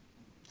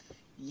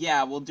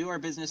 Yeah, we'll do our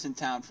business in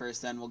town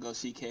first, then we'll go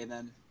see Kay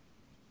then.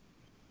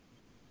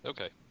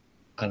 Okay.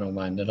 I don't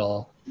mind at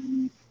all.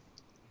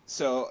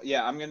 So,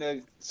 yeah, I'm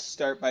gonna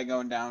start by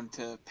going down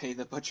to pay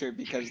the butcher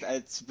because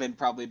it's been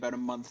probably about a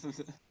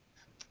month.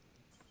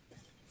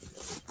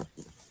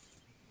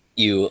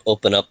 You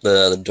open up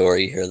the door,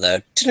 you hear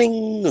the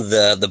ting,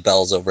 the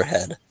bells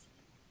overhead.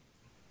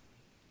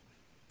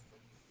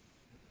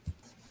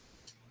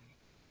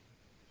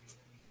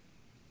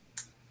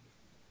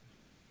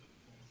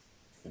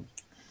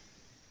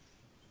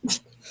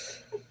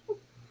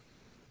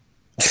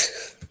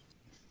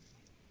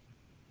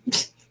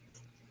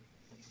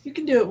 You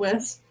can do it,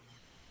 Wes.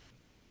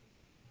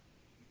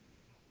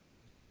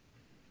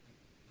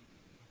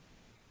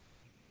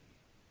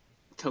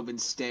 Tobin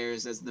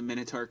stares as the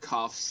Minotaur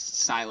coughs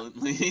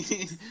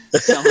silently.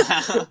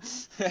 Somehow.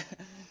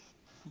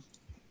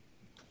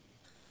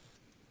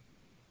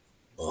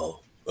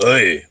 Oh,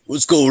 hey,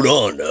 what's going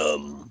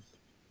on?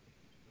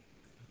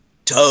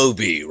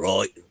 Toby,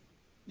 right?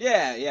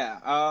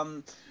 Yeah.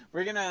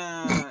 We're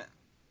gonna...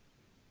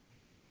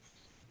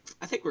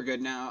 I think we're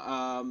good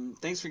now.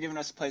 Thanks for giving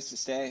us a place to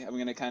stay. I'm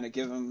gonna kind of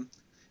give him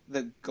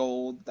the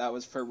gold that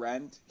was for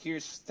rent.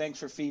 Thanks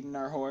for feeding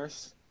our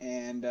horse.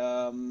 And,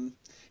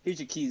 here's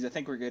your keys. I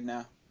think we're good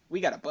now.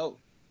 We got a boat.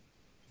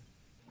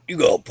 You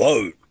got a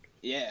boat?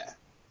 Yeah.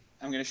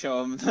 I'm gonna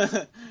show him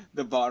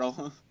the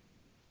bottle.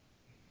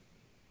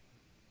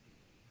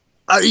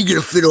 How are you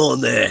gonna fit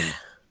on there?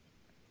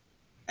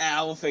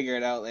 We'll figure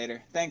it out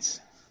later. Thanks.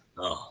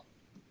 Oh,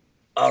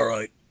 all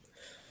right.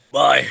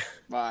 Bye.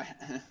 Bye.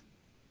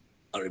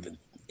 I don't even.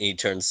 He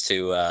turns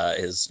to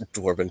his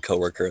dwarven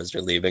coworker as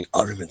they're leaving.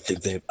 I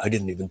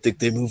didn't even think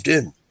they moved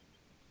in.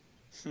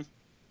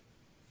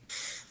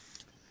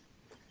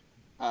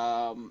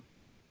 All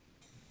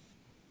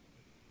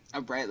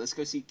right, let's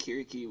go see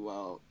Kiriki.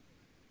 Well,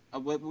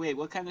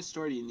 what kind of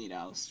store do you need,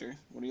 Alistair?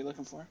 What are you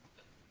looking for?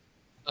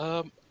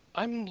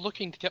 I'm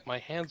looking to get my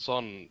hands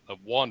on a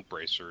wand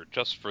bracer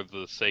just for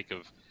the sake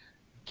of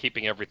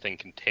keeping everything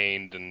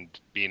contained and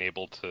being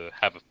able to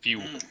have a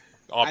few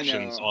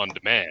options on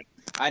demand.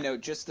 I know,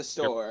 just the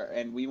store,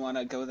 and we want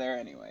to go there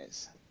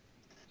anyways.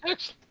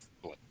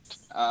 Excellent.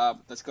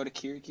 Let's go to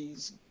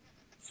Kiriki's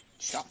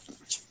shop.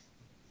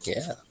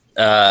 Yeah.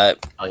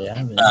 Oh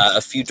yeah, man.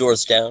 A few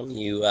doors down,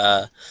 you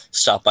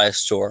stop by a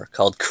store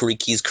called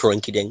Kuriki's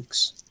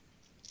Karinkydinks.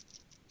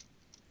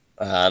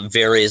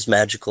 Various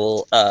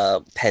magical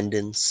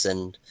pendants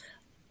and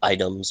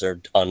items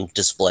are on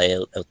display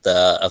out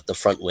the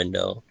front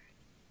window.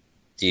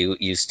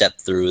 You step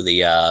through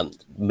the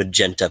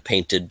magenta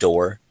painted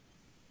door.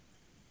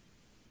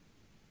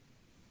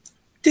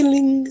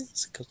 Ding!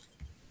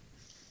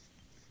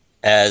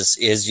 As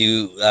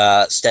you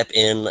step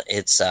in,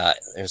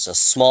 there's a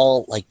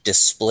small like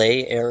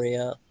display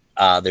area.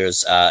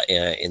 There's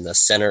in the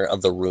center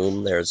of the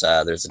room. There's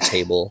a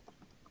table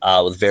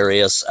with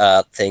various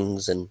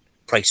things and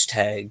price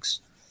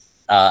tags.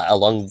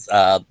 Along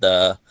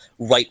the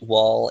right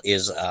wall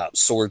is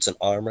swords and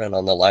armor, and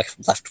on the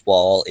left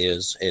wall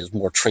is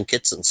more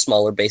trinkets and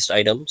smaller based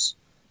items.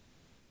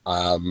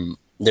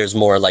 There's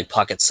more like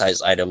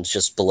pocket-sized items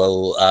just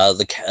below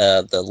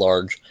the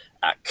large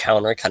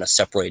counter, kind of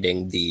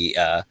separating the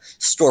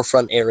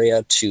storefront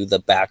area to the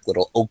back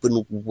little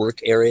open work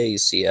area. You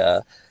see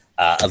a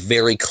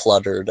very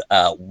cluttered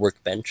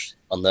workbench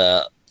on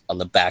the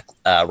back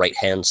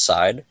right-hand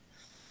side.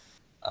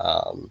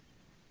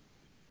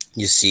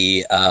 You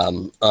see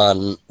on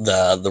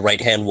the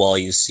right-hand wall,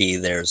 you see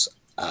there's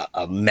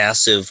a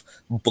massive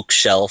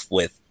bookshelf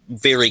with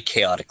very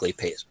chaotically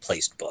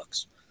placed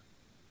books.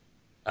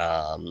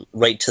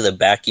 Right to the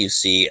back, you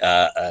see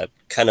a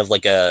kind of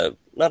like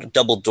not a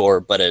double door,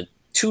 but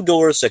two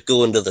doors that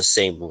go into the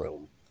same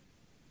room.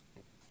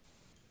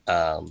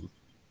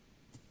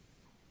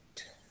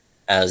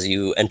 As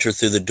you enter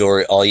through the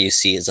door, all you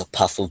see is a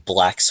puff of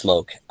black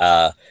smoke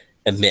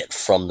emit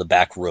from the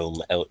back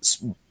room,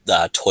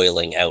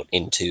 toiling out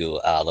into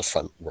the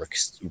front work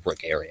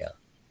area.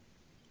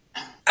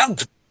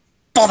 Out!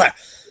 Bother!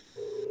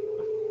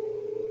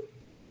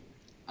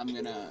 I'm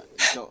gonna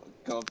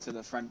go up to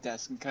the front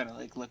desk and kind of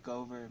like look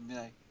over and be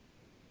like,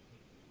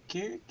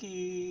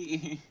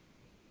 Kiriki.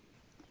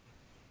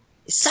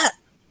 Is that?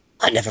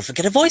 I never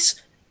forget a voice.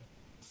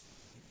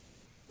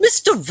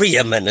 Mr.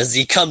 Riemann, as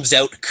he comes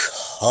out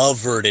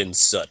covered in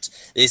soot.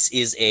 This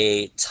is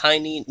a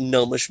tiny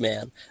gnomish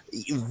man,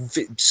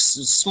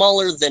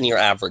 smaller than your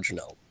average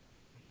gnome.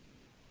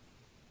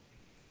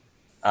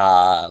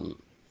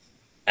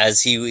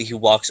 As he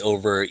walks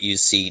over, you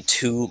see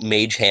two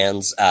mage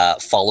hands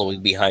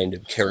following behind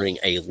him, carrying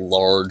a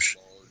large,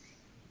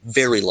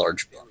 very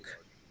large book.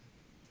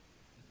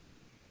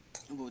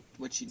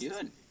 What you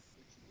doing?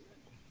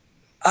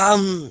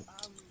 I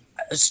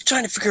was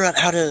trying to figure out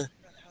how to.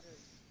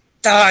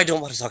 I don't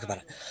want to talk about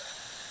it.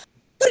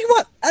 What do you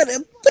want?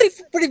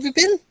 What have you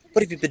been?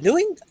 What have you been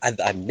doing?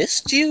 I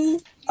missed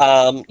you.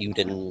 You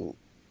didn't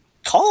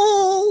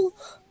call.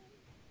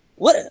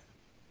 What?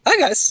 Hi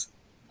guys.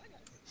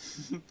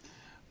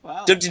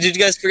 Wow. Did you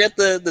guys forget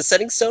the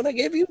setting stone I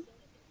gave you?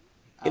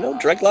 You know,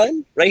 direct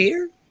line right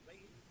here.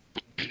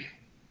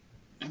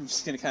 I'm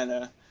just gonna kind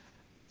of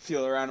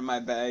feel around in my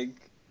bag,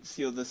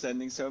 feel the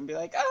sending stone, and be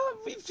like, "Oh,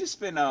 we've just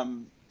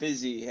been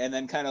busy," and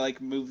then kind of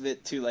like move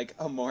it to like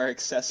a more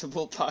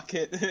accessible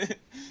pocket.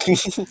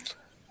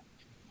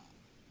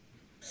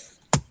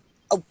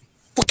 Oh,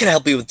 what can I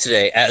help you with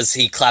today? As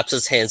he claps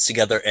his hands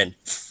together and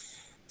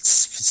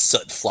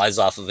soot flies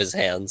off of his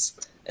hands.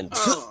 And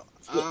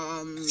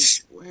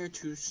where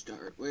to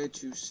start? Where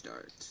to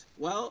start?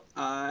 Well,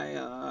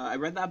 I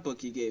read that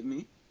book you gave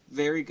me.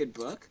 Very good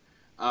book.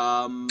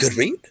 Good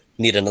read.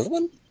 Need another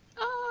one?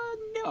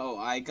 No,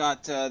 I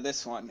got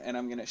this one, and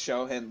I'm gonna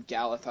show him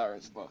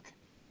Galathar's book.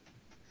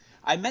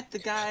 I met a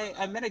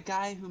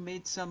guy who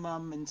made some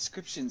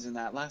inscriptions in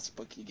that last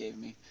book you gave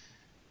me.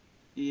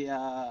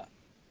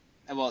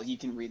 Well, you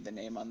can read the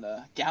name on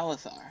the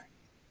Galathar.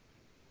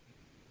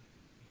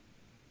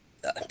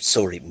 I'm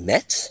sorry,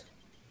 met?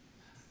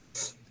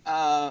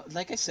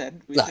 Like I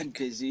said, we've been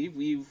busy.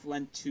 We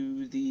went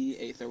to the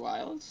Aether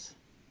Wilds.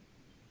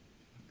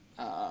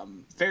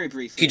 Very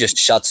briefly. He just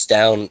shuts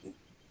down.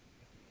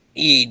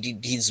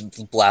 He's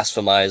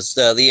blasphemized.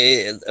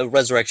 The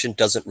resurrection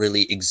doesn't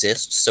really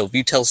exist. So if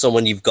you tell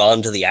someone you've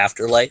gone to the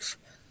afterlife,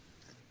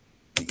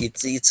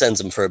 it sends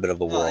them for a bit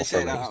of a whirl. I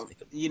said,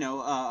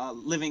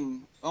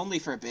 living only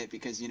for a bit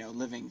because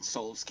living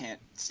souls can't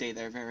stay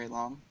there very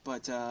long.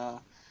 But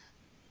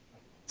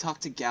talk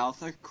to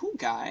Galathar, cool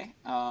guy.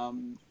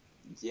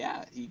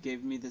 Yeah, he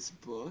gave me this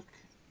book.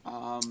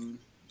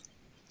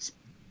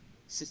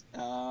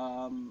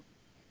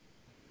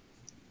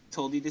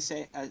 Told you to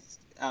say.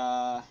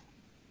 I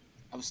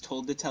was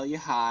told to tell you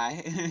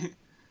hi.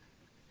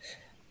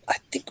 I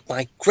think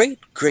my great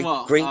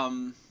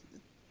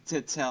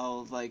to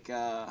tell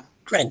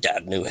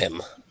granddad knew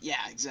him.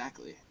 Yeah,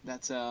 exactly.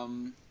 That's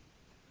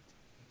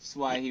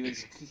why he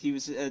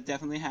was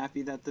definitely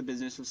happy that the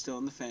business was still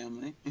in the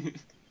family.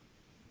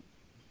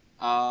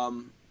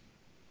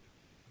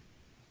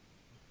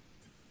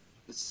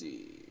 Let's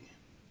see.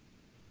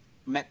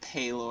 Met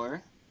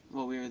Paylor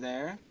while we were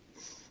there.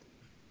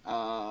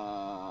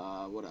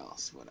 What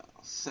else?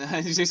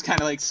 He's just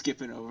kind of like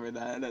skipping over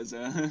that as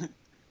a.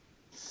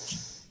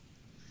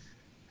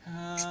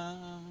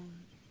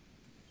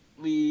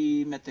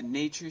 We met the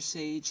nature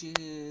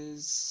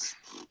sages.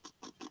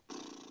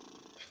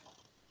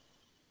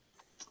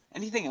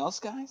 Anything else,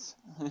 guys?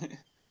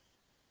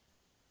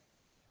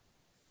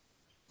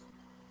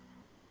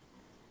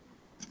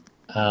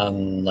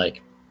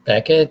 Like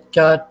Beckett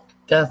got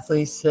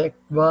deathly sick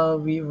while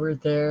we were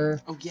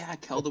there. Oh yeah,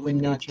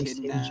 Keldwin got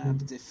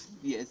kidnapped. If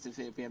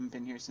we haven't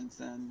been here since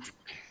then.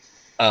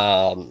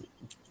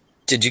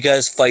 Did you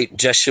guys fight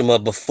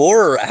Jeshima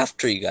before or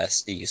after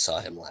you saw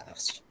him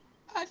last?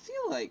 I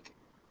feel like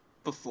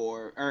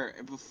before,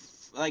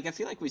 I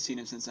feel like we've seen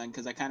him since then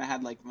because I kind of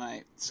had like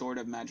my sort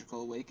of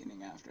magical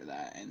awakening after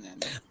that, and then.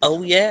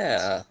 Oh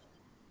yeah,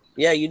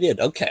 yeah, you did.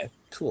 Okay,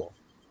 cool.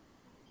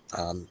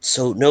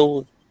 So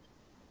no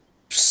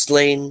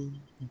slain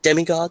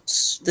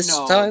demigods this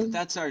time? No,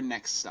 that's our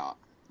next stop.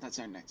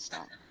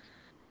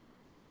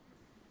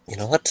 You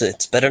know what?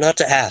 It's better not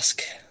to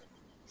ask.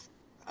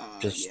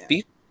 Just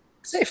be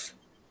safe.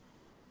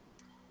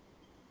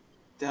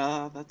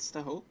 That's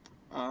the hope.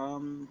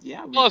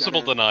 Yeah.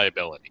 Plausible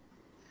deniability.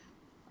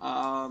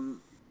 Well,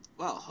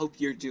 hope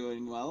you're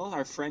doing well.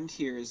 Our friend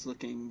here is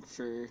looking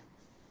for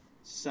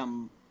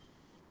something.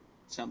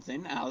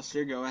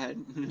 Alistair, go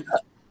ahead.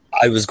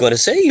 I was going to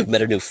say you've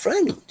met a new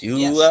friend. You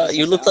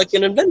you look like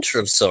an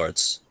adventurer of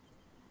sorts.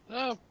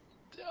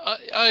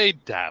 I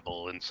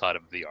dabble inside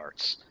of the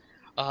arts.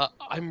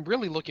 I'm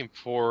really looking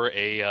for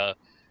a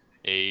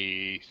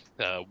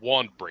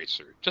wand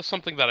bracer, just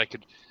something that I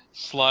could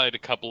slide a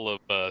couple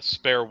of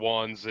spare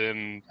wands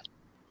in,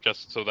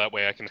 just so that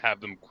way I can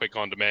have them quick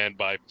on demand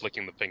by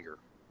flicking the finger.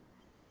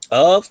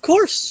 Of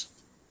course.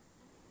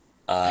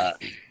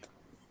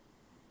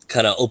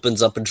 Kind of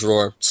opens up a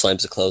drawer,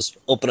 slams it closed.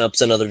 Open up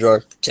another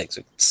drawer, takes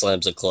it,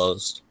 slams it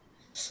closed.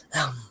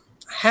 I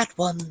had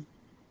one.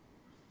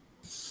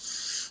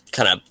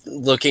 Kind of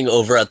looking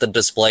over at the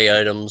display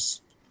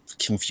items,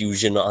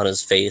 confusion on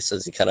his face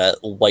as he kind of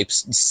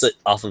wipes soot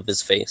off of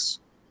his face.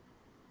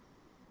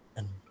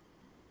 And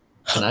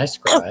Can I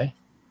scry?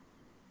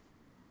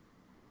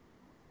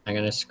 I'm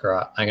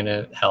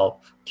gonna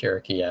help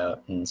Kiriki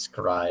out and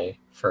scry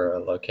for a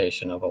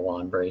location of a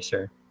wand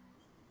bracer.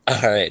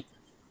 All right.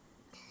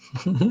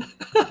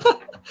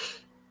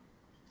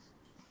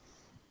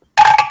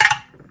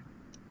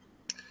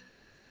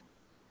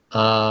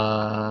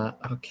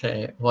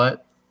 Okay.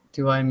 What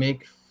do I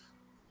make?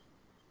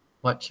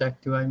 What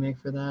check do I make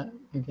for that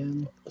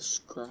again? A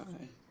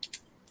scry.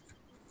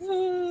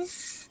 I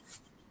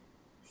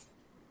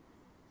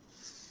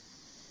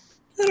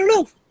don't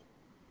know.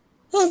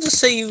 I'll just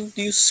say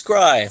you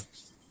scry,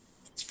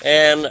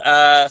 and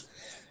I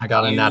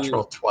got a You-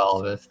 natural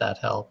 12 if that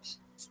helps.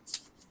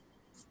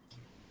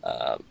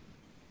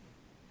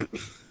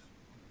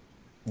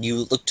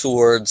 you look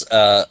towards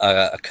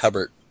a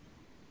cupboard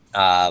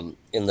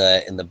in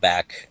the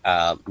back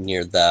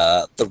near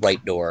the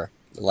right door,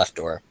 the left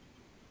door.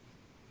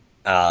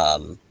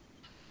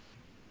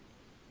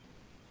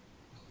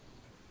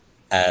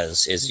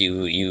 As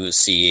you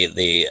see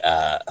the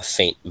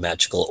faint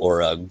magical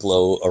aura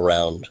glow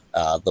around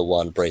the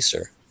wand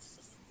bracer.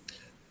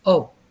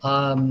 Oh,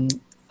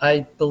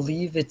 I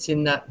believe it's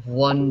in that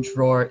one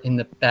drawer in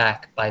the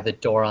back by the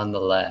door on the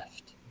left.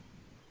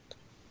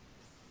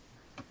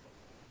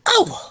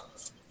 Oh,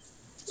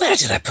 where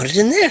did I put it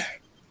in there?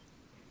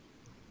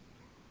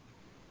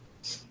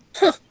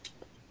 Huh.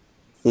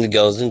 And he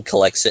goes and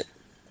collects it,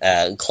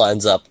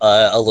 climbs up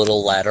a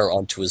little ladder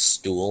onto his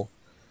stool,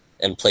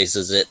 and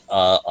places it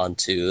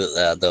onto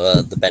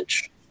the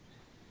bench.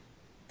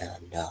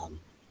 And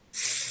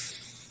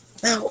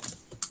now,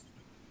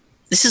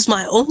 this is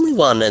my only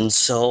one, and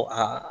so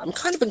I'm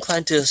kind of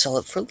inclined to sell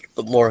it for a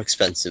little bit more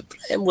expensive, but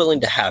I am willing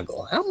to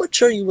haggle. How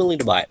much are you willing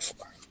to buy it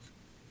for?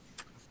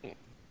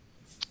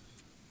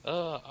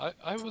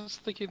 I was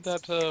thinking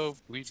that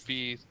we'd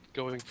be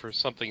going for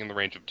something in the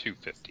range of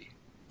 250.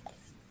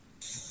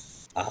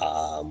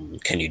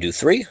 Can you do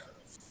 3?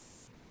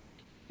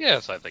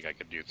 Yes, I think I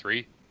could do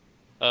 3.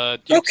 Do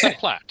you accept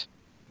plat?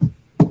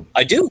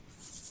 I do.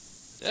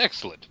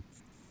 Excellent.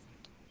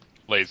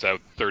 Lays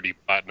out 30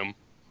 platinum.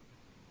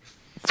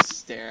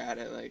 Stare at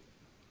it like,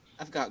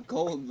 I've got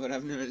gold, but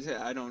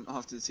I don't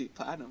often see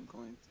platinum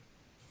coins.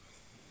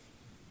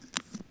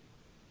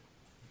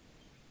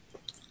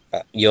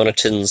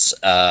 Yonatan's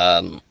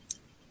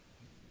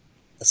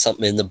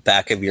something in the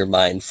back of your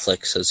mind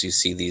flicks as you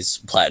see these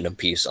platinum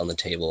pieces on the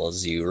table,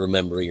 as you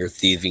remember your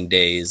thieving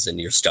days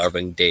and your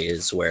starving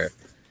days, where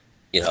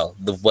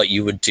what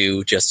you would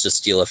do just to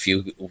steal a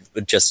few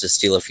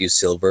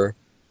silver.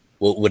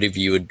 What would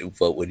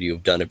you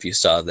have done if you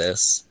saw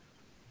this?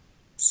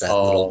 That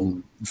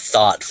little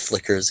thought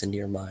flickers into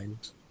your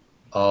mind.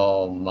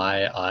 Oh,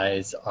 my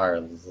eyes are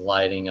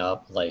lighting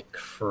up like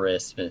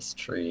Christmas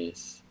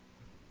trees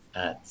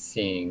at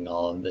seeing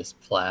all these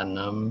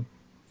platinum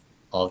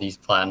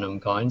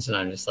coins, and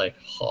I'm just like,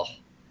 oh,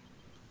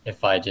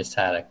 if I just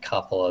had a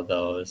couple of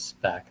those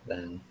back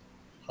then,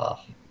 oh,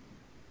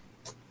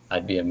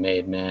 I'd be a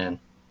made man.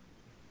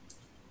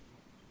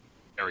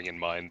 Bearing in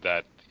mind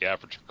that the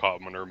average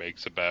commoner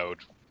makes about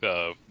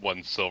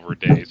 1 silver a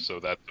day, so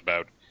that's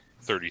about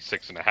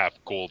 36.5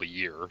 gold a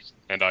year,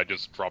 and I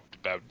just dropped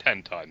about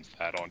 10 times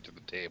that onto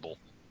the table.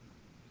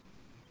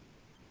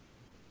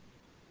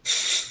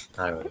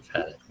 I would have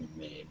had it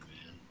made,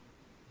 man.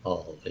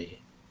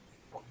 Holy.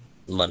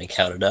 Money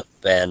counted up,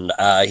 and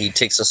he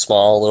takes a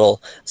small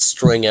little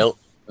string out,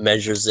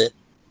 measures it,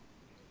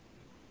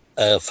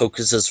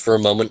 focuses for a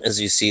moment as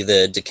you see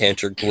the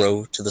decanter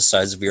grow to the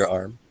size of your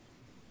arm,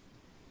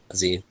 as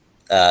he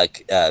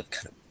kind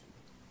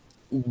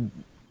of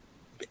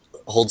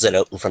holds it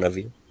out in front of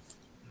you,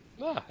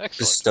 Excellent.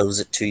 bestows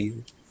it to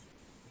you.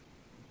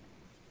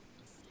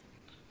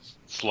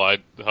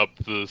 Slide up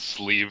the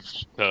sleeve,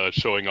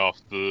 showing off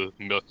the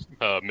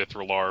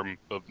mithril arm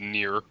of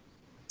Nier.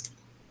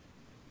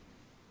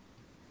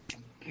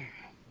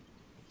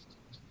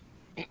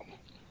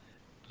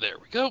 There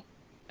we go.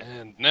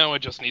 And now I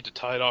just need to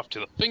tie it off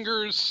to the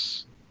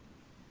fingers.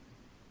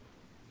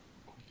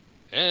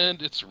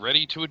 And it's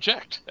ready to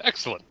eject.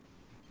 Excellent.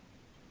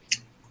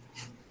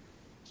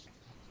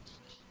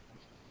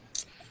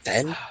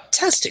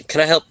 Fantastic.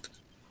 Can I help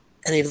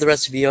any of the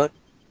rest of you out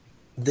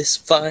this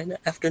fine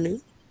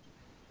afternoon?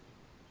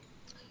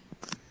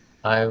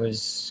 I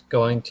was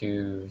going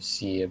to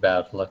see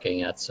about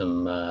looking at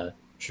some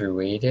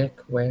druidic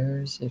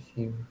wares, if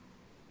you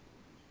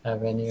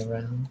have any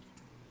around.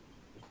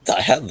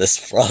 I have this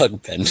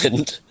frog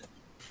pendant.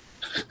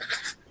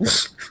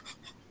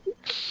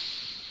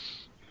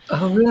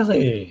 Oh,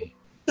 really?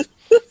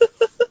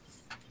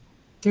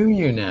 Do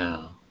you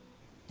now?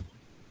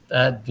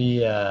 That'd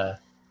be a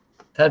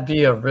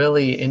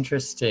really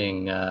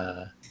interesting.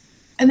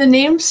 And the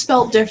name's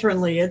spelt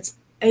differently. It's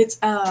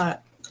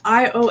Iontettan.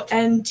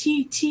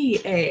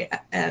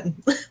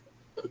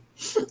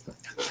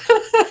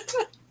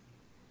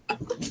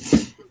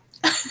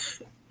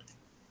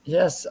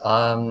 Yes.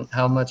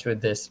 How much would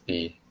this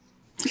be?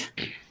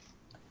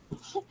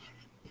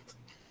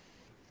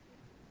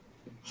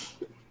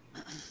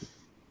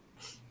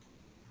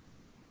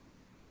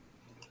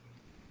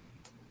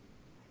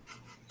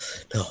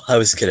 No, I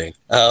was kidding.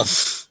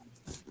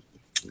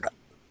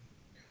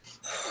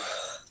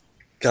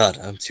 God,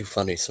 I'm too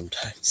funny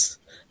sometimes.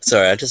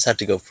 Sorry, I just had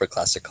to go for a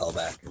classic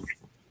callback.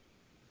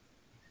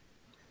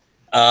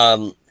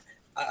 Um,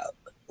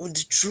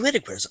 the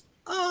druidic prayers.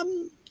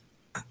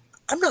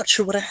 I'm not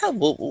sure what I have.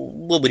 What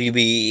would you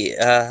be?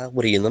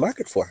 What are you in the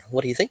market for?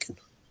 What are you thinking?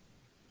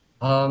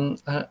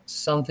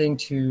 Something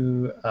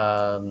to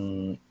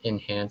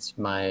enhance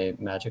my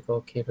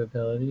magical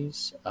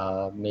capabilities.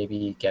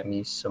 Maybe get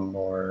me some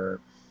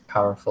more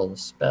powerful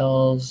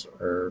spells,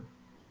 or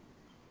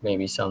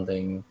maybe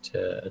something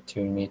to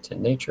attune me to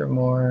nature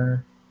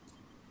more,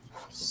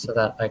 so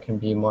that I can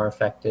be more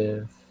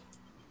effective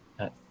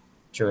at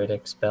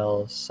druidic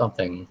spells.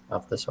 Something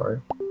of the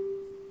sort.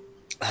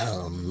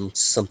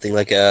 Something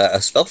like a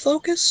spell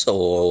focus,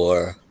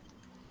 or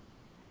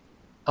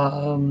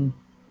Um,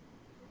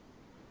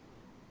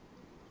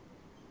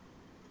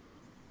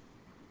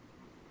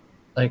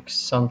 like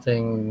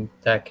something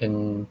that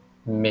can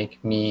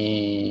make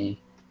me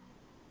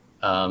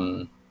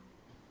um,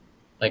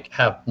 like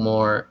have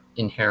more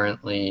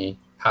inherently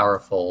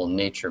powerful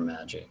nature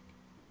magic.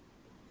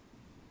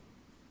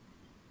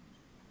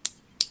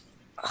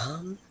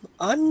 um,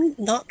 I'm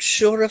not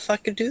sure if I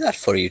could do that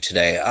for you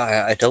today.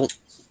 I don't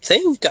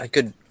think I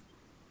could.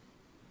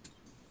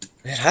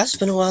 It has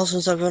been a while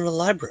since I've gone to the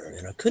library,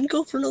 and I couldn't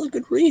go for another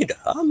good read.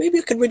 Maybe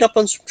I could read up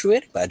on some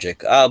druidic magic,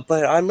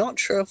 but I'm not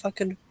sure if I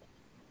can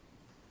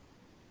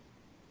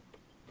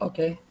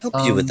Okay. help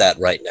you with that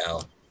right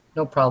now.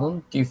 No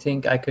problem. Do you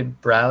think I could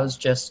browse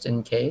just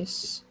in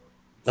case?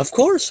 Of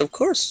course, of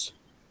course.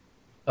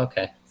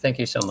 Okay. Thank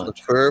you so Look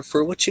much.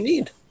 for what you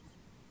need.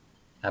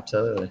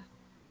 Absolutely.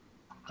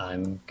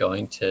 I'm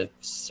going to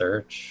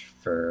search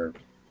for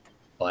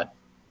what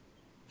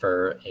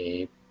for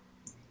a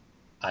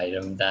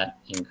item that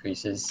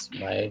increases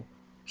my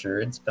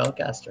druid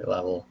spellcaster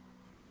level.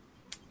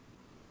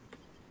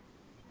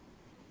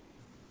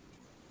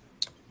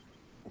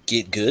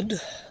 Get good.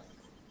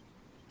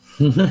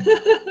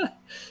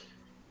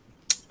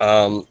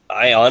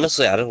 I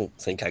honestly, I don't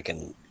think I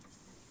can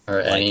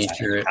Or any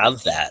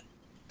have that.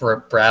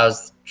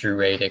 browse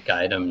druidic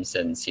items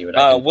and see what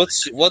I can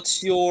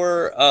What's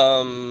your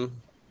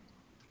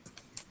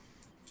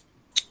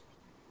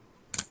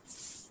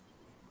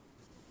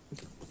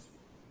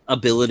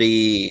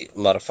ability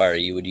modifier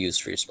you would use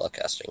for your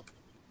spellcasting?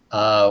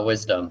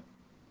 Wisdom.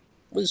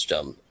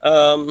 Wisdom.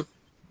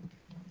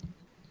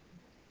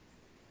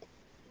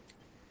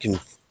 Can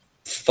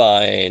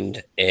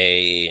find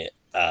a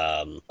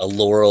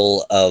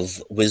laurel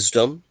of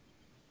wisdom.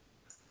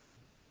 I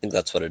think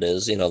that's what it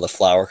is. You know, the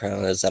flower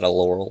crown is that a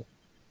laurel?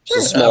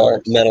 Just a small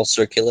metal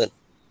circlet.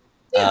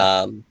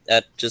 Yeah.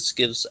 That just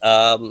gives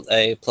a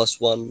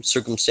 +1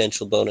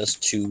 circumstantial bonus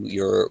to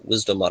your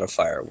wisdom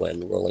modifier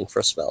when rolling for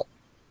a spell.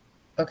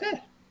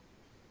 Okay.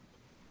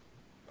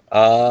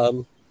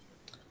 Oh,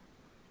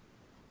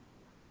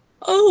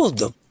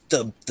 the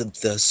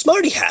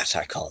smarty hat,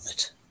 I call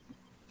it.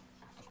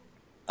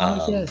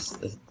 Yes,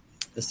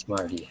 the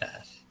smarty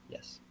hat.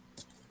 Yes.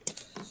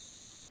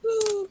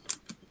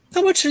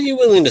 How much are you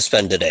willing to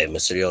spend today,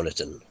 Mr.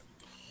 Yonatan?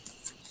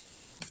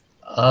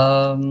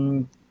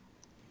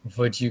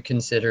 Would you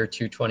consider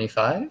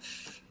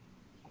 225?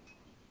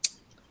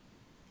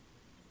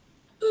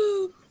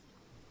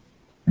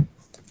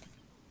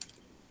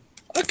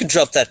 I could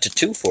drop that to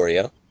 2 for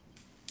you.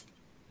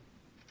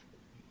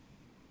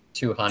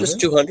 200? Just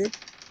 200?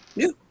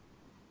 Yeah.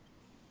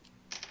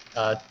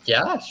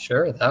 Yeah,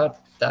 sure.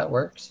 That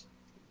works.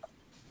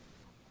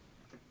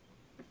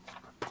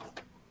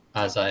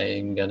 As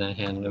I'm gonna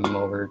hand him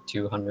over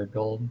 200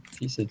 gold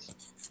pieces.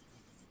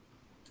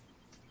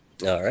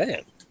 All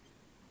right.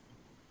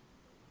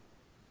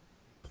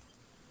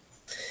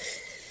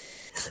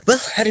 Well,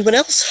 anyone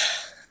else?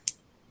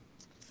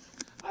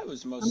 I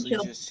was mostly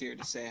just here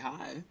to say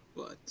hi,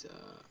 but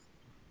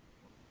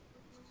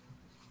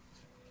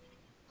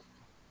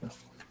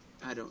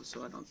I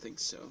don't think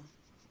so.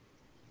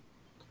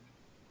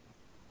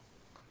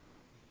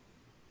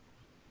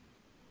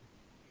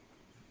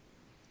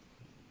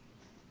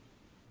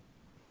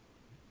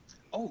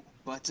 Oh,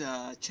 but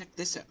check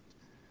this out.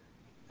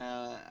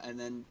 And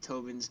then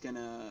Tobin's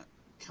gonna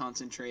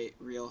concentrate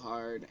real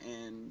hard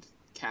and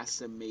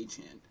cast a mage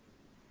hand.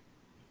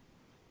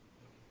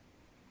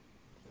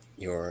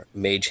 Your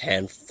mage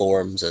hand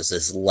forms as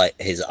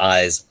his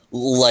eyes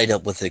light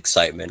up with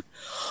excitement.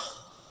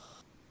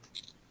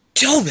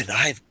 Tobin,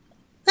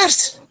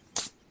 that's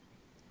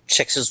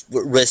checks his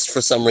wrist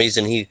for some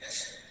reason.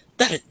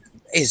 That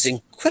is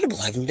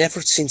incredible. I've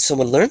never seen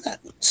someone learn that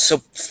so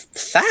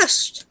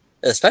fast,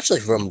 especially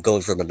from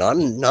going from a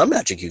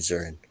non-magic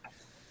user. And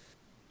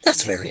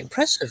that's very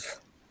impressive.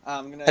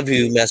 Have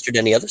you mastered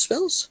any other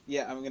spells?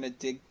 Yeah, I'm gonna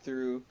dig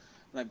through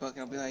my book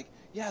and I'll be like,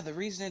 yeah, the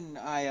reason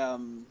I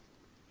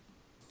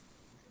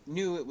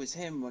knew it was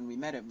him when we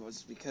met him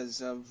was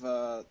because of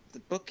the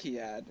book he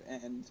had,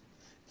 and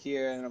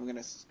I'm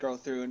gonna scroll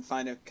through and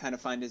find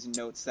his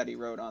notes that he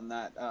wrote on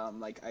that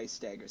like ice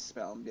dagger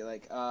spell and be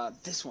like,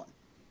 this one.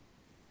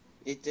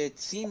 It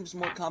seems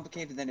more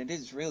complicated than it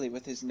is, really.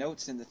 With his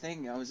notes and the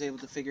thing, I was able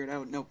to figure it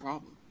out, no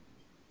problem.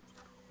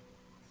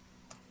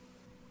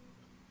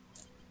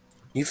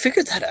 You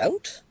figured that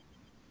out?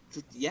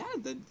 Yeah,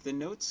 the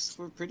notes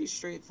were pretty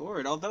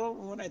straightforward. Although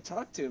when I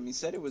talked to him, he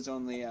said it was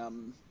only a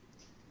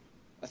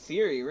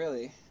theory,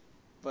 really.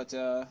 But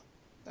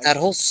That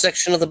whole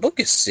section of the book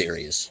is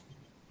serious.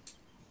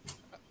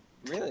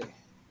 really.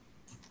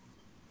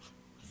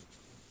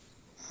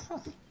 Huh.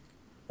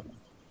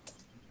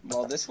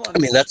 Well, this one. I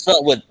mean, that's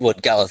not what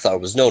Galathar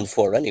was known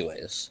for,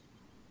 anyways.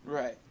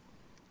 Right.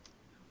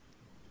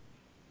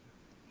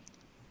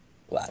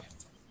 Well,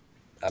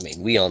 I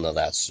mean, we all know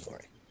that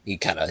story. He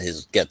kind of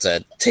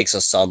takes a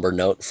somber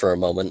note for a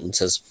moment and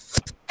says,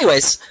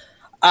 "Anyways,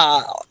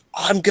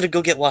 I'm gonna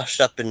go get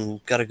washed up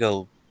and gotta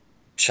go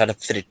try to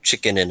fit a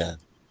chicken in a.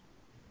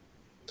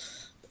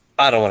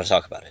 I don't want to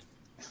talk about it."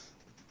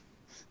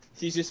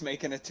 He's just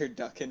making a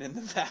turducken in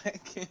the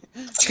back.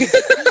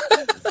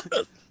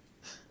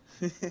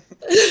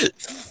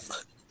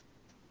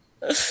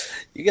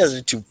 You guys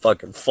are too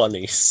fucking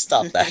funny.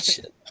 Stop that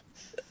shit.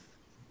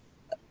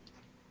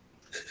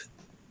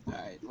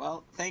 Alright,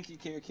 well, thank you,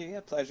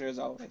 Kirikia. Pleasure as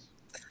always.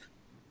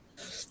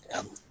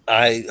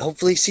 I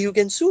hopefully see you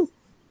again soon.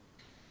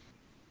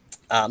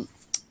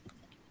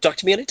 Talk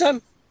to me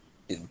anytime.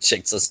 He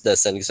shakes the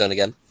sending stone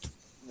again.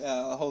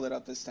 I'll hold it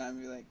up this time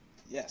and be like,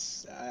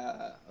 yes,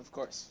 of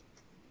course.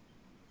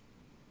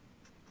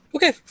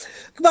 Okay,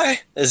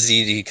 goodbye. As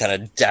he kind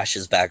of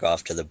dashes back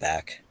off to the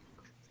back.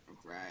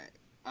 Right.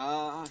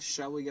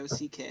 Shall we go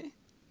see Kay?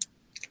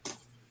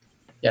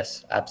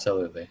 Yes,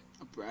 absolutely.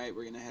 Right,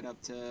 we're gonna head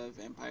up to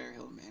Vampire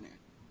Hill Manor.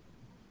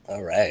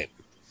 All right.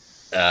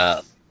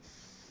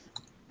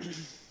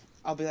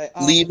 I'll be like,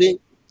 Leaving.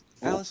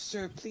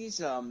 Alistair,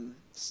 please,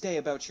 stay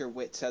about your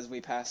wits as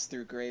we pass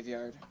through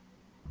Graveyard.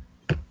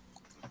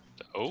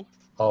 Oh?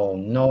 Oh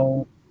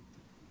no.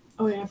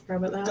 Oh yeah, I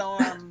forgot about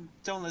that.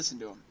 Don't listen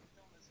to him.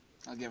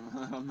 I'll give him a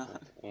little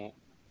nod.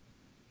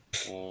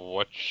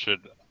 What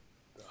should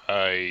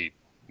I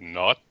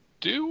not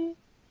do?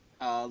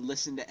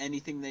 Listen to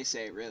anything they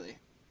say, really.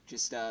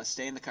 Just,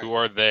 stay in the car. Who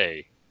are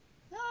they?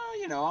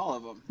 You know, all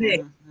of them.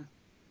 Hey.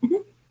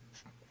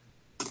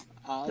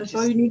 That's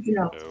all you need to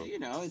know. Oh. You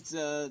know, it's,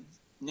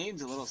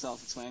 name's a little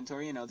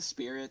self-explanatory. You know, the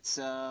spirits,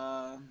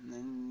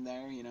 in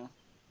there, you know.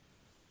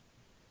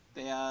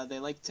 They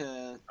like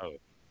to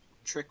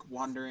trick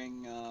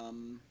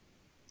wandering,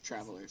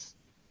 travelers.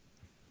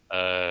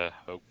 Okay,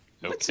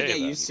 Once you get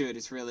then. used to it,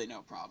 it's really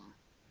no problem.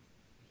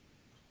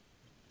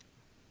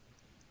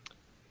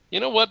 You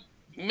know what?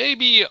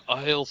 Maybe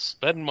I'll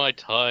spend my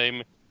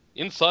time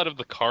inside of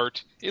the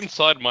cart,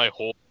 inside my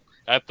hole,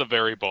 at the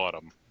very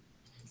bottom.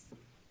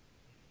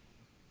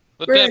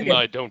 The Very dead and good.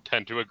 I don't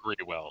tend to agree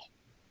well.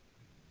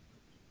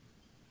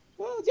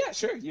 Well, yeah,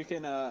 sure. You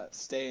can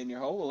stay in your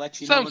hole. We'll let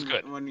you Sounds know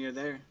good. when you're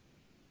there.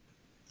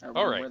 Or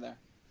All when right. we're there.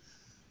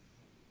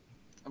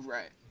 All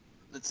right.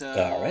 Let's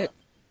All right.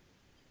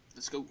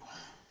 Let's go.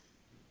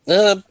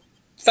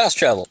 Fast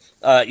travel.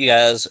 You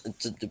guys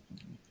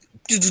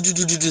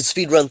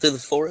speed run through the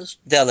forest,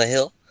 down the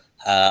hill,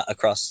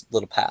 across the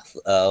little path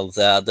of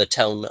the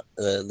town,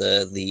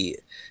 the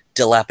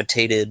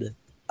dilapidated,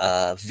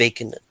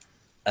 vacant,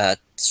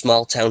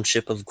 small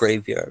township of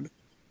Graveyard.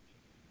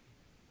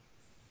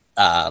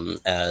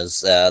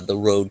 As the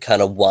road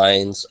kind of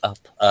winds up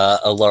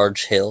a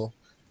large hill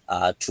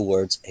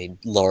towards a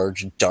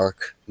large,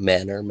 dark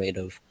manor made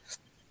of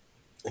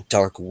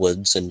dark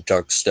woods and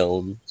dark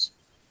stones.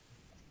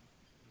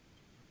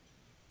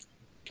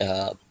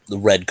 The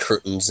red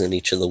curtains in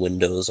each of the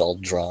windows all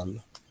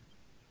drawn.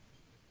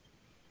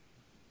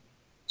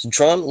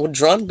 So would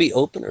drawn be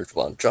open or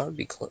would drawn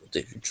be closed?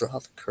 Did you draw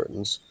the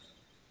curtains?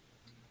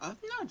 I'm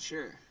not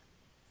sure,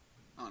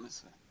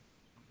 honestly.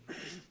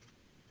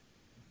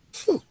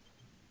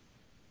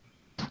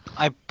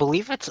 I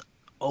believe it's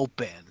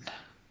open,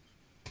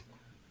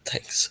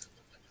 Thanks.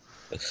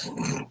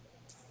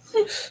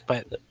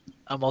 but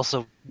I'm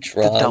also the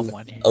Drawn, dumb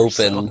one here. open,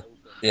 so-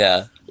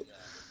 yeah.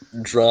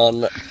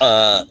 Drawn,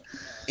 all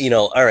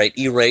right,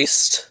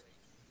 erased.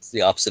 It's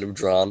the opposite of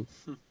drawn.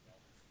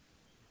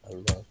 I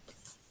don't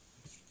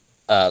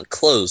know.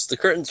 Closed. The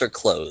curtains are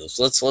closed.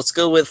 Let's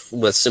go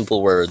with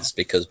simple words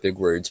because big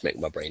words make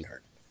my brain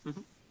hurt.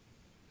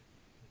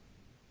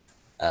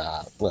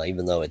 Well,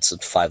 even though it's a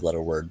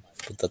 5-letter word,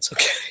 but that's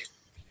okay.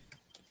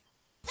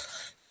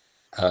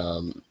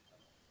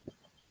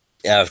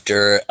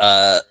 After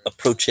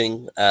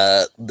approaching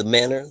the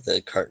manor,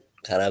 the cart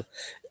kind of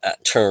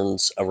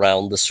turns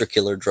around the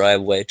circular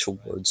driveway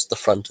towards the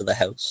front of the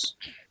house.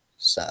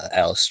 So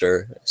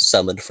Alistair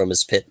summoned from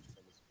his pit.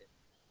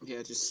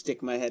 Yeah, just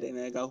stick my head in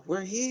and I go,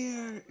 "We're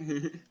here."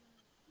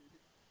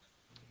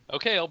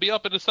 Okay, I'll be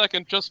up in a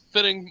second, just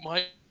fitting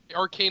my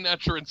arcane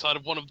etcher inside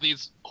of one of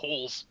these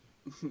holes.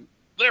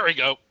 There we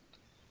go.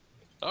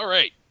 All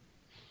right.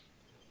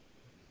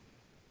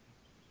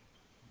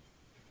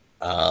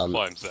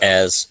 Climbs out.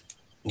 As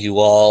you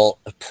all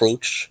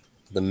approach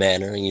the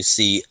manor, you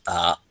see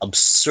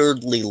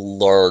absurdly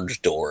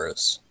large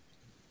doors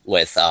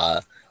with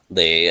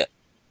The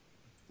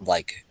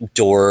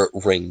door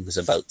rings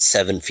about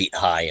 7 feet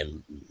high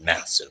and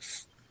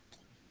massive.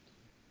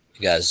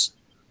 You guys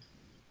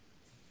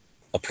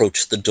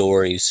approach the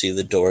door. You see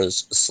the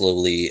doors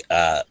slowly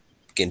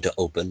begin to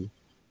open.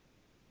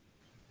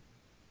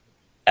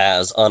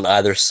 As on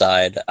either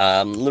side,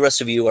 the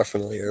rest of you are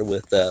familiar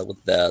with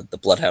the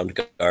Bloodhound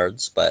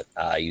guards, but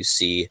you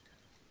see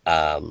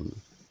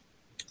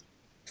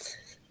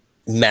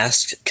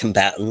masked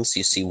combatants.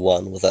 You see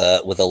one with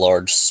a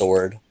large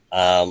sword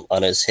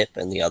on his hip,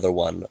 and the other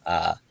one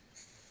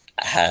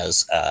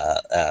has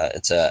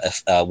it's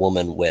a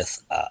woman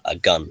with a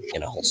gun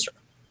in a holster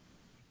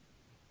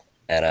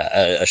and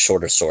a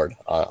shorter sword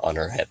on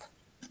her hip.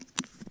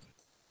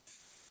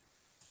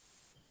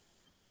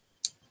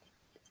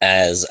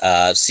 As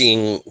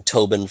seeing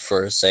Tobin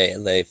first,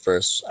 they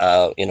first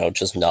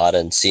just nod,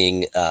 and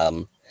seeing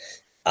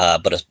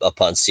but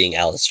upon seeing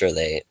Alistair,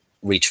 they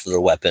reach for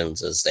their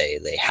weapons as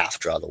they half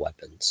draw the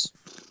weapons.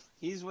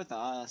 He's with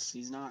us.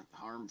 He's not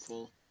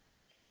harmful.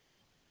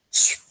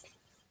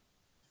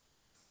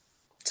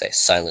 They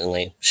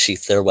silently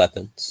sheath their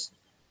weapons.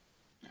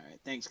 All right,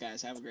 thanks,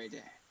 guys. Have a great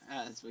day.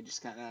 So I'm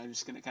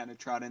just gonna kind of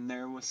trot in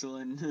there,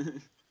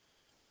 whistling.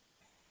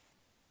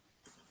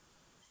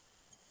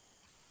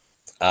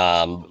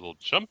 A little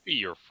jumpy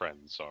your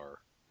friends are.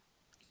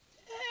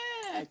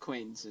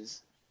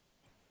 Acquaintances.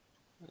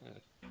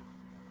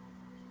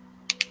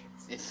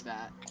 If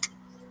that.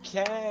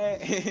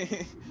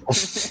 Okay.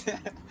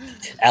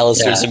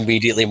 Alistair's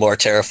immediately more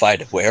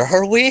terrified. Where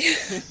are we?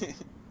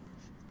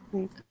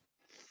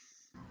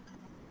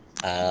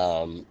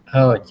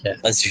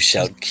 As you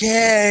shout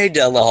 "Yay!"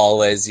 down the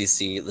hallways, you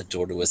see the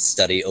door to his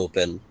study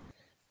open.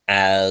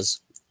 As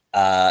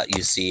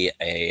you see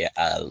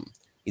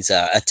he's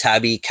a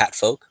tabby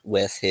catfolk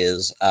with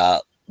his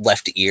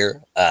left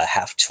ear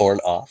half torn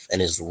off and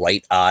his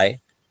right eye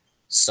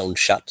sewn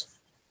shut.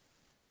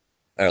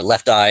 Or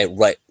left eye,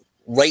 right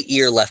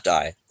ear, left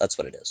eye. That's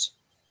what it is.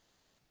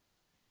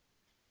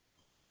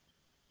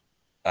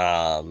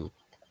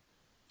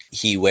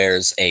 He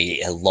wears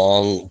a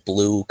long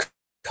blue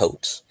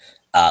coat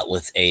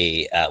with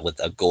a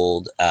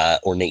gold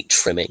ornate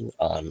trimming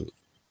on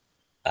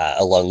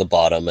along the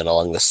bottom and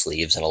along the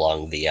sleeves and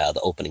along the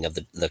opening of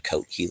the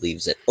coat. He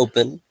leaves it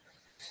open.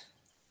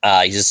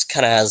 He just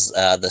kind of has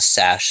the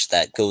sash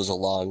that goes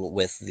along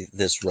with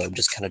this robe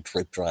just kind of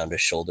draped around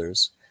his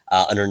shoulders.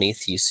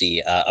 Underneath, you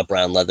see a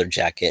brown leather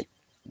jacket,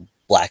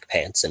 black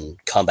pants, and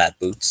combat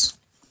boots.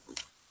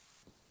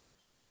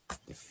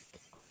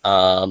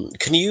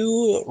 Can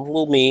you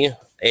roll me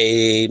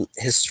a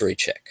history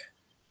check?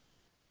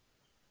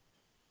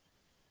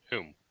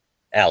 Whom?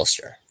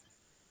 Alistair.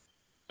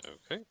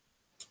 Okay.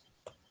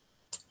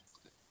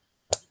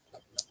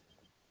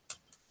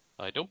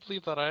 I don't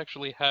believe that I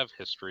actually have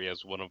history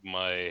as one of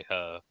my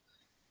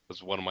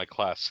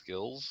class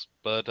skills,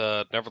 but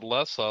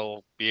nevertheless,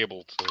 I'll be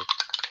able to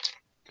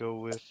go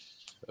with.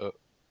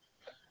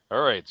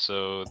 All right,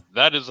 so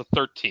that is a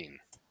 13.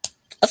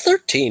 A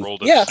 13.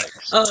 Rolled a yeah.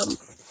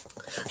 6.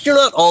 You're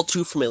not all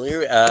too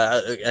familiar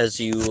as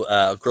you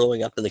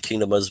growing up in the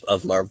kingdom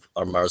of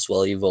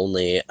Marswell. You've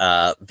only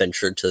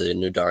ventured to the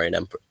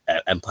Nudarian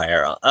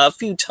Empire a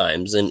few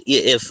times, and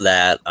if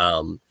that,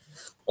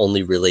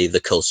 only really the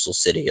coastal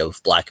city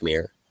of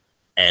Blackmere,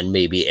 and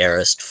maybe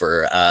Arist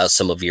for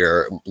some of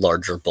your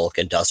larger bulk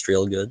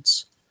industrial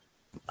goods.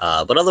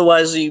 But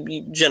otherwise,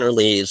 you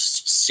generally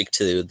stick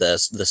to the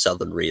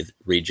southern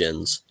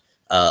regions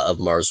of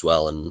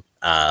Marswell and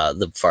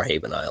the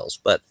Farhaven Isles.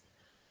 But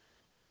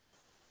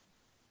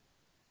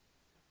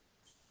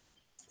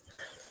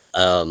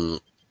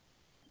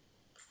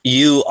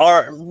you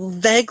are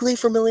vaguely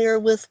familiar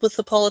with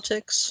the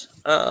politics.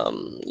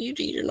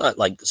 You're not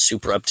like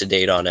super up to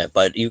date on it,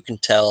 but you can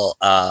tell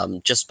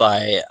just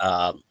by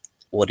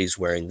what he's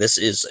wearing. This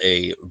is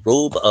a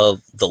robe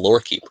of the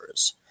lore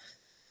keepers.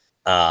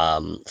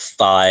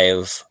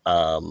 5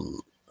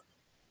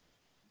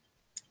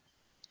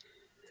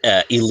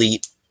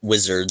 elite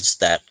wizards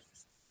that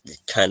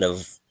kind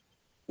of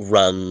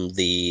run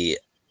the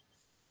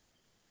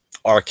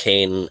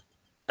arcane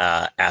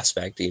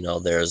aspect.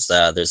 There's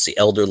the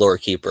elder lore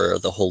keeper,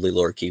 the holy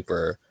lore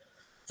keeper,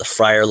 the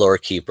friar lore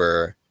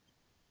keeper,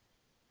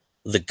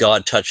 the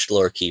god touched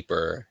lore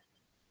keeper,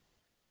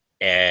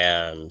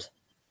 and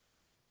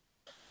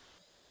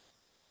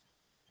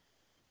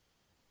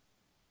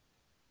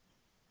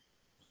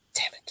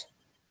damn it,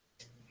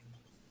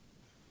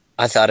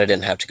 I thought I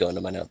didn't have to go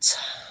into my notes.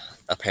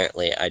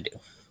 Apparently I do.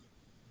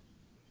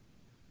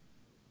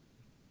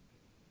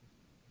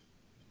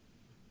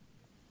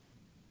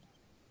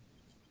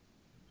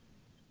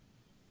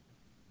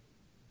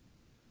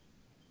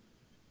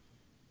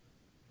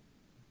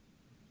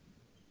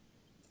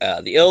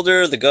 The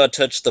Elder, the God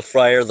Touch, the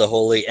Friar, the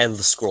Holy, and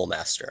the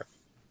Scrollmaster.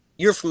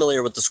 You're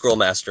familiar with the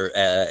Scrollmaster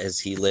as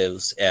he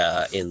lives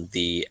in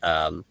the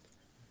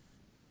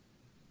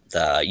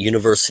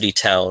university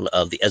town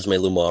of the Esme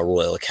Lumar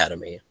Royal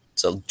Academy.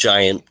 It's a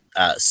giant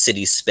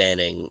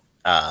city-spanning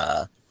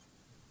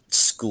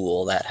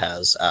school that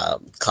has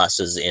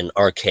classes in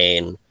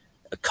arcane,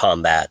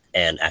 combat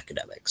and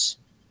academics.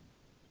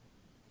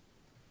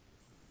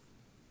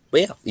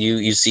 But yeah,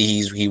 you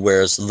see he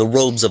wears the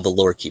robes of a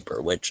lore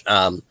keeper, which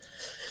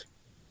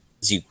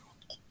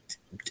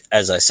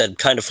as I said,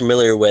 kind of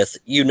familiar with.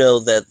 You know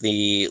that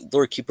the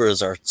lore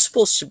keepers are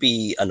supposed to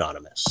be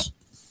anonymous,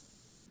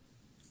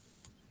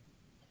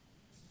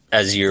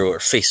 as you're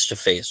face to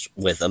face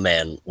with a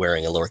man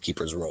wearing a lore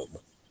keeper's robe.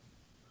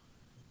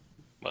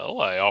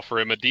 Well, I offer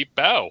him a deep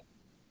bow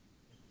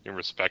in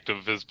respect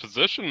of his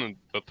position and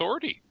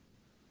authority.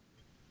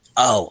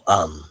 Oh,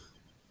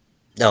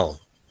 no,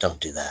 don't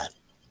do that.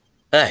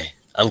 Hey,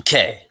 I'm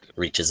Kay.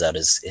 Reaches out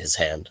his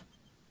hand.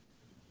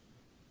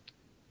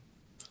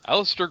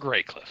 Alistair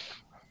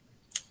Greycliff.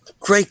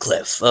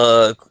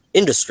 Greycliff,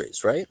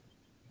 Industries, right?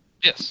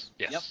 Yes.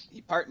 Yep,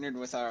 he partnered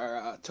with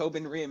our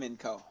Tobin Riemann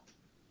Co.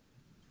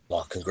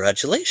 Well,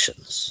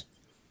 congratulations.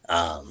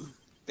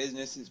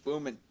 Business is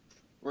booming.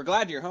 We're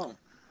glad you're home.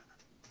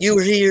 You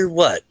were here,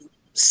 what,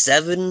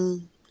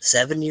 7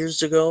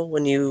 years ago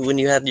when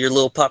you had your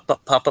little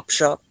pop-up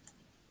shop?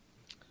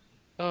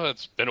 Oh,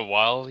 it's been a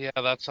while. Yeah,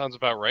 that sounds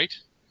about right.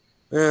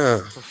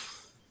 Yeah.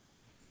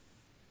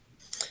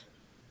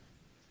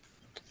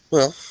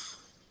 Well,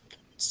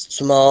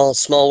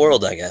 small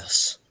world, I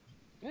guess.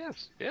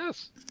 Yes.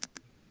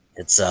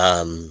 It's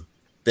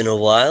been a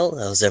while.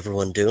 How's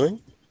everyone doing?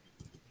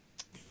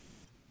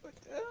 But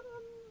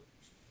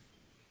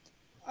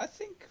I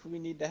think we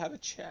need to have a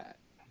chat.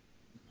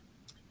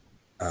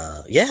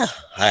 Yeah,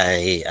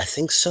 I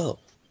think so.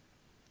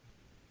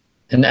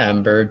 An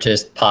ember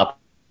just pops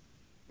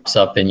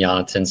up in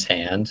Jonathan's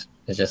hand.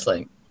 It's just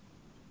like,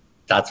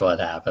 that's what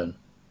happened.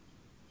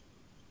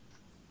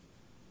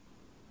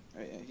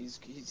 Oh, yeah,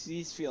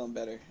 he's feeling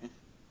better.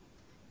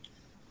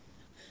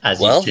 As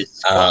Well, you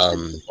just crossed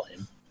into the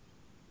flame.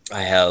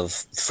 I have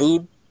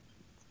food,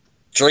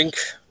 drink,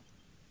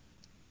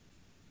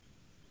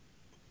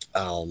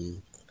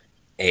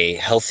 a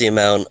healthy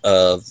amount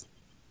of.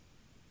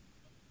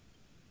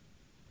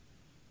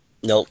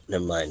 Nope,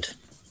 never mind.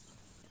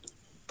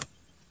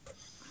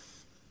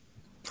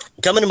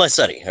 Come into my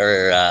study,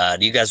 or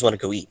do you guys want to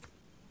go eat?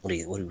 What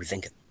are we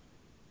thinking?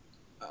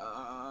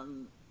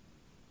 I'd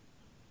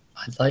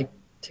like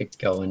to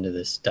go into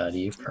the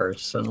study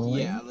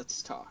personally. Yeah,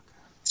 let's talk.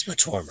 It's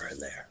much warmer in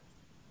there.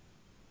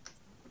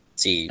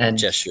 He And-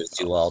 gestures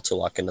you all to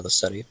walk into the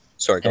study.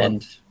 Sorry, go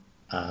on.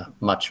 And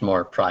much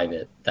more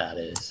private, that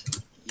is.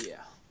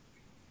 Yeah.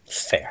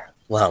 Fair.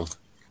 Well,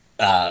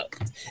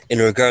 in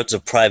regards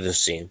of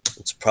privacy,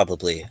 it's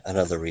probably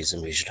another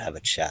reason we should have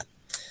a chat.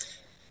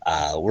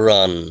 We're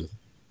on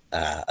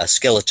a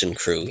skeleton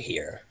crew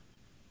here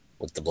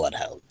with the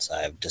Bloodhounds.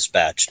 I've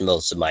dispatched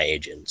most of my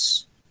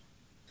agents.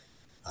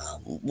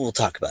 We'll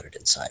talk about it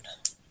inside.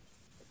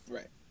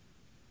 Right.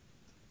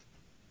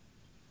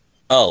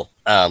 Oh,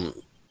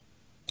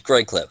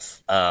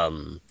 Greycliff.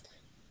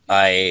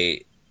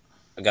 I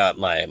got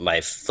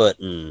my foot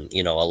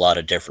in, a lot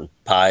of different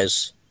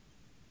pies.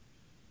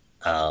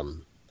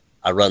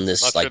 I run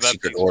this Not sure that's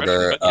secret the expression,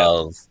 order but yeah.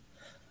 of.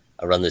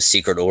 I run this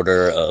secret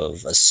order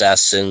of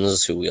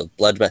assassins who wield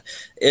blood.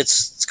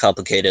 It's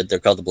complicated. They're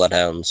called the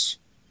Bloodhounds.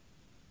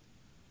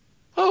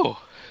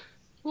 Oh,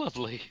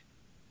 lovely.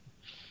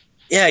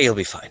 Yeah, you'll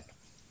be fine.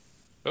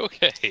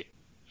 Okay.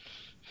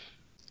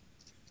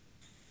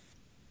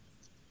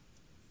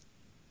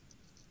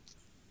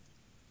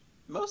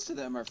 Most of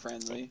them are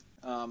friendly.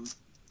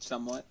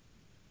 Somewhat.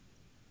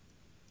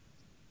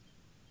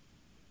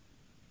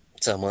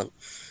 Somewhat.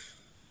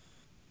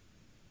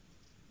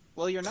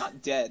 Well, you're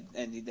not dead,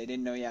 and they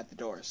didn't know you at the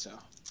door, so.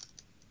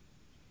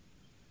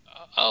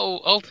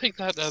 I'll take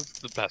that as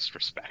the best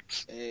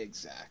respects.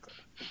 Exactly.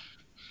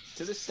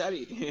 To the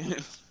study.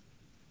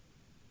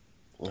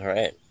 All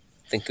right.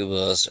 I think it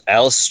was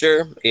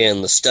Alistair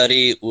in the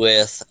study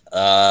with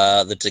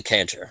the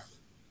decanter.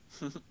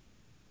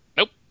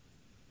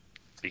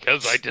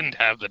 Because I didn't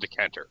have the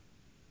decanter.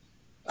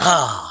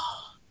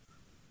 Ah.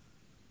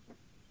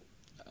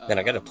 Man,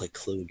 I gotta play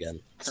Clue again.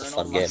 It's a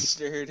Colonel fun game.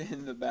 Mustard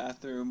in the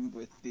bathroom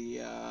with the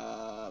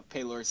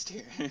Paylor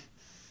steer.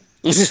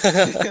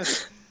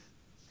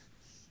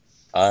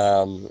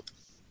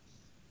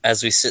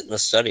 As we sit in the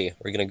study,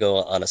 we're gonna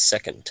go on a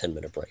second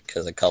 10-minute break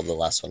because I called the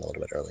last one a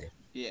little bit early.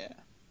 Yeah.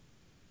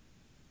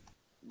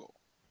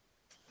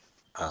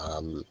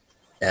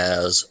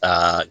 As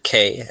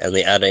Kay and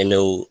the Ade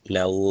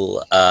now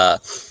will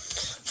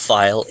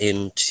file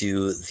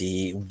into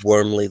the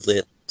warmly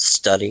lit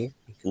study.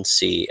 You can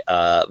see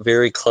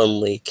very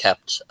cleanly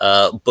kept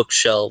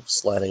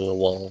bookshelves lining the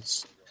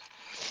walls.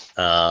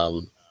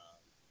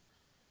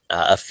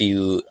 A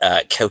few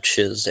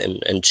couches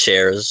and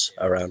chairs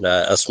around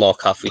a small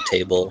coffee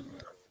table,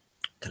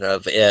 kind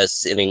of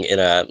sitting in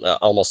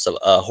almost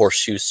a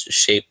horseshoe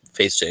shape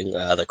facing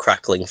the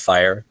crackling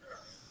fire.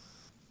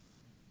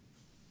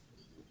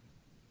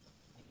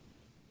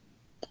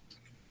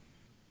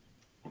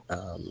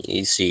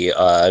 You see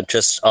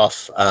just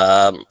off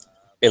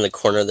in the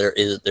corner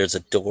there's a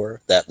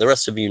door that the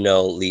rest of you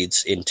know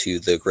leads into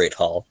the Great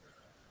Hall.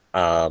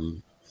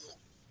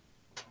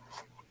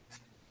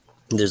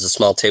 There's a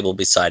small table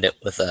beside it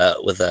with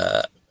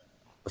a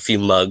few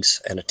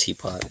mugs and a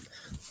teapot.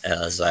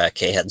 As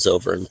Kay heads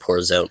over and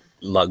pours out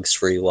mugs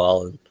for you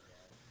all and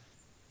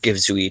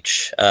gives you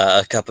each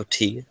a cup of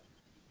tea.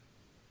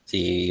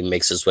 He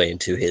makes his way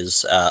into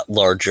his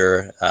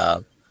larger,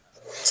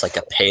 it's like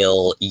a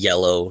pale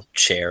yellow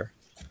chair.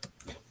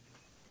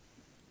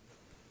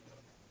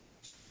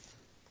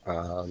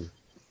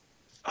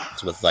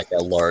 It's with like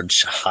a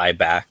large high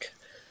back.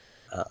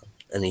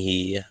 And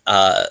he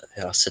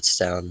sits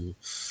down,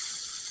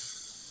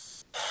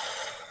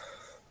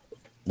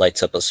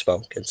 lights up a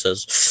smoke, and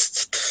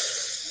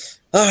says,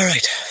 "All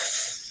right,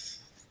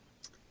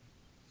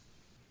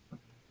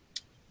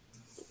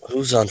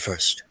 who's on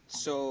first?"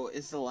 So,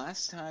 is the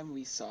last time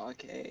we saw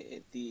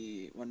Kay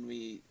when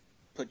we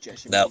put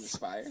Jeshima No. in the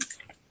spire?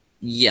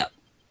 Yeah.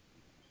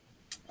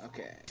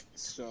 Okay,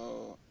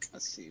 so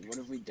let's see. What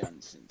have we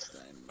done since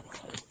then?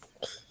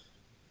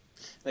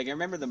 Like, I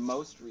remember the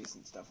most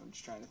recent stuff. I'm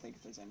just trying to think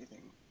if there's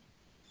anything.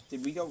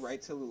 Did we go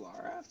right to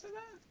Lulara after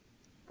that?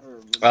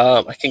 Or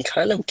I can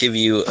kind of give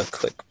you a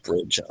quick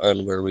bridge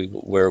on where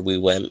we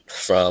went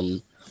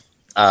from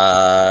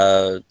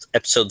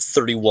episode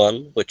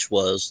 31, which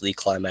was the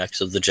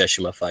climax of the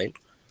Jeshima fight.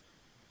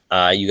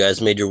 You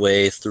guys made your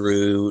way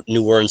through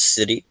New Orleans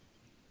City,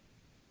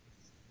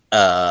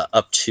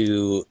 up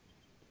to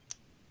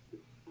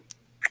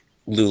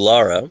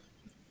Lulara.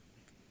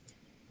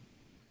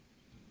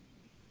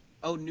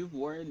 Oh, New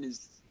Warren,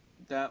 is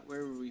that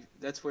where we?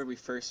 That's where we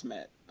first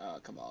met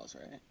Caballos,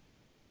 right?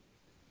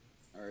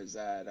 Or is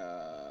that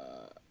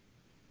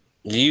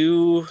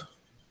You,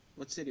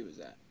 what city was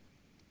that?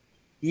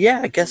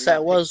 yeah, I guess we that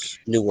got was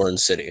New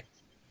Orleans City.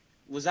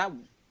 Was that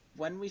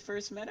when we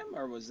first met him,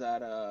 or was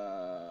that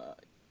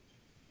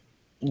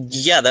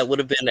Yeah, that would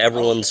have been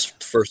everyone's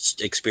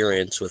first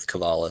experience with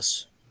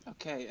Cavallis.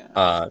 Okay,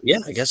 yeah. Yeah,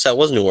 I guess that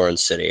was New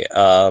Orleans City.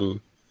 And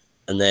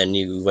then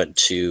you went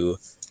to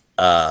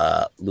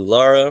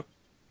Lulara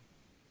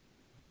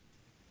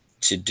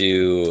to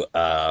do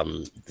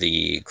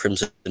the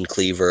Crimson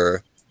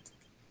Cleaver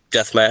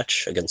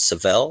deathmatch against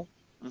Savell,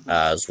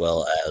 as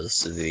well as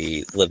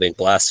the Living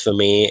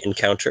Blasphemy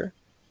encounter,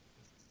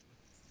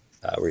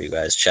 where you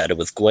guys chatted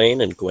with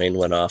Gwaine, and Gwaine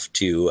went off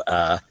to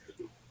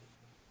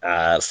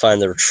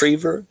find the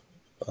Retriever,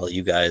 while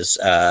you guys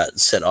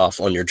set off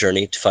on your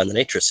journey to find the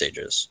Nature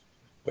Sages,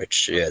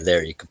 which,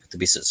 there you can put the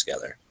pieces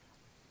together.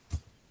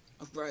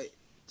 Right.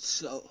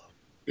 So,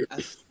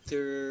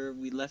 after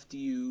we left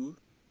you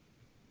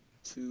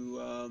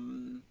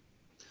to,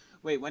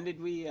 wait, when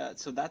did we,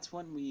 so that's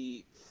when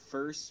we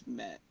first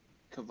met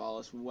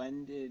Cavallis.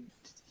 When did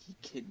he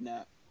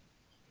kidnap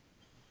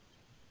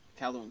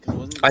Calduin?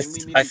 Because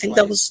didn't we meet him think twice?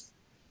 that was...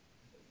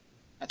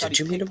 I thought Did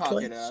he you meet him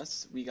pickpocketed twice?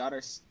 us. We got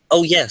our...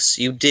 Oh, yes,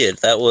 you did.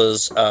 That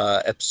was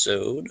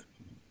episode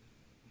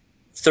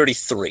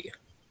 33.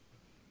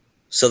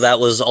 So that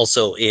was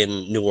also in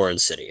New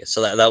Orleans City.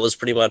 So that was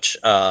pretty much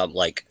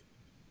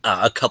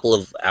a couple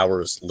of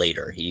hours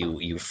later.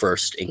 You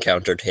first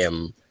encountered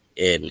him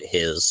in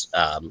his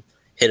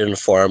hidden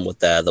form with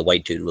the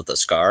white dude with the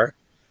scar.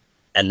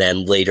 And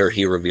then later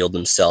he revealed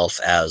himself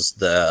as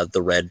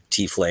the red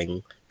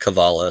tiefling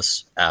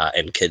Cavallis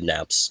and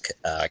kidnaps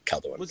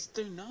Calduin. Was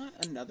there not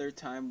another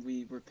time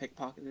we were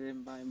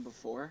pickpocketed by him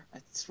before? I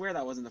swear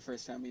that wasn't the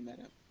first time we met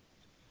him.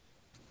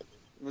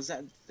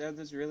 That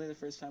was really the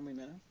first time we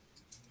met him?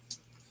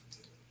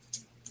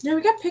 Yeah,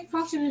 we got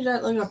pickpocketed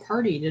at like a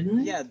party, didn't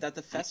we? Yeah, at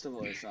the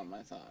festival or something,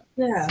 I thought.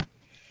 Yeah.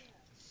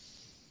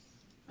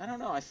 I don't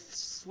know, I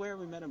swear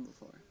we met him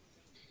before.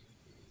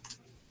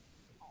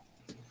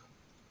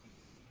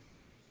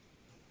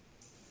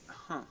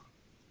 Huh.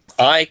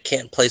 I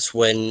can't place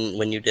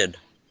when you did.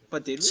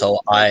 But did we? So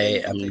Like, I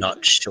you don't am think not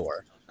so?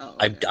 sure. Oh,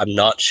 okay. I'm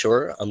not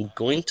sure. I'm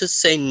going to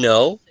say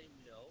no.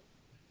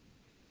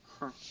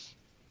 Huh.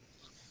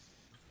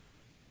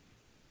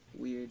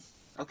 Weird.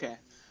 Okay.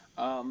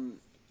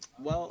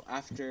 Well,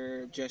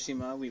 after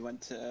Jeshima, we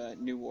went to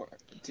New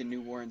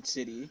Warren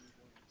City,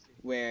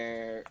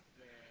 where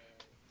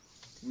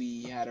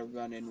we had a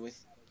run-in with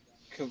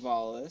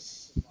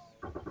Cavallis,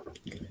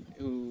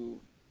 who,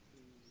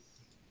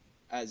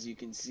 as you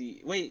can see,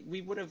 wait,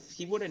 he would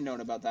have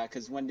known about that,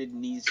 because when did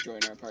Nees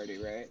join our party,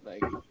 right?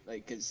 Like,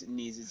 because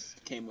Nees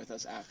came with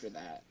us after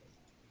that.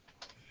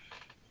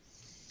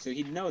 So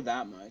he'd know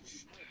that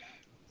much.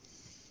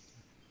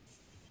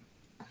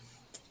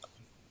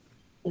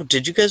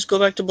 Did you guys go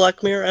back to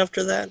Black Mirror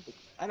after that?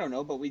 I don't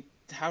know, but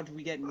how did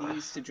we get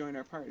Nees to join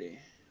our party?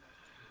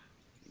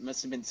 It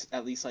must have been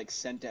at least, like,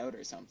 sent out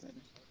or something.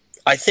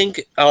 I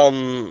think,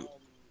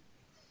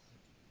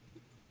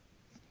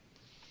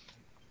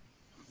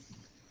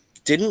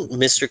 didn't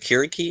Mr.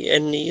 Kiriki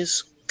and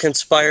Nees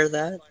conspire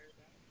that?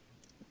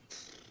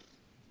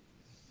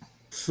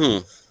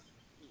 I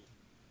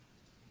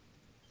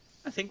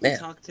think we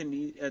talked to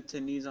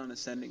Nees on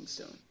Ascending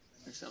Stone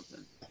or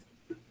something.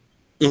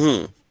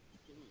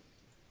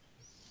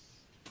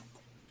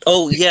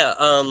 Oh, yeah,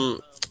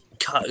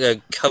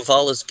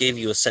 Cavallis gave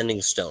you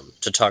Ascending Stone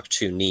to talk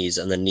to Nees,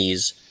 and then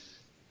Nees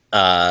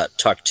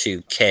talked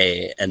to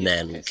Kay, and Yeah,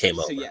 then okay, came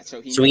so over. yeah,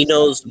 so he So he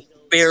knows knows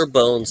bare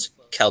bones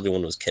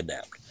Calduin was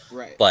kidnapped.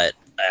 right. But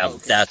Okay.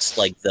 that's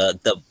like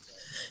the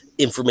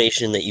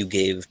information that you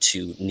gave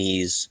to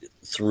Knees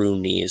through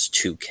Knees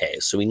to Kay.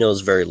 So he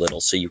knows very little,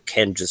 so you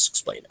can just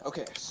explain it.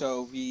 Okay,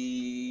 so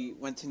we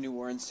went to New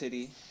Orleans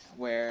City,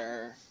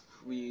 where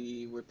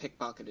we were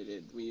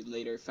pickpocketed. We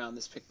later found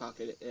this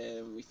pickpocket,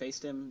 and we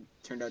faced him.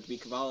 Turned out to be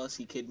Cavalis.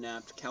 He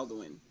kidnapped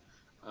Calduin.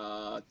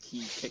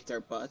 He kicked our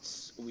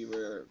butts. We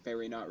were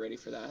very not ready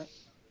for that.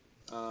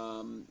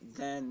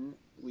 Then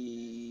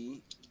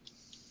we...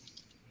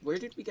 Where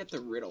did we get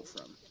the riddle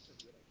from?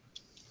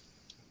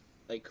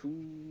 Like,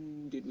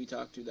 who did we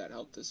talk to that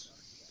helped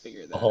us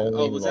figure that out? Holy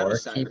Oh, was that lore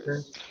keeper?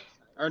 Osiris?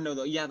 Or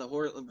no, yeah, the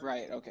horror...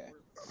 Right, okay.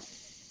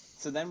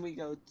 So then we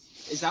go...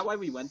 Is that why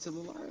we went to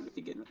Lular to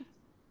begin with?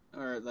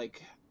 Or,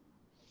 like...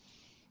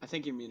 I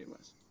think you're muted,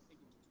 Wes.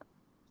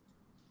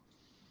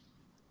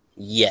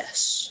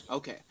 Yes.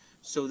 Okay.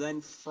 So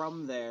then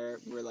from there,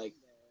 we're like...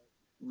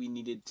 We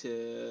needed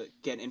to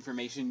get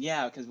information.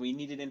 Yeah, because we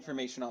needed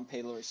information on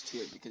Palor's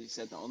Tear, because he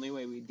said the only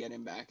way we'd get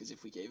him back is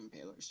if we gave him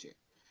Palor's Tear.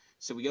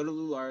 So we go to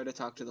Lulara to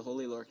talk to the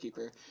Holy Lore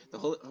Keeper. The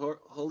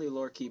Holy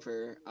Lore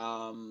Keeper,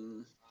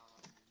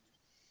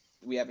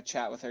 we have a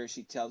chat with her.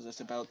 She tells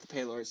us about the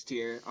Palor's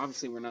Tear.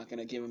 Obviously, we're not going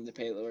to give him the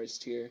Palor's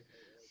Tear,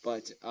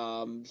 but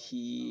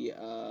she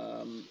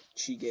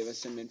gave us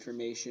some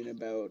information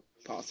about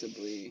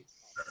possibly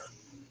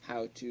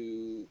how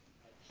to,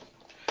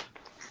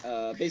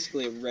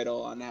 basically a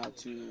riddle on how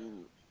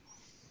to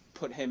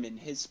put him in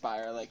his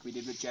spire like we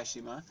did with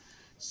Jeshima.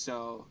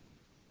 So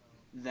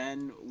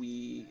then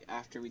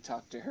after we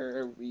talked to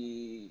her,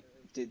 we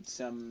did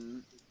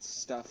some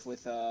stuff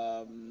with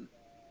the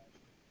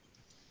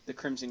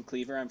Crimson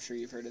Cleaver. I'm sure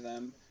you've heard of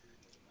them.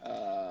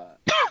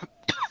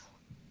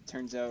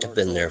 Turns out I've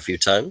been there a few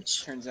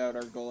times. Turns out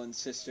our Golan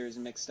sister's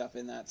mixed up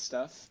in that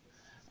stuff.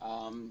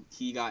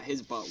 He got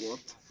his butt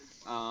whooped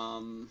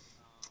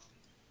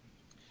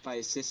by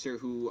his sister,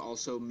 who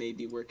also may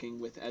be working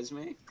with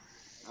Esme.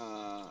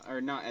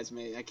 Or not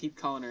Esme. I keep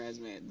calling her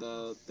Esme.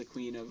 The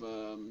queen of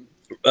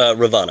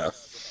Ravana.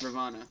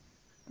 Ravana.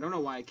 I don't know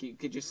why I keep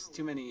just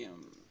too many.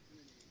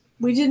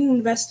 We didn't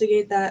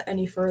investigate that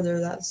any further.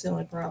 That's the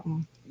only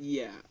problem.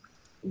 Yeah.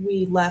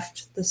 We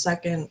left the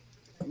second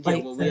Yeah,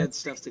 fight. well, we had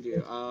stuff to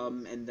do.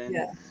 And then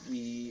Yeah.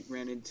 we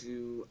ran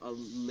into a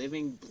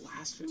living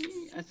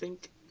blasphemy, I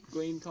think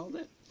Gwen called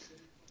it.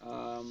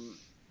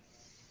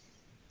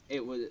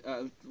 It was,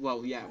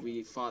 well, yeah,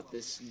 we fought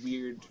this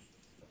weird,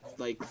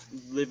 like,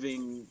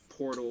 living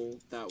portal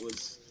that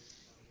was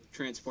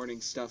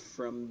transporting stuff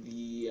from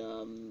the,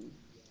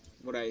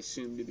 what I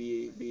assume to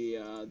be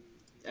the,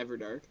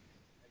 Everdark.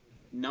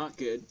 Not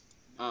good.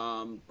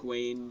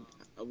 Gwen,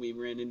 we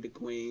ran into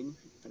Gwen.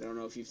 I don't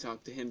know if you've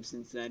talked to him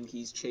since then.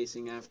 He's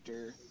chasing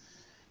after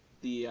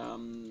the,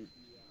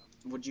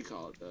 what'd you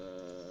call it?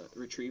 The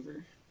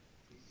Retriever?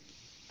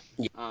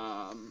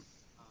 Yeah.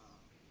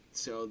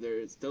 So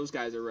those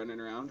guys are running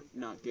around.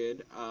 Not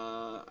good.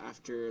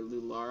 After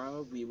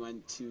Lulara, we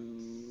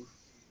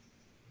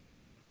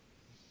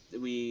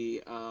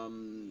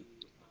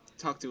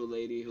talked to a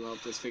lady who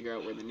helped us figure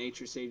out where the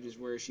nature sages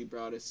were. She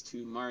brought us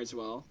to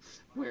Marswell,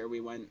 where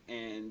we went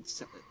and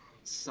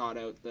sought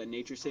out the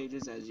nature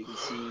sages. As you can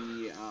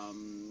see,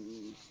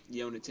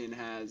 Yonatan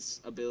has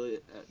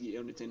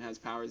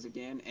powers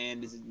again,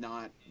 and is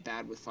not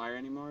bad with fire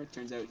anymore.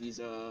 Turns out he's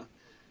a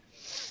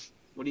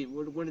what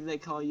did they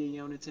call you,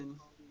 Yonatan?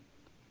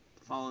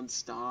 Fallen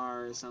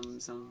star or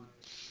some.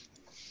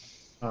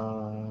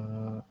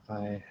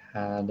 I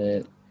had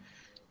it.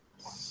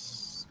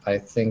 I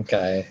think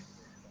I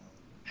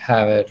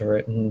have it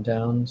written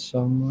down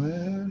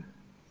somewhere.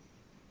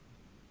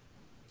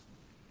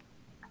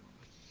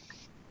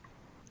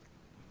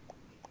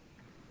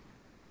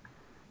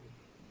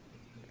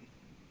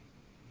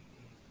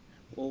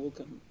 Well, we'll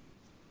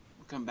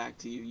come back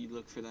to you. You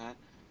look for that.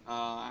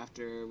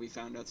 After we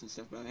found out some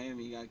stuff about him,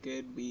 he got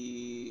good.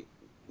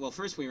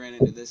 First we ran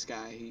into this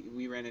guy.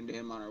 We ran into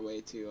him on our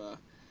way to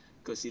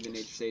go see the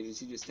nature sages.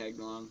 He just tagged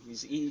along.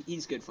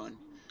 He's good fun.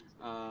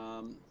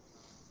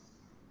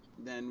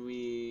 Then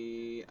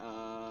we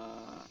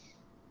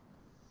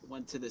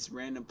went to this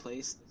random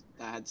place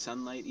that had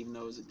sunlight, even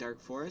though it was a dark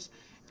forest.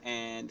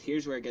 And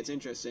here's where it gets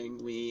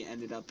interesting. We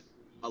ended up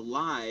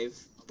alive,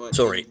 but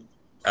Sorry.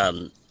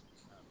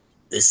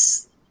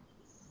 This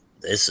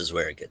is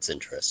where it gets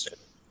interesting,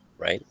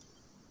 right?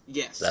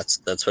 Yes.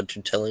 That's what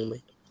you're telling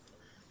me?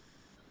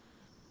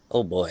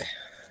 Oh boy.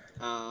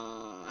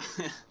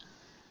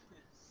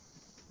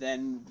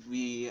 Then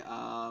we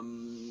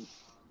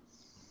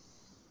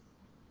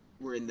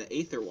were in the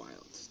Aether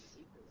Wilds.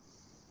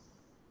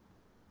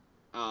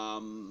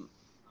 I'm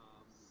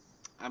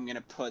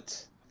gonna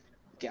put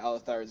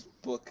Galathar's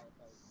book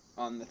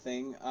on the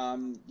thing.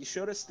 You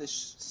showed us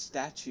this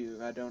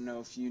statue. I don't know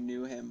if you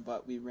knew him,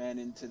 but we ran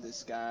into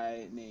this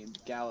guy named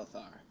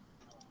Galathar.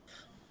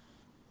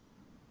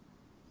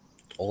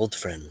 Old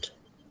friend.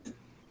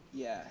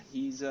 Yeah,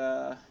 he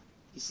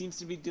seems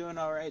to be doing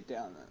all right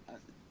down there.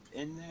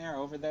 in there,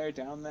 over there,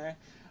 down there.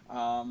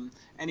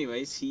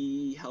 Anyways,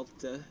 he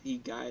helped. He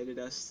guided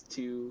us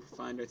to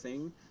find our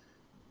thing,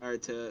 or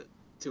to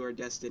our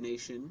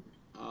destination.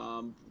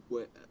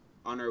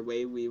 On our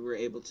way, we were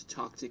able to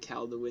talk to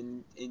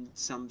Calduin in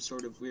some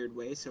sort of weird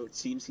way, so it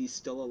seems he's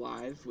still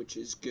alive, which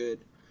is good.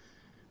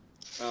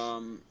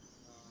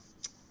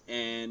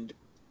 And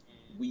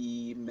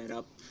we met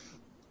up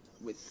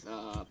with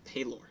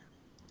Paylor.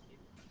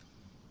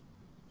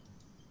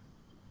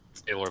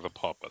 Taylor the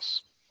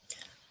Pompous.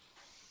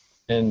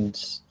 And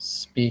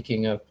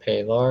speaking of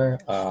Paylor,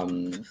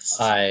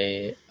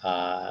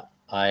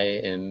 I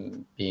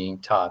am being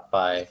taught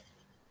by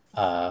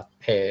I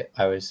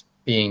was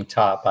being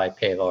taught by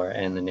Paylor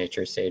and the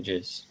Nature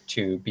Sages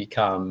to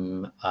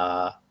become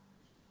an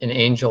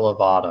Angel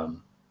of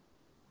Autumn.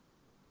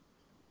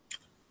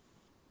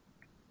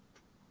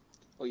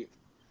 Oh, yeah.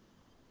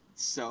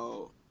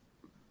 So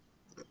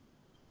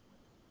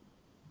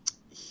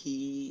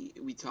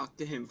we talked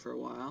to him for a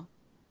while.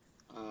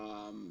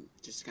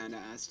 Just kind of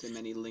asked him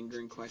any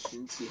lingering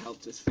questions. He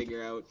helped us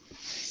figure out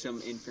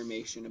some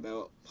information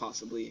about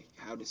possibly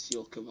how to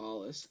seal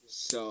Cavalis.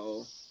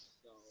 So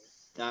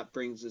that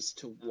brings us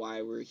to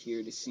why we're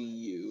here to see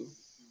you.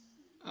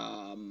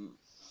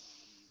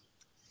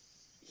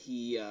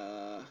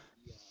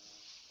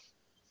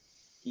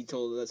 He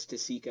told us to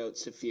seek out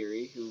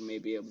Safiri, who may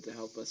be able to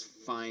help us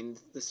find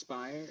the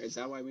spire. Is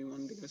that why we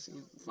wanted to go see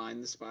him?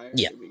 Find the spire?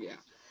 Yeah. Yeah.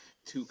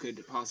 Who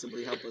could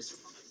possibly help us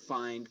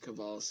find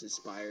Cavalis'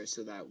 spire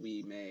so that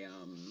we may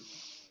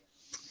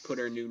put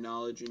our new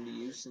knowledge into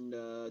use and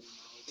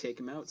take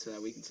him out so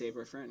that we can save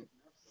our friend.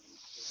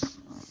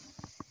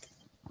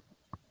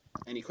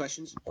 Any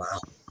questions? Wow.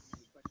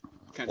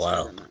 Kind of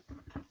Wow. on that.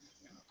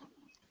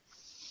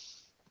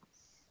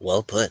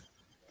 Well put.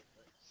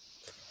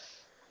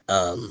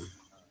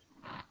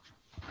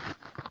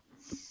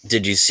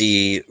 Did you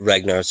see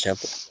Ragnar's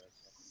temple?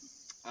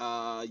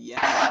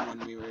 Yes,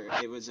 when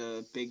it was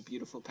a big,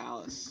 beautiful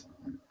palace.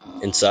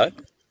 Inside?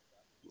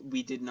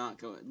 We didn't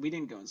go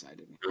inside,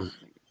 did we?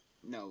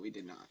 No, we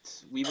did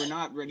not. We were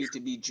not ready to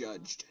be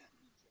judged.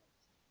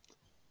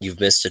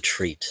 You've missed a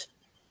treat.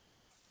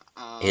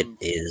 It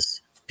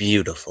is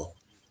beautiful.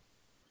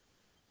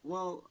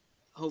 Well,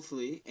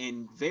 hopefully,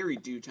 in very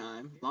due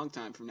time, long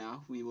time from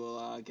now, we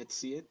will get to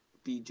see it,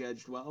 be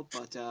judged well,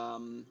 but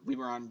we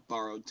were on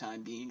borrowed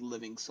time, being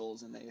living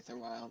souls in the Aether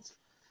Wilds.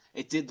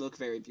 It did look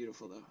very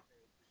beautiful, though.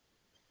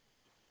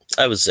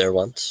 I was there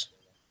once.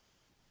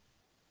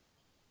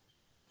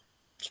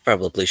 It's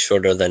probably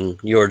shorter than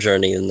your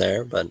journey in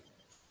there, but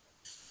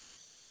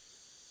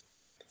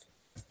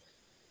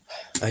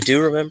I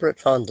do remember it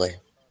fondly.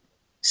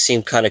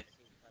 Seemed kind of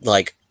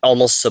like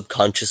almost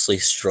subconsciously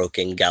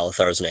stroking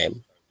Galathar's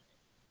name.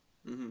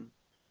 Mm-hmm.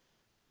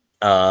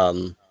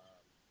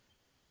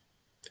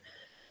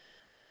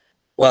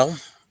 Well,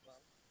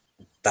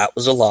 that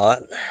was a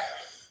lot.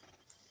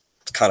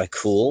 It's kind of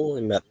cool.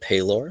 We met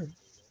Paylor.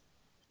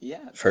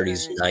 Yeah. I've heard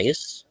he's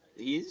nice.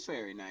 He is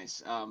very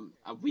nice.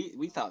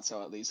 We thought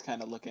so, at least,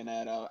 kind of looking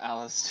at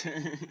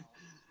Alistair.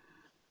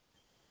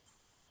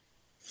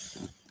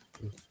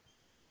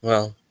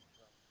 Well,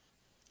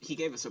 he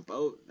gave us a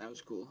boat. That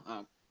was cool.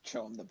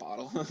 Show him the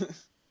bottle.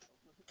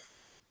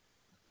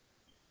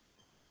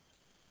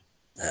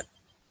 that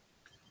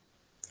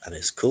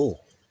is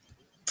cool.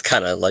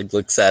 Kind of like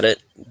looks at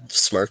it,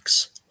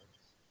 smirks.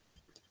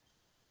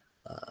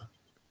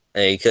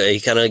 And he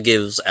kind of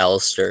gives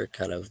Alistair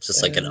kind of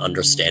just like an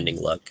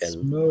understanding look,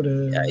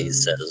 and yeah, he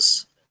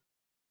says,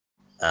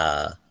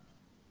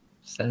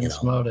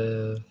 Sense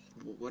motive.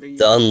 What are you?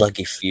 The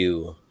unlucky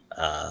few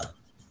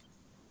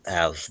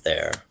have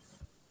their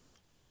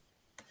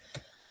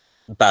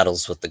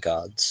battles with the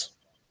gods.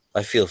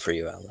 I feel for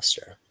you,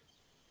 Alistair.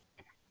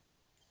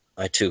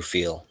 I too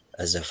feel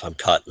as if I'm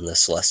caught in the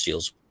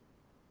Celestial's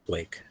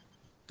wake.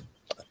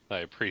 I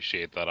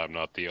appreciate that I'm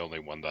not the only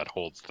one that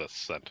holds this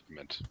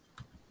sentiment.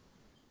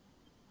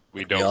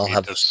 We don't all need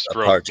have to a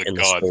stroke part the in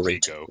the god's story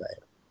ego. to play.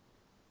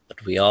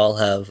 But we all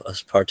have a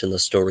part in the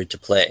story to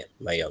play,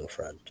 my young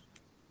friend.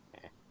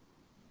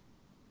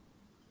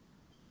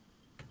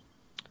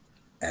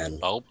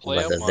 And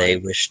whether they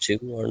wish to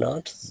or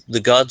not, the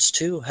gods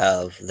too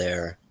have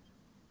their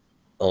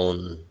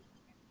own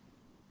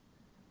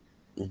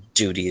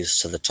duties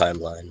to the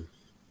timeline.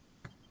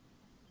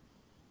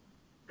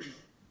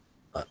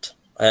 But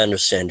I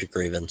understand your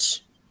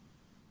grievance.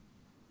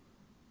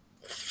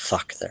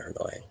 Fuck, they're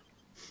annoying.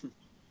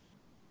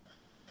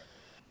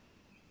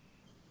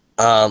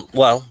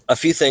 Well, a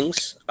few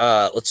things.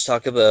 Let's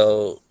talk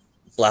about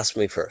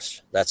blasphemy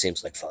first. That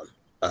seems like fun.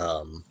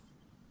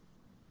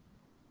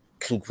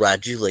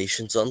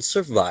 Congratulations on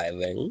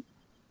surviving.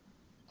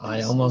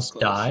 I almost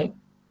died.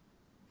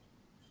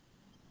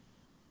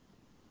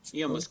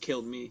 He almost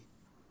killed me.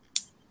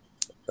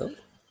 Oh.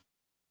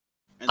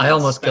 I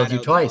almost killed you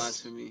twice.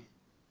 Blasphemy,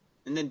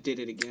 and then did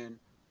it again.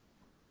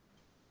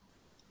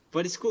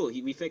 But it's cool.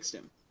 We fixed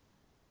him.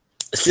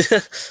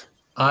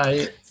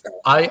 I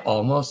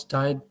almost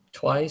died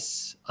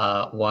twice.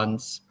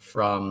 Once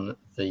from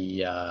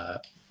the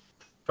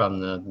from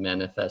the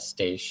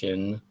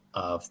manifestation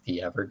of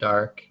the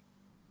Everdark,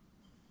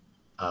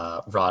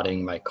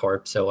 rotting my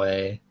corpse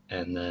away,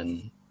 and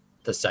then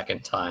the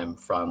second time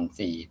from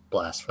the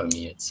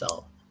blasphemy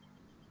itself.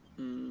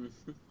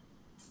 Mm-hmm.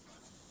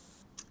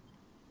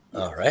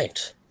 All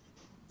right.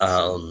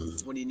 So,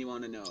 what do you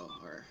want to know?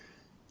 Or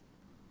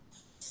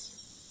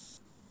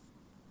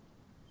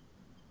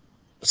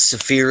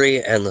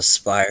Saphiri and the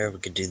Spire, we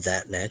could do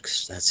that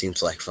next. That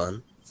seems like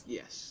fun.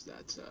 yes,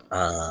 that's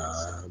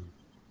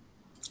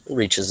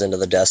Reaches into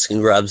the desk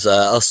and grabs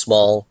a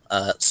small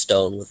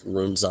stone with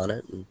runes on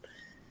it and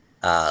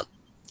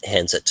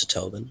hands it to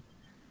Tobin.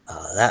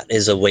 That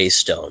is a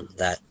waystone.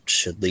 That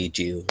should lead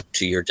you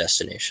to your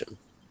destination.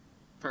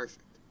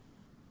 perfect.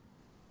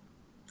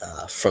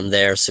 From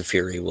there,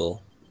 Saphiri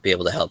will be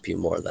able to help you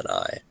more than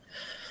I.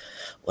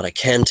 What I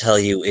can tell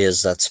you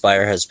is that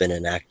Spire has been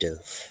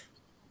inactive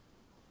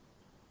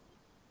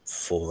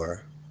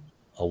for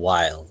a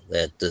while.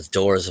 That the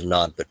doors have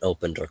not been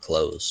opened or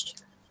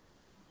closed.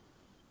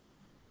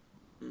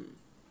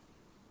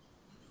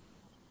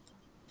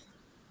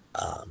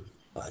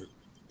 But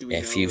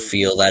if you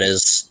feel that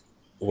is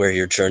where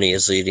your journey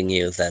is leading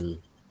you, then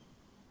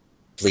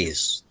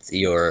please,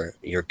 your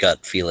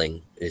gut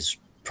feeling is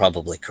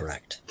probably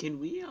correct. Can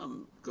we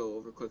go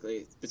over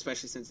quickly,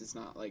 especially since it's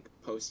not like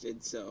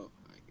posted? So,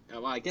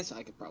 well, I guess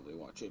I could probably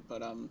watch it.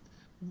 But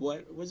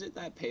what was it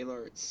that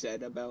Paylor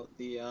said about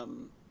the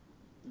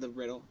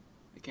riddle?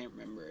 I can't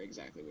remember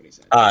exactly what he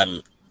said.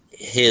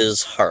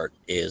 His heart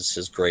is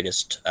his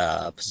greatest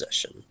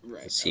possession.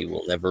 Right. As he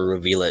will never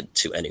reveal it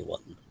to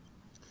anyone.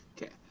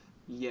 Okay.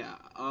 Yeah.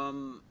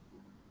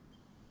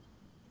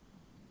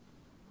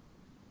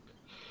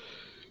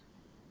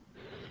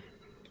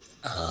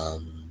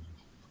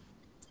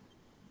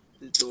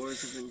 The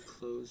doors have been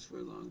closed for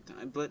a long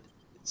time, but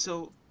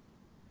so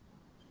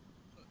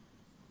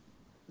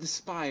the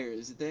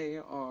spires,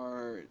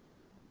 are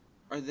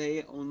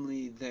they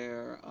only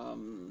there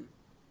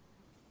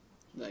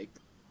like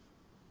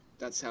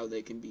that's how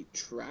they can be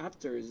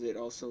trapped, or is it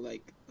also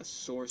like a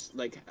source?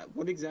 Like,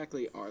 what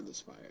exactly are the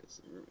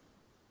spires?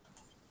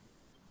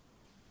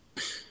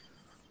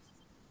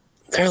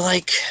 They're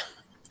like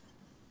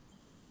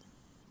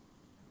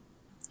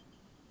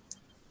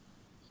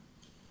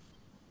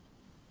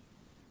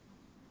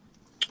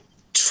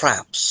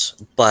traps,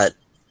 but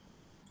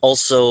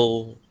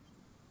also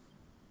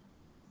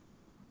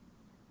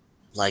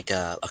like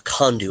a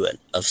conduit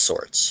of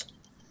sorts.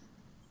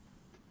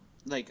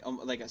 Like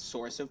a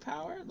source of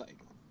power, like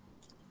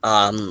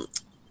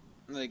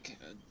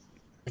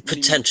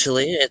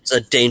Potentially, it's a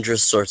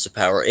dangerous source of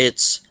power.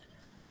 It's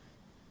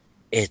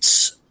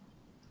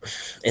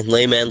in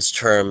layman's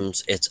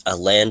terms, it's a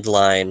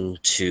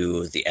landline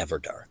to the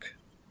Everdark.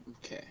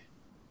 Okay.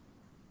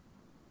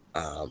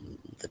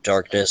 The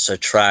darkness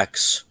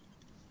attracts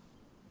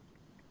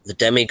the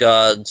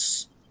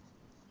demigods,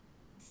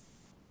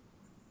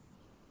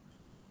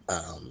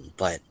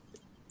 but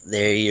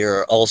they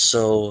are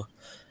also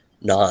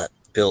not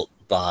built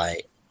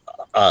by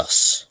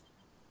us.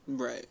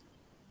 Right.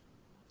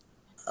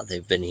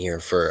 They've been here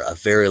for a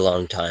very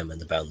long time in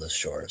the Boundless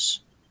Shores.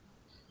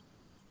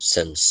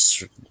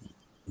 Since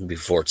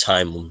before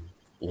time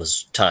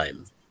was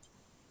time.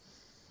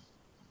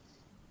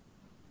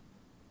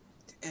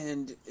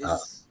 And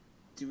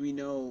do we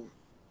know,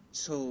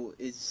 so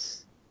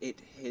is it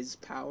his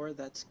power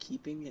that's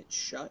keeping it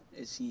shut?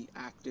 Is he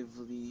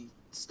actively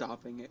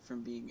stopping it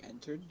from being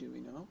entered? Do we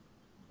know?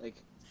 Like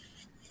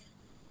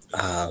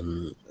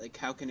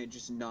how can it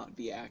just not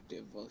be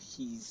active while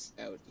he's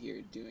out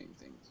here doing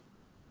things?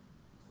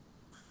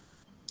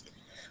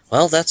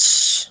 Well,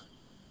 that's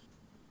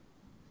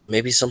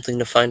maybe something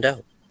to find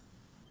out.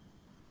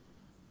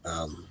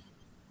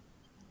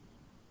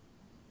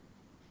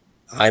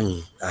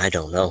 I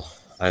don't know.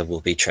 I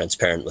will be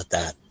transparent with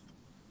that.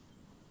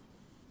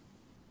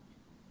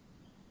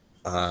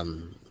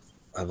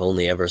 I've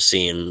only ever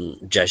seen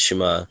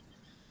Jeshima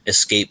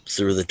escape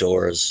through the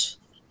doors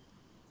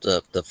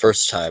the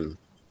first time.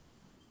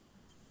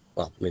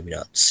 Well, maybe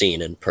not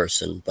seen in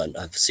person, but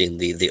I've seen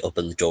the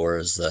open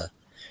doors,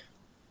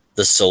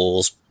 the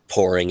souls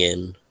pouring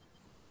in.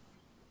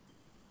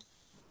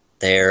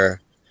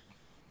 There.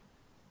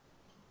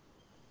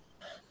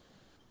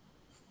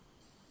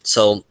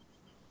 So,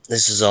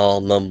 this is all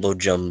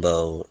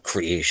mumbo-jumbo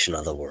creation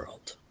of the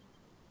world.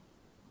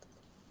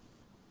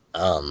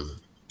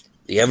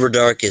 The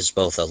Everdark is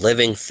both a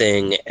living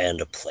thing and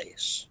a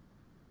place.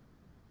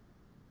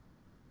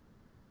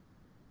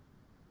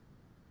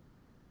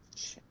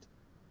 Shit.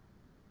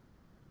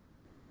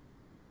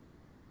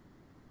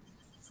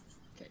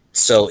 Okay.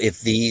 So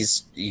if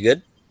these... You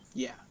good?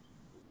 Yeah.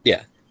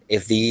 Yeah.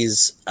 If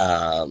these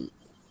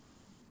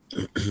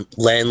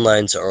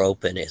landlines are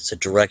open, it's a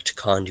direct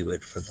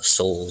conduit for the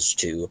souls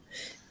to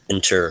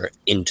enter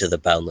into the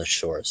Boundless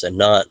Shores. And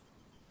not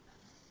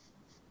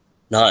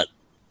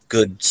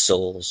good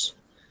souls,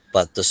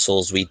 but the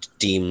souls we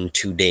deem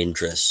too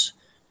dangerous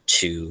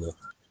to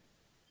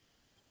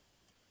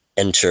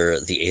enter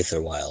the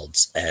Aether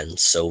Wilds, and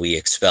so we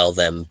expel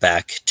them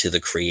back to the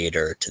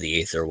Creator, to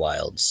the Aether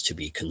Wilds, to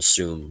be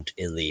consumed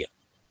in the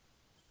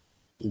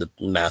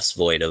mass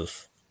void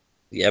of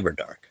the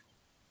Everdark.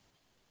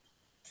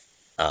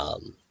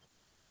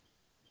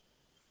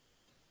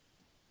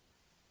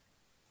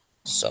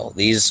 So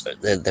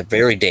they're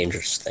very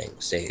dangerous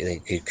things.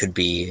 It could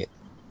be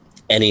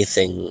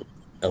anything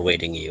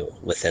awaiting you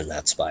within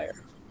that spire.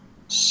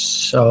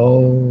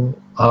 So,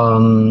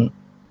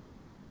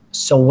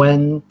 so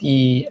when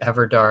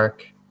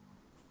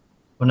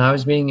I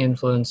was being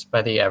influenced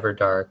by the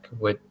Everdark,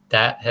 would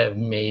that have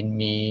made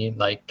me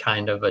like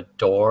kind of a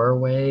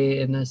doorway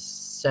in a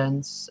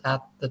sense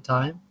at the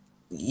time?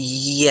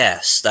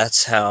 Yes,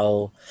 that's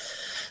how.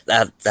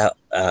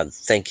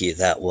 Thank you.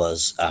 That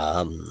was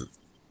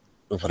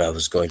what I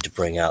was going to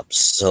bring up.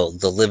 So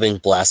the living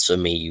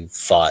blasphemy you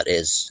fought,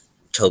 as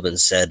Tobin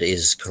said,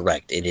 is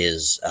correct. It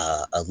is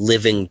a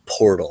living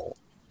portal.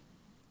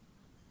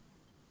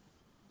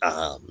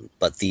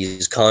 But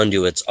these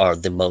conduits are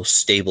the most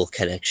stable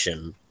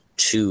connection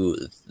to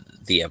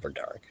the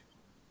Everdark.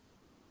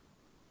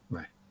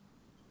 Right.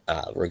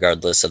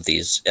 Regardless of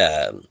these,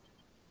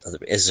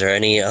 is there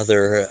any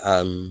other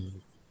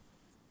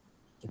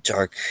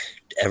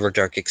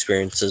Everdark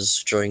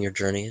experiences during your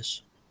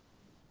journeys?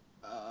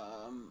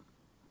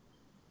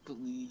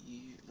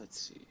 Let's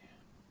see.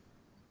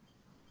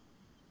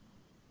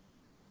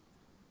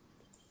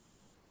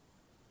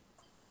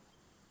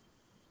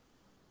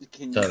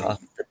 Can you? So,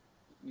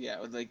 Yeah,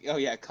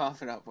 like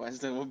cough it up.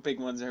 What big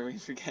ones are we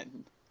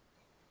forgetting?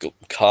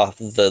 Cough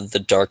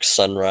the dark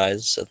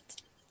sunrise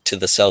to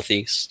the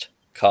southeast.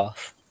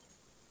 Cough.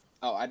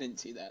 Oh, I didn't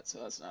see that, so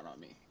that's not on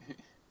me.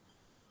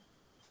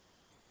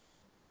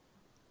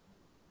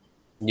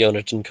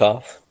 Yonatan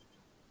cough.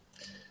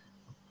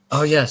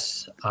 oh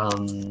yes,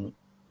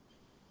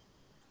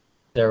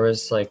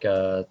 there's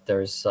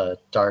a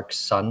dark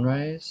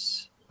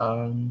sunrise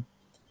from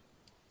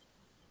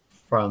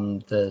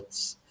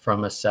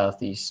a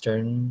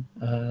southeastern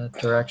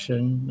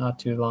direction not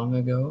too long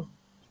ago.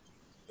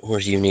 Were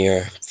you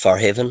near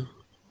Farhaven?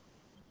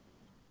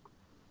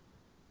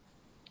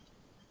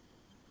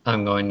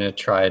 I'm going to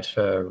try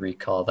to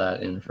recall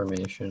that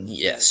information.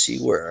 Yes,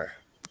 you were.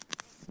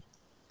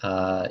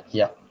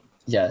 Yeah,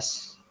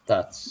 yes,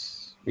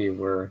 we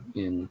were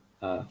in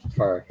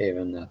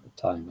Farhaven at the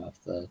time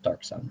of the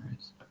dark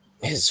sunrise.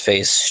 His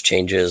face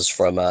changes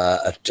from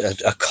a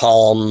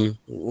calm,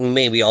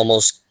 maybe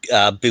almost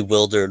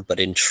bewildered but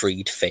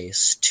intrigued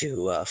face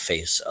to a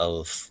face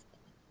of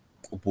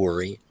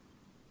worry.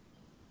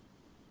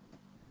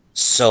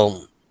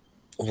 So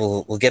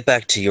we'll get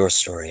back to your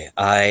story.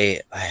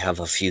 I have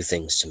a few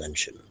things to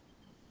mention.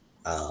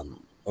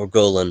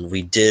 Orgolan,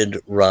 we did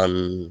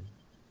run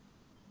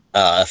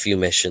a few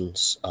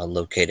missions on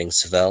locating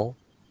Savell.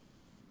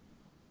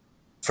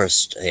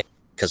 First,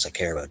 because I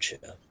care about you.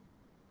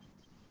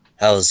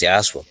 How's the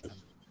ass whooping?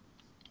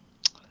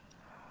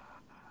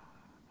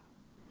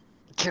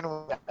 Can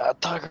we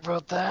talk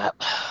about that?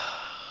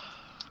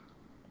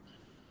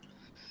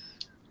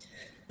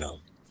 No.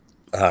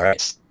 All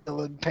right.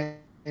 Still in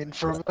pain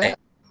from it.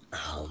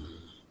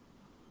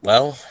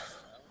 Well,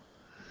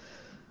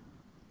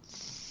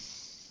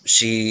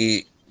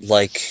 she,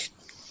 like,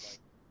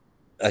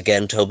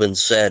 again, Tobin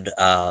said,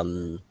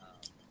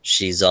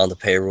 she's on the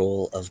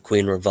payroll of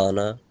Queen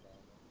Ravana,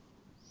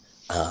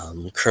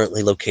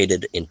 currently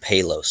located in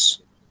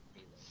Palos,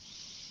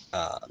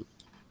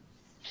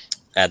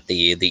 at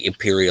the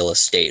imperial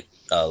estate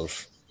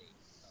of,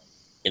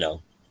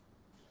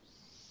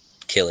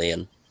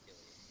 Killian.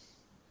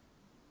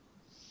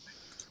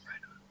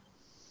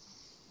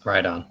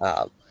 Right on.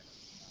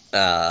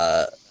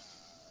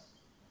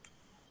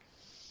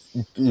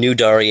 New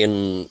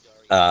Darian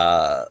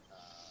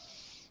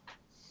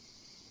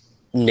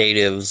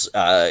natives,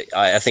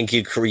 I think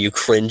you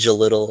cringe a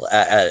little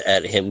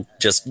at him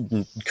just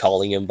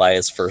calling him by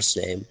his first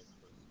name.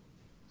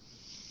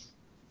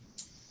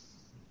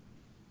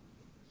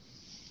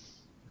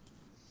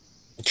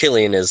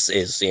 Killian is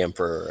the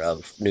emperor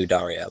of New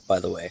Daria, by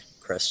the way,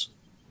 Chris.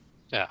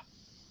 Yeah.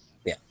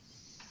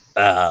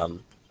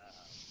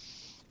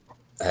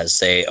 As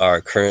they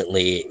are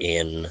currently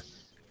in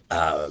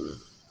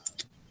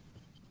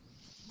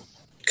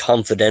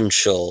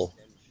confidential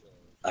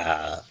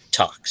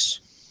talks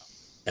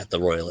at the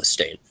royal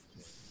estate.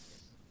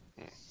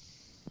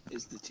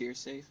 Is the tier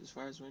safe as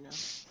far as we know?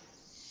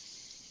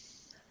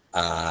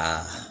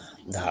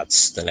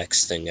 That's the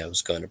next thing I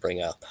was going to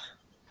bring up.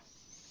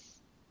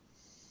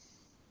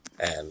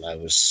 And I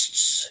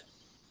was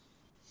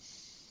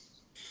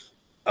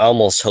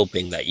almost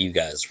hoping that you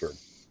guys were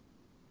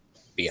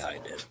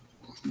behind it.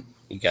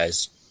 You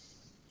guys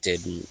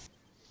didn't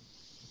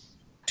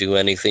do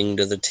anything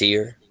to the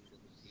tier?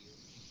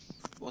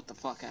 What the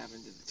fuck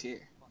happened to the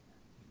tier?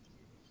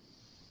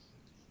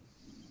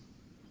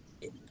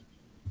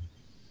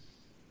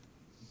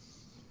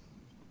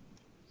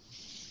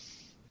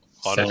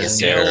 On a Is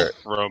scale there-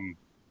 from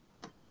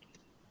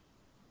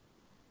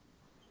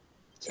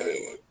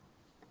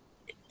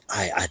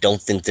I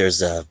don't think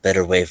there's a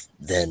better way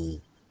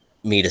than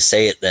me to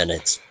say it. Then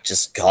it's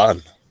just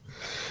gone.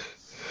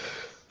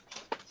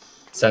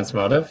 Sense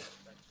motive?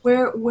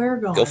 We're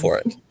gone. Go for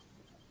it.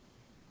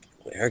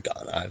 We're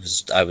gone.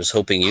 I was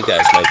hoping you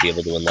guys might be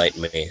able to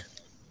enlighten me.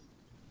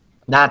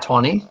 Nat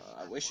 20?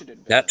 I wish it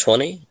had been. Nat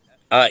 20?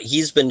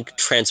 He's been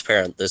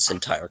transparent this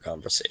entire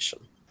conversation.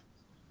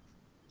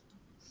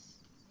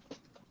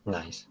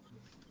 Nice.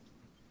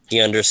 He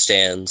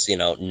understands,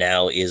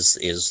 now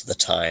is the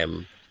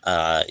time,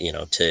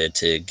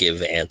 to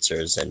give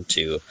answers and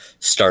to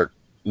start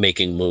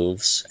making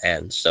moves,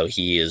 and so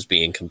he is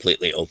being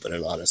completely open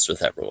and honest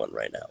with everyone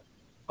right now.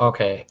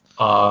 Okay.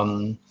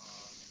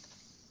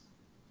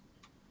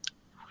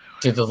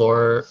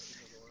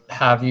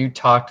 Have you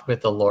talked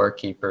with the lore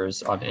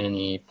keepers on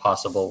any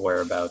possible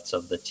whereabouts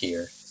of the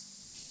tier?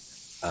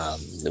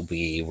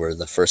 We were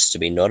the first to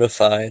be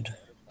notified.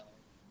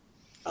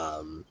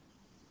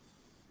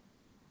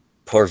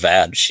 Poor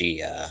Vad,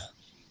 she's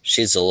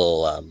a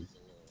little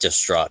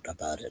distraught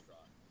about it.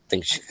 I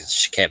think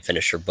she can't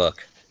finish her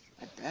book.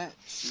 I bet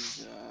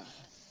she's a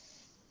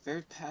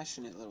very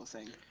passionate little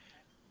thing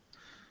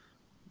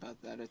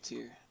about that a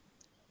tier.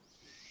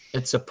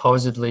 The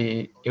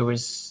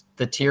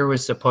tier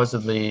was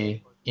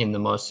supposedly in the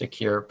most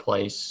secure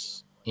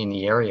place in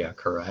the area,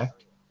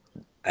 correct?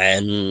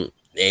 And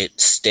it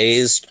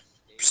stays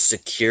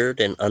secured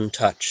and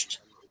untouched,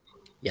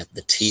 yet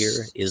the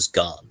tier is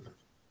gone.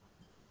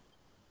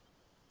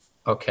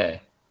 Okay,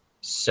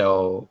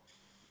 so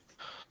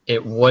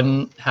it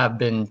wouldn't have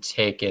been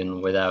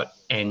taken without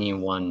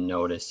anyone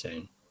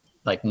noticing.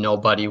 Like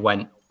nobody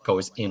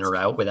goes in or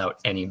out without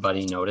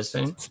anybody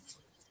noticing.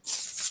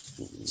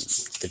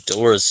 The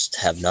doors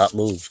have not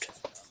moved.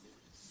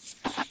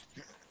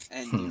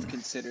 And you've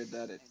considered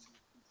that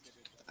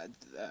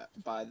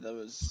by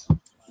those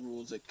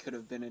rules it could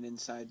have been an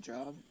inside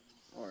job,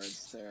 or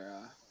is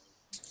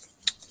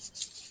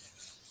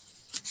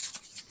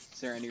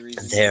there any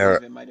reason to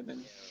believe it might have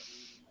been?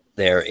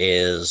 There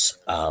is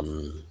a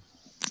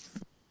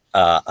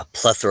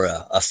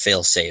plethora of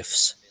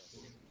fail-safes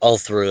all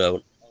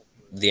throughout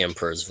the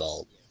Emperor's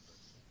Vault.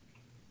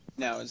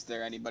 Now, is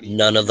there anybody?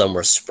 None of them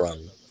were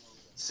sprung.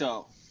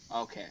 So,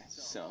 okay,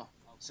 so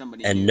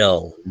somebody. And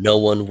no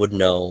one would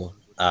know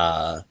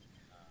how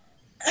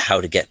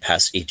to get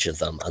past each of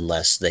them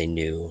unless they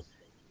knew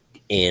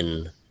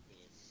in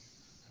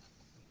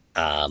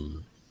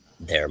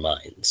their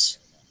minds.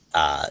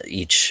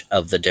 Each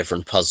of the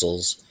different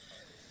puzzles,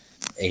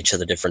 each of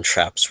the different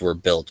traps were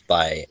built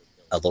by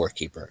a lore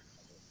keeper.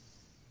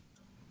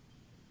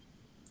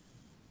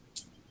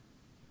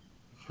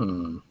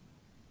 And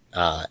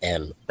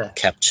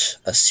kept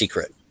a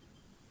secret.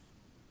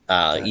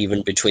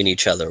 Even between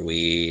each other,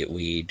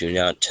 we do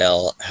not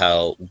tell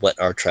what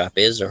our trap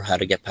is or how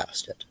to get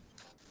past it.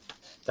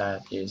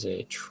 That is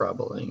a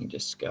troubling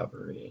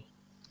discovery.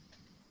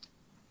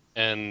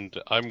 And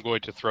I'm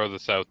going to throw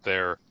this out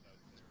there.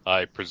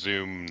 I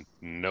presume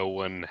no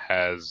one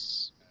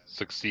has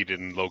succeeded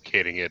in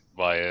locating it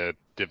via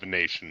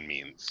divination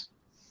means.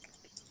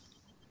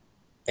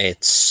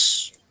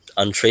 It's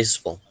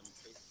untraceable.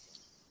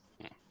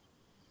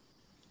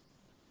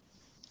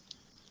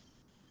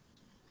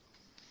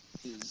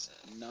 Is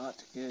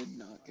not good.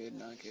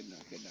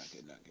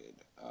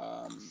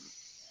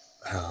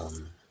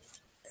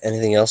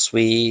 Anything else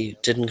we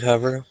didn't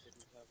cover?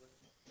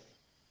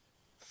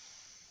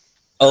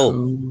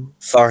 Oh,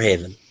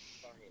 Farhaven.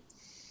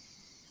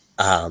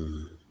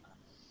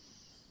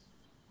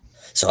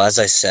 So as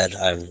I said,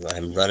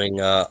 I'm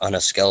running on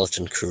a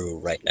skeleton crew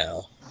right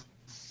now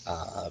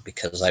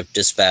because I've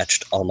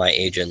dispatched all my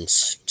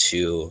agents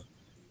to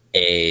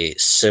a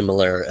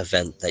similar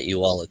event that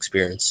you all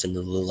experienced in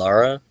the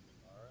Lulara,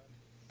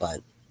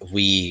 but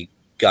we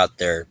got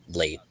there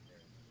late.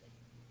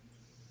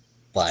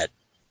 But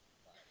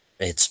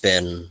it's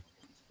been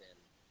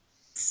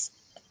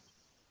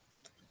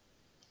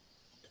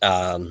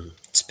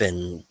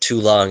too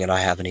long, and I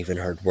haven't even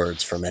heard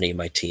words from any of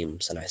my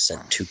teams, and I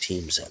sent 2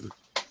 teams in.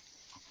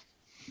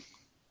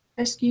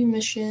 Rescue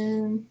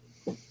mission.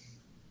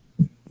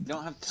 We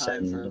don't have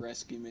time for a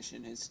rescue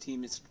mission. His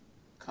team is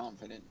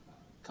competent.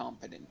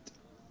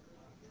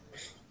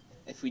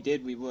 If we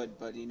did, we would,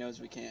 but he knows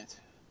we can't.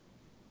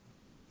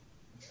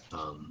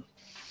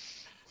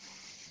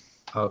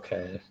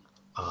 Okay.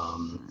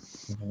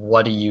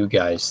 What do you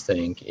guys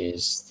think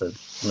is the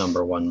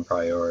number one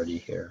priority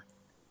here?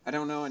 I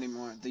don't know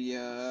anymore. We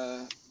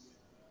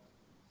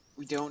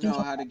don't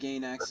know how to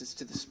gain access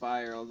to the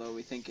Spire, although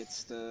we think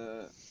it's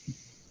the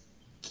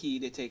key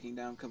to taking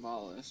down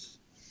Cavalis.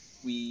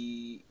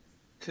 We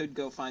could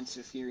go find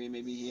Saphiri.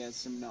 Maybe he has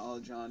some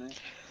knowledge on it.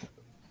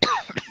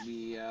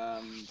 We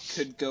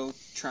could go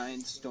try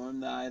and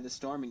storm the Eye of the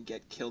Storm and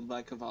get killed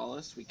by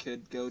Cavalis. We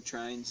could go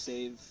try and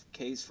save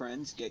Kay's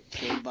friends, get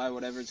killed by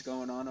whatever's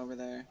going on over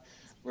there.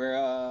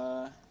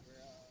 Our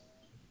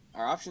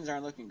options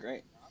aren't looking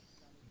great.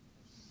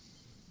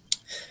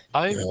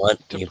 You know what?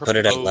 You put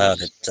it out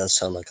loud, it does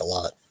sound like a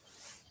lot.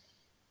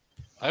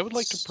 I would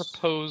like to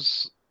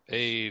propose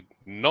a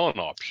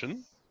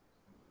non-option,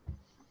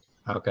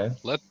 Okay.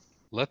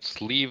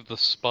 Let's leave the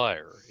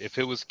spire. If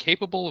it was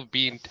capable of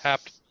being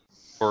tapped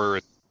for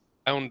its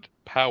found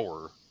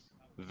power,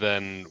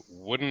 then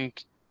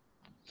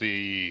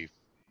the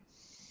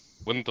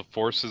wouldn't the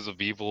forces of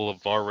evil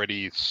have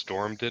already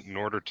stormed it in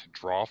order to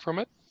draw from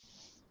it?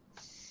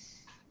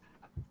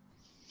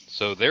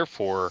 So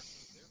therefore,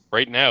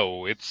 right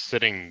now it's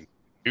sitting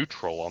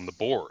neutral on the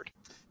board.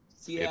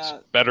 It's Yeah,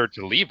 better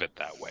to leave it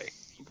that way.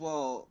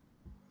 well,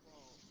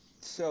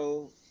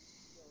 so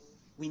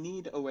we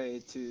need a way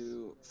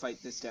to fight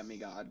this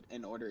demigod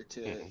in order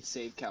to Mhm.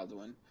 save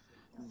Calduin.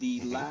 The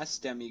Mhm.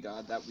 last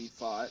demigod that we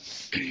fought,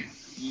 we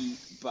beat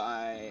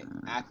by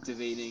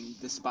activating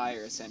the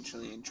spire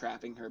essentially and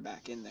trapping her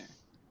back in there.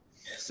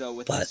 So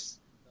with But this,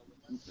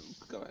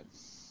 go ahead.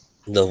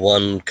 the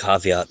one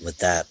caveat with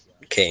that,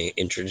 Kay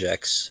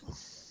interjects,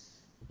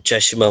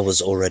 Jeshima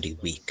was already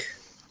weak.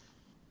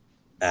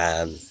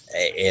 And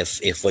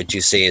if what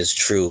you say is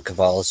true,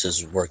 Cavalis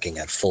is working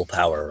at full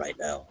power right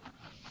now.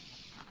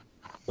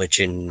 Which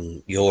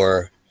in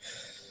your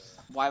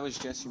Why was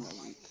Jessima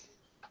weak?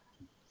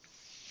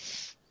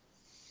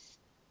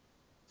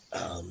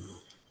 um,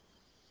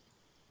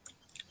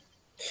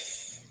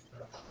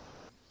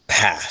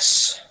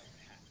 pass.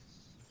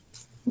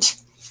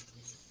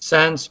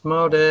 Sense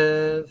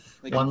motive.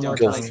 Like you One more don't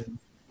Go. like time.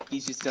 he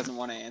just doesn't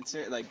want to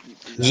answer. Like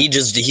is He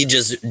that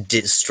just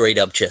did straight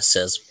up just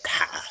says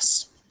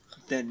pass.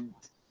 then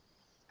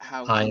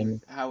how can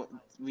I'm how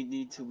we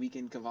need to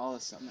weaken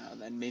Cavalis somehow?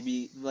 Then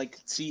maybe like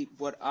see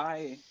what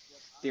I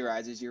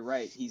theorize is you're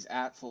right. He's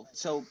at full.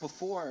 So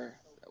before,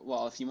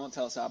 well, if you won't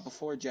tell us how,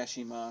 before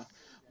Jeshima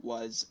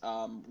was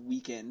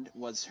weakened,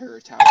 was her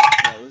tower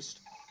closed?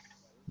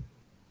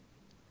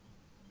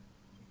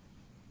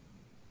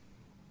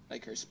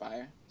 Like her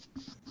spire?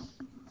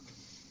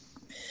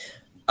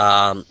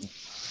 Um,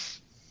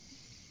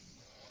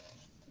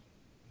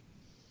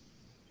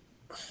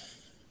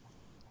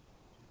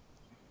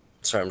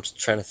 sorry, I'm just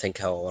trying to think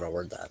how I want to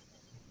word that.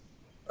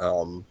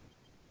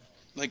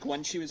 Like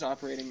when she was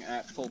operating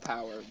at full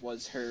power,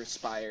 was her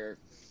spire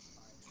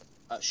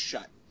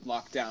shut,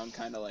 locked down,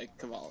 kind of like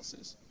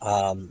Cavalis's?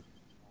 Um,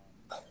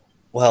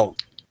 well,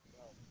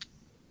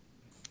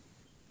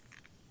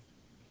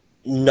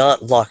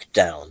 not locked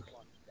down,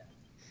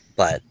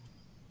 but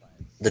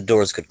the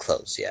doors could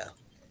close. Yeah.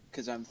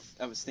 Because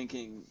I was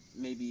thinking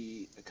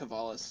maybe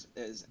Cavalis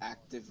is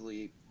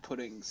actively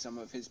putting some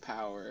of his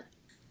power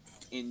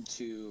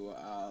into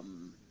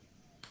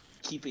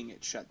keeping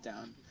it shut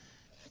down.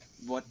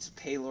 What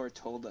Paylor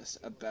told us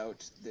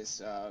about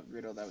this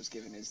riddle that was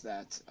given is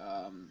that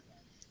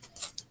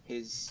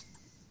his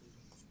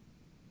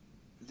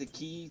the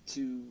key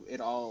to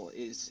it all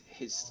is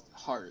his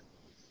heart,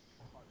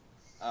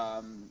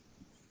 um,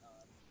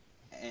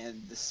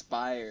 and the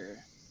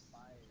spire.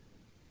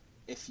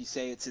 If you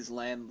say it's his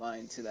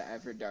landline to the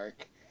Everdark,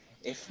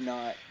 if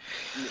not,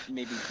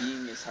 maybe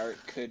being his heart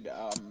could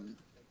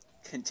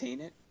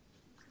contain it,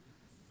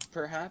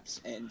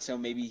 perhaps, and so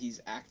maybe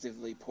he's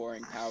actively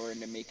pouring power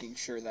into making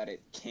sure that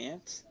it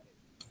can't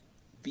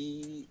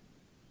be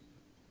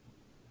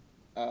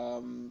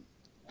um,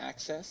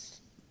 accessed.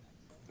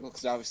 Well,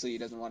 because obviously he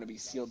doesn't want to be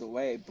sealed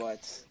away.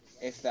 But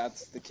if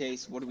that's the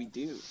case, what do?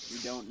 We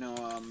don't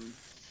know.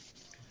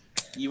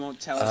 You won't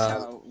tell us Um,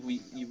 how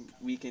you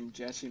weaken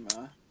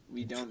Jeshima.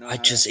 We don't know I how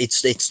to. just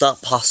it's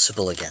not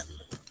possible again.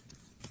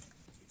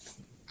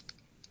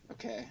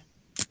 Okay.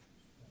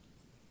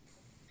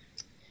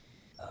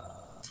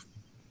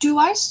 Do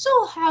I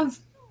still have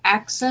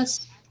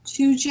access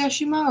to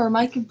Jeshima, or am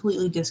I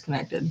completely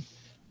disconnected?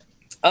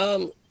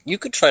 You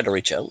could try to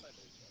reach out.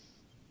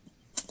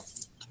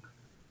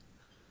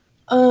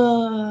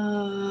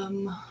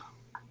 Um.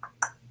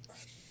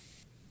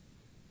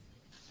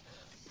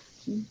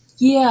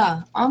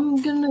 Yeah,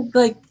 I'm gonna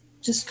like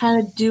just kind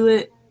of do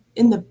it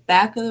in the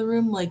back of the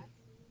room, like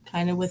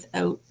kind of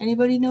without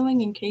anybody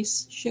knowing, in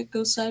case shit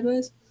goes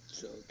sideways.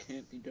 So it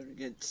can't be done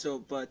again. So,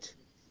 but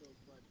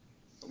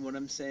what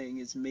I'm saying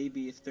is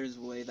maybe if there's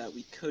a way that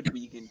we could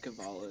weaken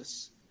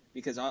Cavalis,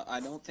 because I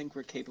don't think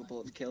we're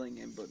capable of killing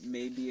him, but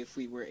maybe if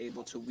we were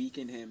able to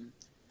weaken him,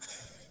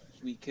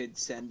 we could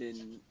send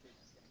in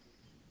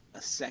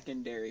a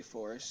secondary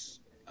force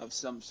of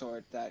some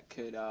sort that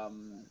could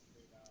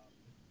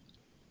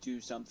do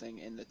something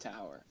in the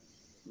tower.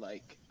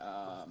 Like,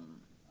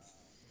 I'm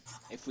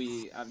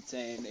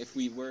saying, if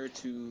we were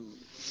to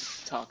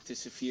talk to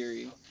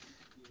Safiri,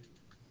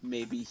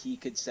 maybe he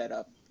could set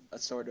up a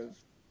sort of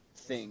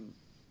thing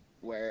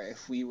where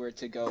if we were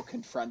to go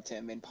confront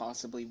him and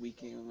possibly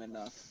weaken him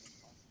enough,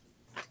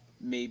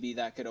 maybe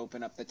that could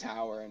open up the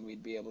tower and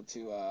we'd be able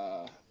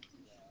to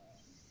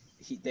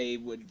they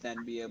would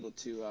then be able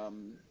to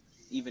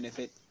even if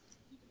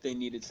they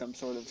needed some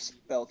sort of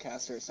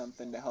spellcaster or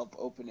something to help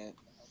open it,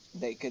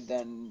 they could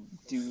then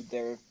do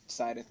their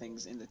side of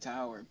things in the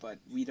tower, but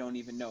we don't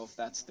even know if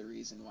that's the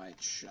reason why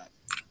it's shut.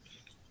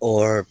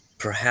 Or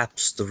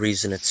perhaps the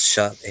reason it's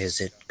shut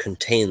is it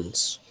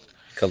contains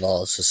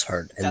Cavalis'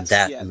 heart, and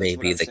that That's may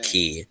what be I'm the saying.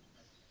 key.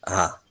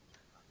 Ah.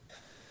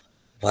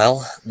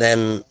 Well,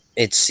 then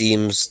it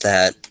seems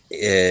that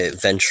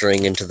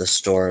venturing into the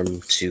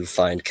storm to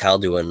find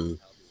Calduin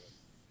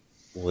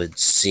would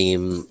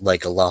seem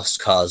like a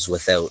lost cause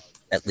without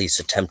at least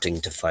attempting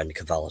to find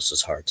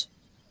Cavalis' heart.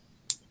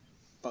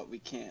 But we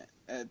can't.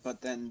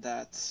 But then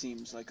that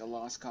seems like a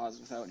lost cause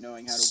without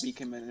knowing how to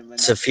weaken him enough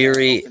to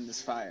Safiri, open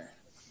this fire.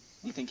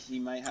 Do you think he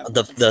might have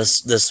the more the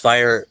information? this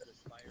fire,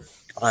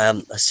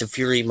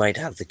 Safiri might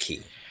have the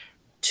key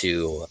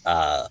to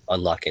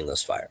unlocking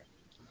this fire.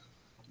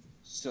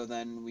 So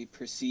then we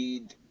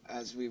proceed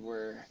as we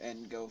were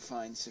and go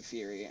find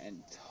Safiri,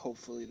 and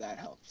hopefully that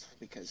helps,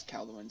 because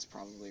Calduin's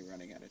probably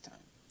running out of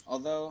time.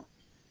 Although,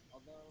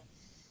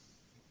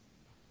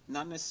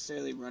 not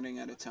necessarily running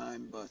out of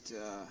time, but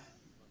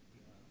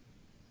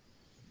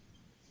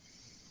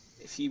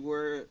if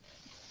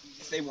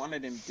they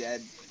wanted him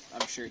dead,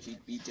 I'm sure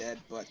he'd be dead,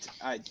 but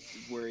I'd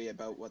worry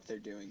about what they're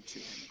doing to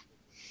him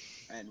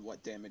and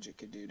what damage it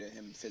could do to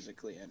him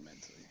physically and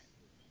mentally.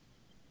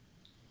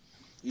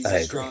 He's I a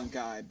agree. strong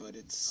guy, but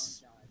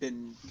it's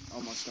been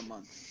almost a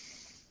month.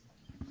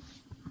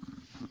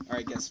 Or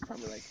I guess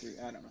probably like 3,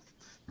 I don't know.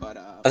 But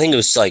I think it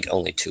was like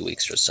only 2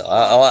 weeks or so.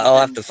 I'll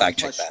have to fact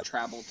check plus that.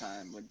 travel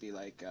time would be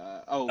like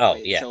Oh,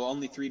 wait, yeah. so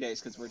only 3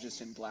 days because we're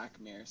just in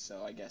Blackmere,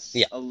 so I guess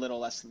Yeah. a little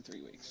less than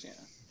 3 weeks, yeah.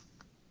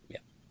 Yeah.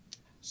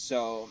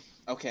 So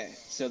okay,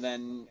 so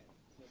then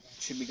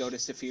should we go to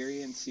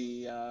Safiri and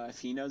see if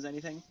he knows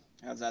anything?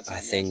 How's that sound?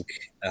 I guys? think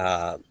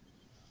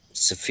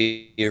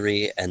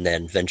Safiri, and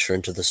then venture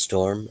into the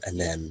storm, and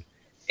Yeah. then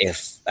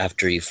if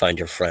after you find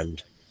your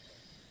friend,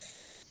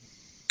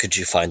 could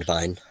you find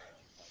mine?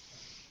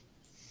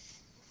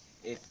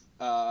 If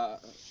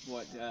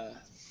what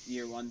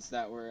year ones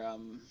that were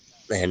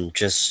And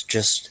just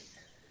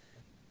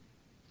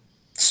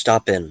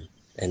stop in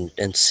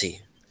and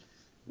see,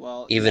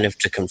 well, even yeah, if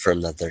to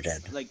confirm that they're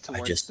dead. like I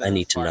towards I the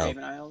need to know.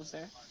 Farhaven Isles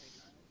there.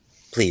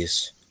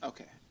 Please.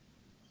 Okay.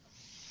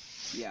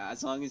 Yeah,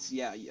 as long as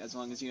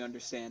you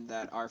understand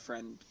that our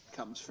friend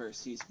comes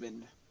first, he's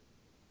been,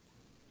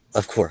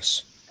 Of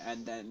course.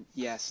 and then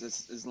yes,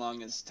 as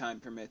long as time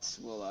permits,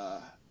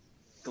 we'll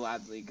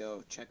gladly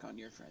go check on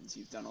your friends.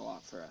 You've done a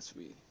lot for us.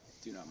 We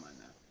do not mind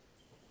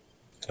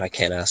that. I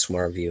can't ask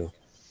more of you.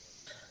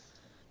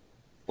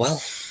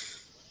 Well,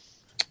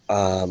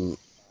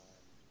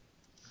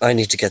 I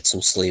need to get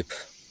some sleep.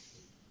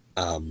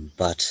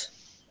 But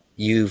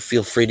you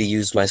feel free to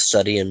use my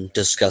study and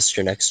discuss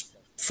your next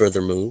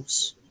further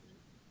moves.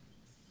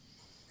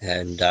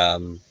 And I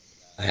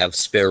have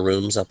spare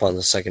rooms up on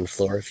the second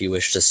floor if you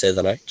wish to stay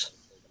the night.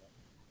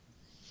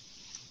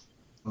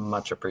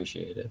 Much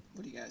appreciated.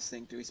 What do you guys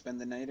think? Do we spend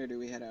the night or do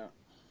we head out?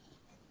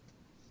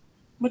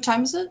 What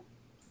time is it,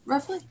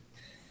 roughly?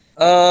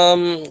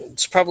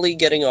 It's probably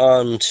getting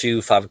on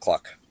to 5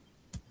 o'clock.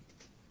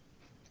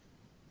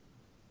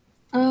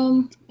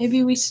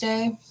 Maybe we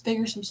stay,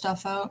 figure some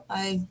stuff out.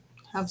 I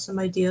have some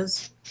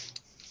ideas.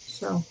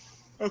 So,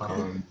 Okay.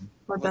 our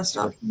What's best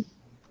your- option.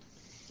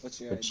 What's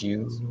your Would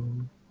ideas?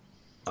 you?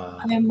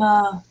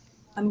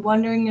 I'm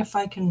wondering if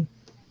I can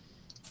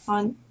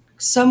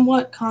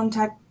somewhat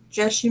contact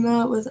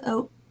Jeshima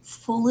without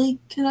fully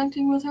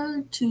connecting with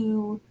her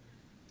to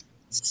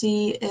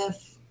see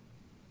if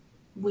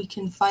we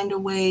can find a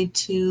way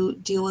to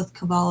deal with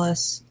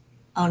Cavalis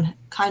on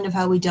kind of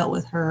how we dealt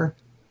with her,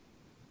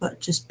 but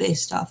just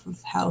based off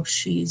of how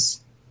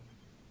she's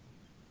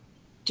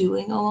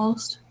doing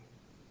almost.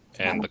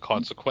 And the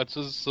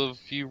consequences of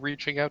you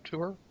reaching out to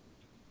her?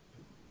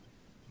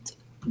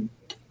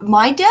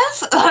 My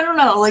death? I don't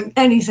know. Like,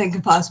 anything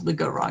could possibly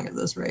go wrong at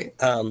this rate.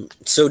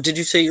 So did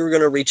you say you were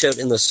going to reach out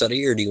in the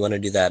study, or do you want to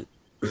do that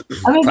I'm going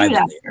to do it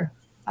privately? after.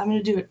 I'm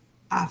going to do it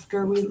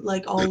after we,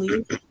 like, all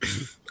leave.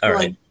 All Like,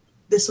 right.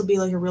 this will be,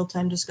 like, a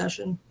real-time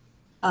discussion.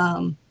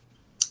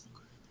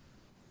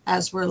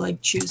 As we're,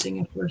 like, choosing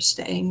if we're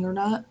staying or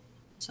not.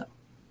 So,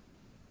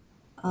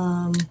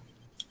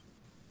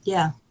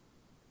 yeah.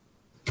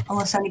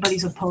 Unless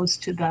anybody's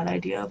opposed to that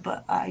idea,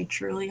 but I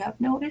truly have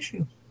no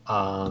issue.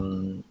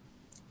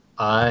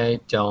 I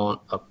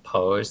don't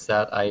oppose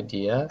that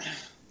idea.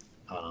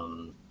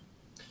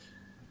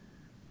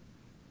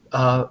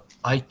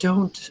 I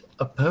don't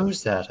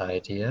oppose that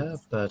idea,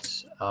 but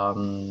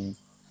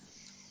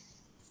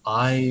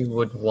I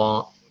would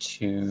want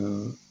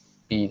to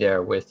be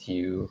there with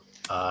you,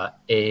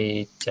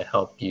 A, to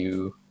help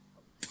you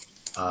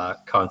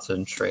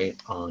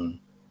concentrate on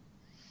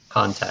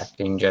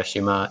contacting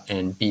Jeshima,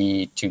 and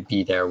B, to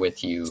be there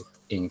with you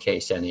in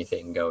case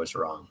anything goes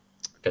wrong,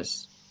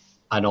 because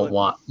I don't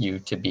want you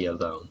to be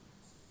alone.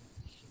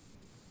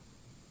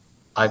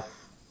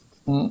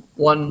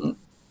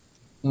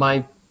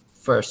 My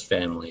first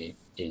family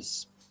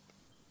is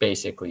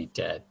basically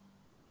dead.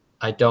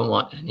 I don't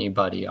want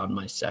anybody on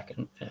my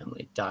second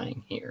family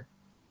dying here.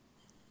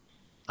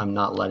 I'm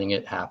not letting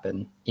it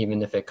happen,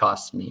 even if it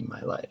costs me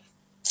my life.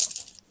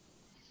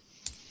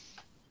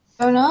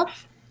 Fair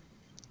enough.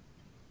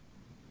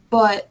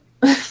 But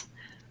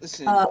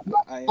Listen,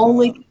 I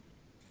only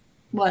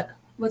what?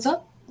 What's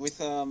up?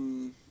 with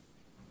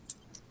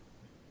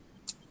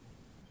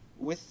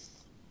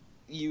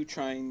you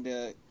trying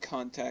to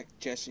contact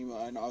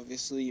Jeshima, and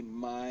obviously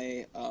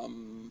my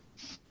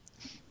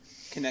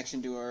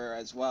connection to her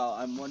as well,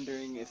 I'm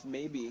wondering if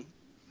maybe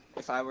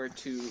if I were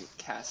to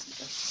cast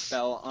a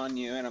spell on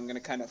you, and I'm going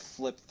to kind of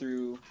flip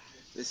through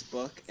this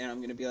book, and I'm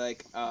going to be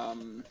like,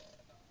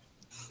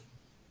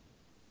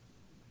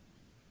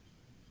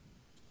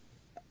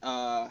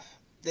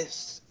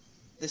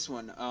 this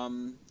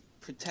one,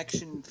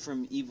 protection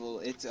from evil.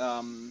 It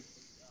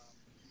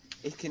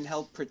can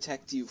help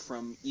protect you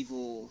from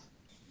evil,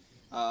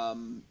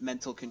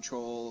 mental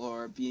control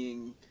or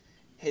being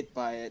hit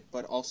by it,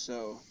 but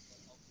also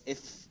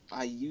if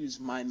I use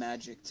my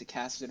magic to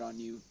cast it on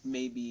you,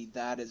 maybe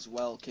that as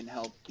well can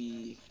help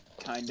be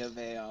kind of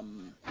a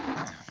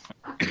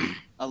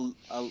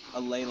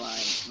ley line,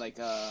 like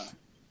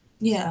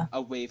Yeah.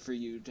 a way for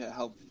you to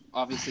help.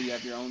 Obviously, you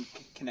have your own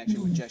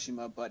connection with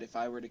Jeshima, but if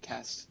I were to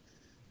cast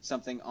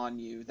something on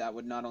you, that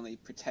would not only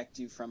protect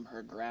you from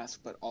her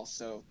grasp, but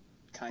also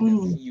kind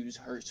of use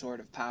her sort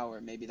of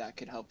power. Maybe that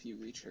could help you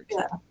reach her too.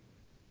 Yeah.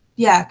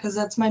 Yeah, because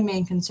that's my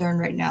main concern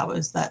right now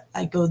is that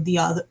I go the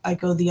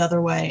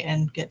other way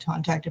and get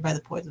contacted by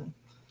the poison,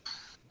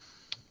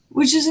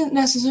 which isn't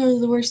necessarily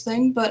the worst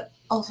thing, but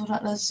also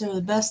not necessarily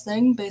the best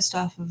thing based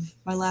off of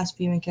my last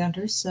few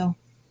encounters. So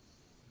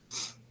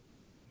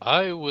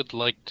I would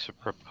like to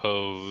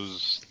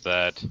propose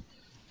that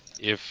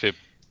if it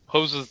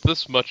poses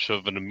this much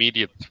of an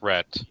immediate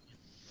threat,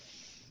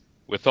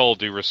 with all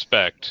due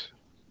respect,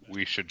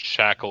 we should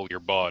shackle your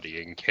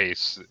body in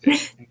case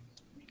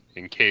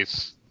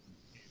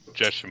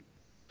Jeshim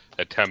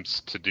attempts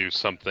to do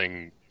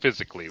something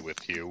physically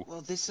with you.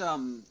 Well, this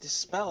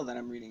spell that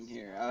I'm reading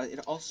here, it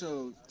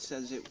also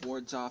says it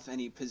wards off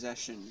any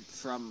possession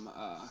from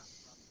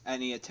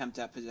any attempt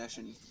at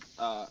possession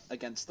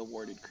against the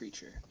warded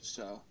creature.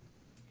 So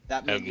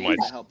that may And be able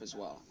to help as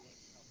well.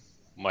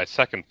 My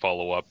second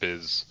follow-up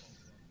is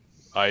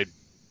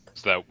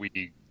that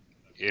we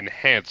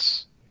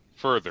enhance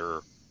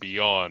further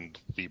beyond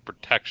the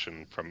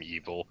protection from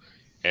evil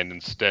and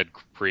instead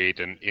create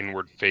an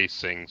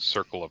inward-facing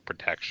circle of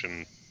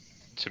protection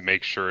to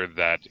make sure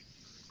that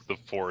the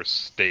force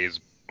stays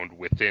bound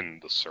within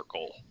the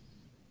circle.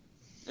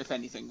 If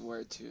anything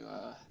were to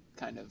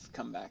kind of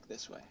come back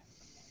this way.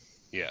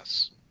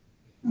 Yes.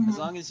 As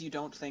long as you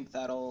don't think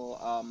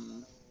that'll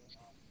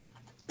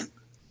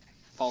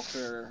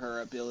falter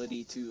her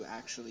ability to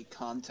actually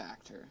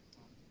contact her,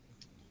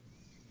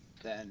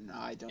 then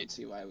I don't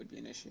see why it would be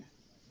an issue.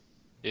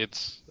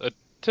 It's a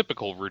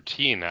typical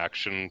routine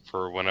action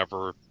for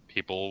whenever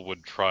people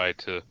would try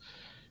to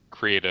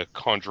create a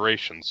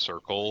conjuration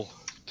circle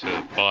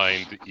to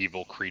bind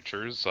evil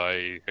creatures.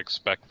 I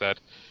expect that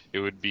it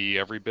would be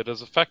every bit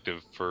as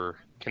effective for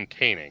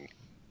containing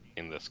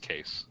in this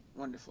case.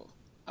 Wonderful.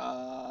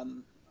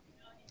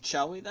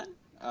 Shall we then?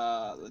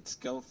 Let's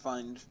go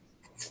find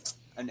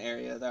an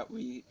area that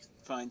we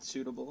find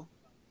suitable.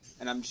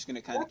 And I'm just going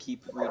to kind of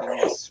keep reading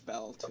this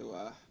spell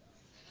to...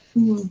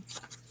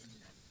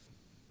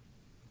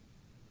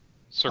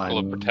 Circle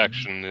of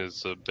Protection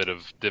is a bit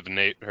of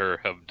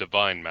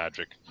divine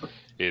magic.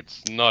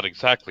 It's not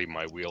exactly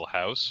my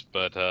wheelhouse,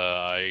 but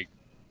I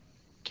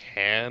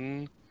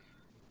can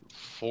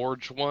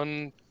forge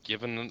one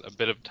given a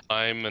bit of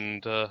time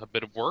and a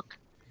bit of work.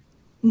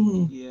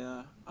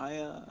 Yeah,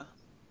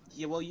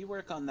 well, you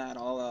work on that.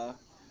 I'll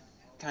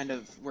kind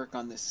of work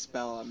on this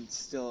spell. I'm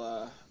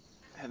still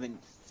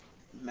haven't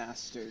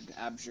mastered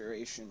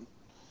abjuration.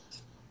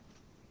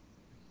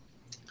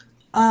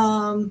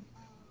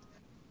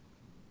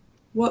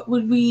 What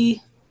would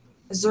we...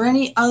 Is there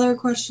any other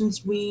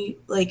questions we,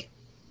 like...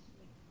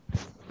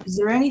 Is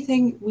there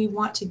anything we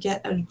want to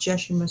get out of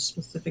Jeshima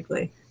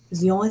specifically? Because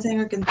the only thing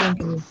I can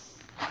think of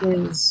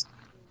is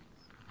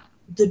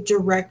the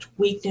direct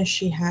weakness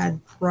she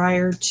had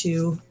prior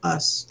to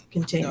us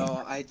containing her.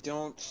 No, I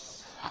don't...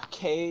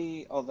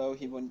 Kay, although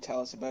he wouldn't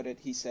tell us about it,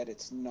 he said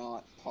it's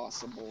not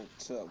possible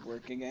to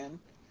work again.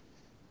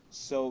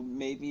 So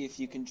maybe if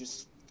you can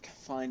just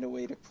find a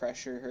way to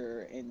pressure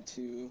her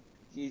into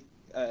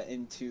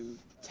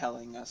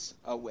telling us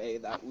a way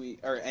that we,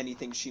 or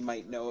anything she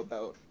might know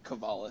about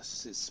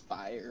Kavalis'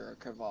 spire or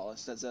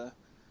Kavalis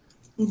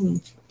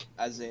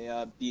as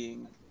a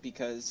being,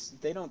 because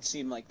they don't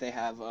seem like they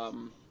have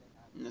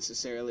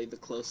necessarily the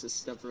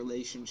closest of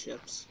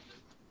relationships.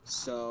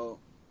 So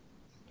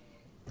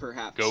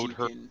perhaps goad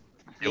her,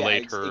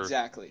 manipulate her,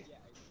 exactly.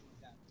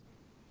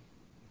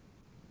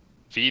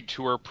 Feed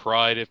to her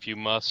pride if you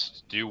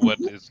must. Do what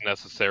is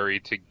necessary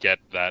to get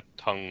that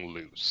tongue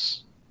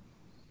loose.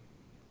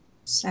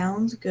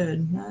 Sounds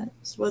good.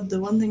 That's the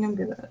one thing I'm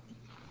good at.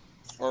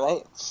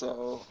 Alright,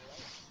 so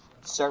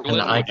start Orglin,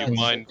 with would that you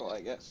mind? circle,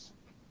 I guess.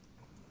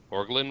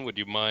 Orglin, would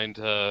you mind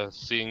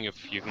seeing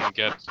if you can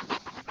get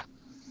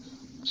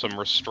some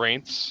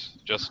restraints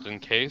just in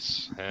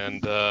case?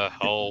 And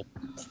I'll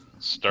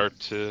start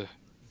to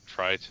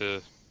try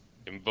to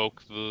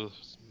invoke the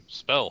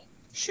spell.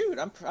 Shoot,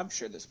 I'm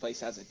sure this place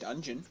has a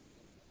dungeon.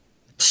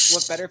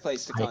 What better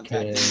place to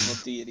contact an evil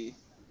deity?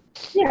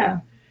 Yeah.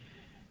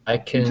 I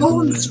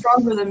Totally can.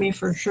 stronger than me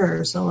for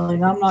sure, so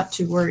like I'm not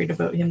too worried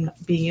about him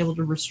being able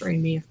to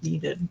restrain me if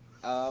needed.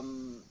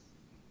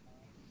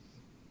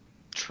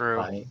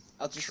 True.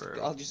 I'll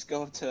True. just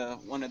go up to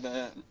one of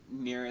the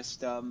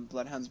nearest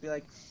bloodhounds, and be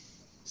like,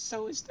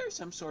 so is there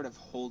some sort of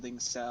holding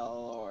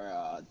cell or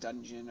a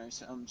dungeon or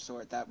some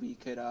sort that we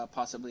could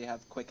possibly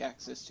have quick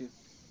access to?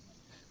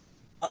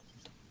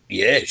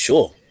 Yeah,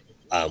 sure.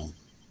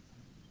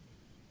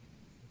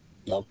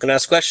 Not gonna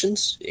ask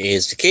questions.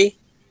 Here's the key.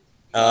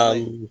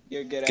 Lovely. Um,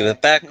 You're good Give at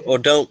it back it. or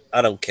don't.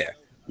 I don't care.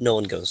 No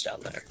one goes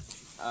down there.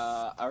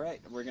 All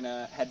right, we're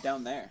gonna head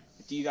down there.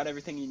 Do you got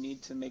everything you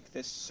need to make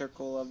this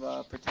circle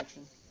of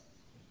protection?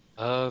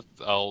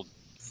 I'll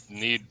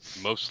need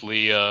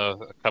mostly a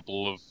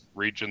couple of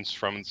regions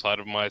from inside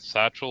of my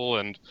satchel,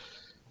 and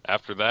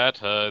after that,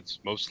 it's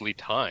mostly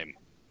time.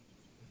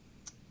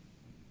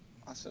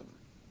 Awesome.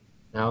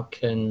 Now,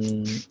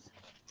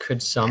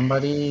 could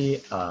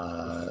somebody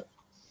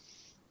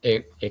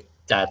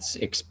that's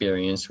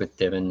experienced with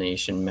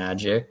divination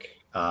magic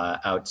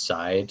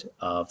outside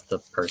of the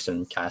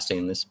person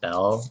casting the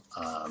spell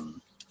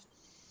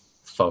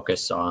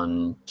focus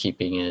on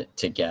keeping it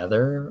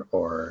together,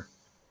 or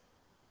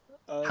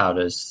how Um,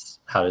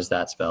 does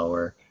that spell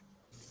work?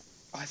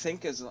 I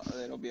think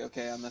it'll be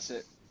okay unless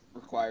it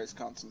requires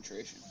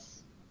concentration.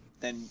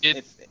 Then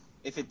It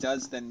if it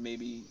does, then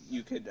maybe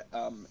you could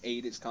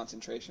aid his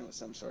concentration with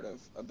some sort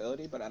of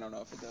ability, but I don't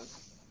know if it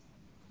does.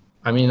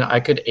 I mean, I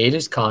could aid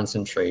his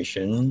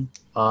concentration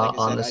Like I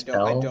on said, the I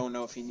spell don't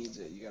know if he needs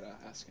it. You gotta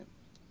ask him.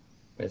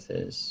 with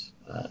his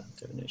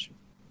divination.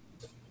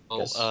 well,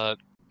 Yes.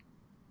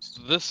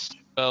 this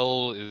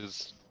spell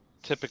is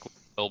typically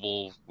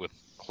available with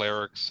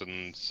clerics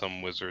and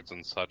some wizards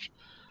and such,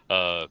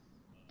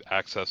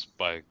 accessed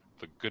by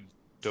the good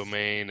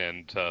domain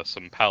and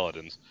some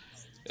paladins.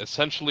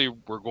 Essentially,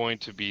 we're going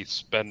to be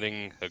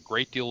spending a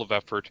great deal of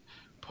effort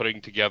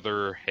putting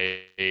together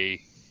a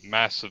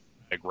massive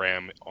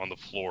diagram on the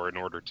floor in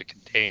order to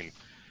contain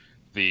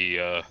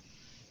the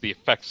the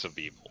effects of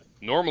evil.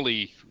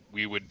 Normally,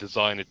 we would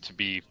design it to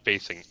be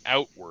facing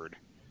outward,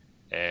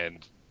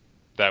 and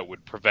that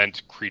would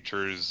prevent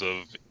creatures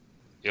of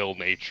ill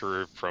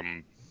nature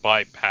from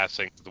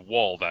bypassing the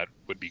wall that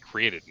would be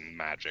created in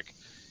magic.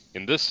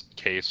 In this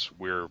case,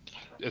 we're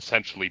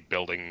essentially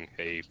building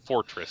a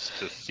fortress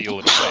to seal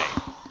it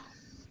away.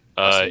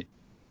 Awesome.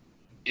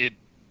 It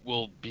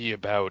will be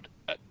about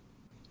a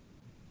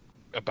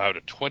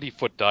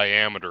 20-foot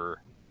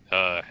diameter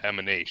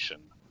emanation.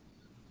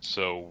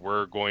 So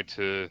we're going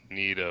to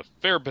need a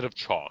fair bit of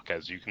chalk,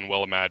 as you can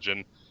well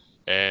imagine,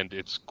 and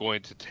it's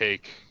going to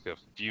take a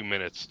few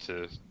minutes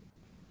to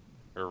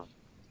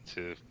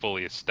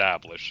fully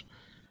establish.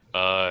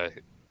 Uh,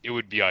 it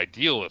would be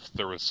ideal if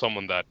there was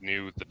someone that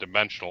knew the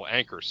dimensional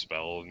anchor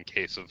spell in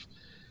case of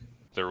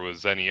there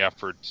was any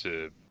effort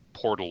to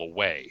portal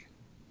away,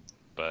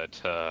 but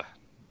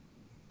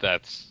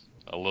that's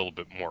a little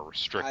bit more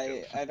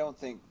restrictive. I don't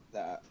think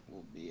that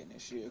will be an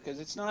issue because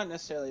it's not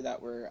necessarily that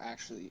we're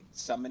actually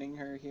summoning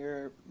her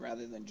here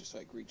rather than just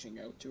like reaching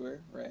out to her,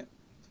 right?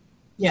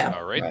 Yeah.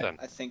 All right Right. then.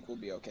 I think we'll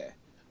be okay.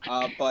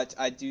 But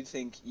I do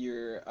think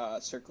your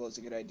circle is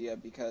a good idea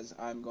because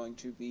I'm going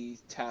to be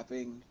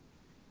tapping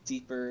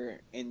deeper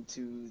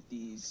into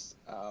these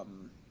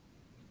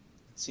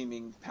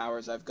seeming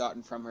powers I've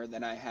gotten from her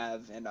than I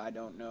have, and I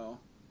don't know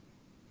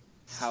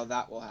how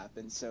that will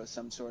happen. So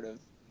some sort of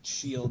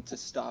shield to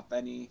stop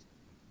any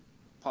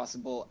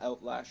possible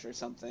outlash or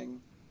something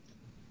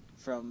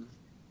from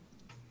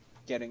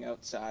getting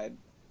outside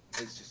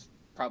is just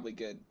probably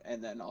good.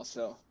 And then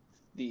also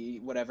the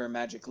whatever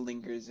magic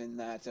lingers in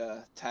that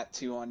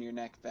tattoo on your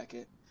neck,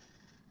 Beckett.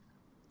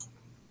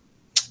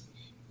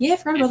 Yeah, I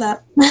forgot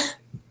about that.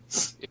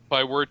 If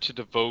I were to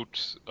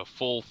devote a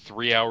full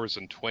 3 hours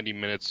and 20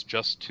 minutes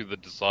just to the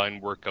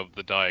design work of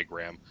the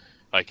diagram,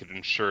 I could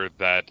ensure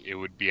that it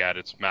would be at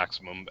its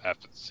maximum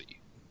efficacy.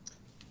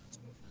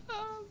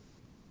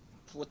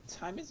 What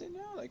time is it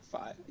now? Like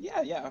 5?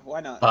 Yeah.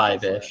 Why not? Go for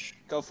it. Five-ish.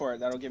 Go for it.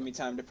 That'll give me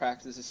time to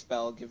practice a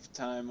spell. Give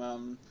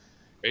time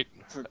Right?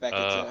 for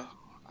Beckett to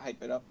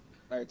hype it up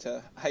or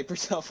to hype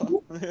herself up.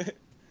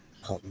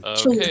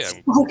 Okay,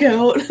 I'm Walk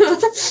out.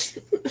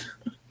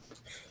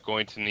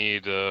 going to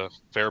need a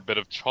fair bit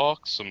of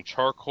chalk, some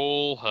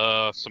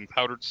charcoal, some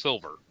powdered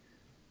silver.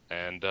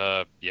 And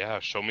yeah,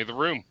 show me the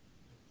room.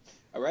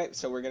 All right,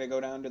 so we're gonna go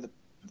down to the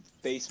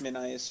basement,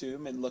 I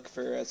assume, and look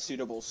for a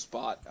suitable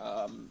spot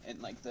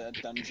in like the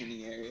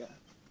dungeony area.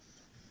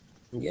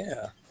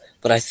 Yeah.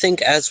 But I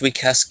think as we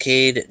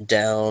cascade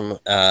down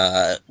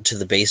to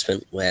the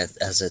basement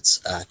as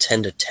it's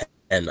 10 to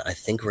 10, I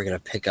think we're going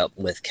to pick up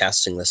with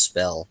casting the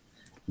spell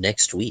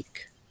next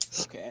week.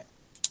 Okay.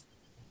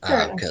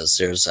 Because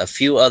there's a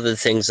few other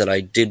things that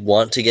I did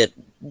want to get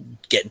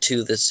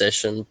to this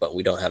session, but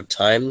we don't have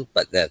time.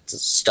 But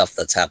that's stuff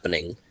that's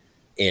happening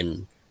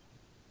in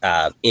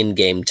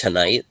game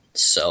tonight,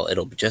 so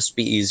it'll just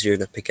be easier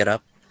to pick it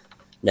up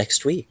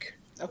next week.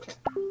 Okay.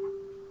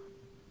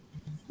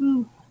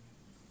 Ooh.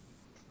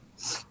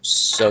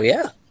 So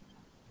yeah,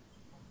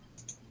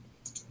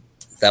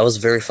 that was a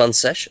very fun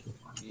session.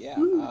 Yeah.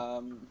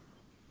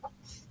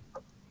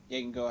 Yeah,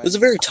 you can go It ahead. was a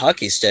very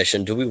talky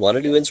session. Do we want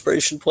to do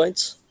inspiration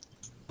points?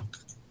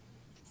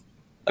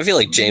 I feel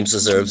like James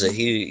deserves it.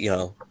 He,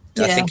 I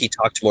Yeah. think he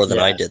talked more than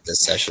I Yeah. did this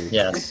session.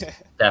 Yes, The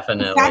fact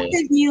definitely.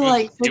 that he was-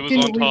 like he was on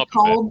freaking top of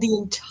recalled the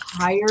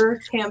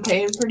entire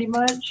campaign pretty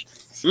much.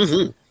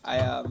 Mm-hmm.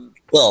 I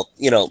Well,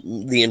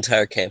 the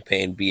entire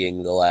campaign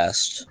being the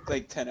last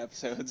like 10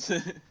 episodes.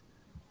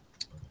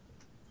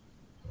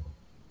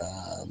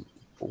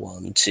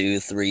 1, 2,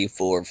 3,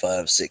 4,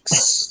 5, 6,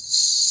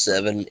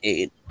 7,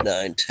 8,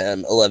 9,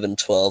 10, 11,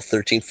 12,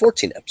 13,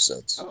 14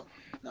 episodes. Oh,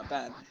 not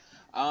bad.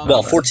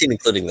 Well, 14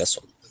 including this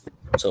one.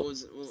 So, what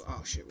was I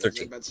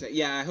 13. about to say?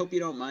 Yeah, I hope you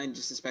don't mind,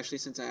 just especially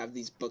since I have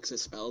these books of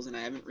spells and I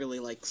haven't really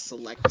like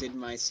selected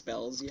my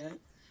spells yet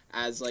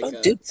as like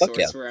a dude, fuck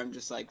yeah. sorcerer. I'm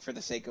just like, for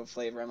the sake of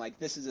flavor, I'm like,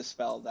 this is a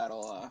spell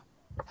that'll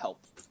help,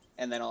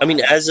 and then I'll. I mean,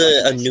 have as it in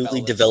a my spell newly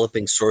list.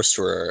 developing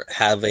sorcerer,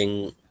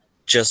 having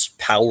just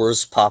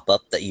powers pop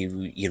up that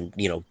you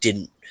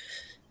didn't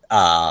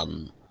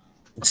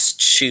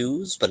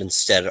choose, but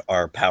instead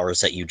are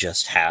powers that you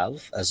just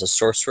have as a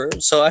sorcerer.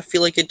 So I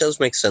feel like it does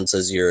make sense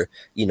as you're,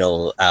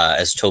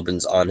 as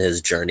Tobin's on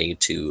his journey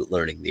to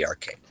learning the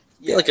arcane.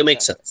 I feel like it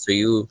makes sense. So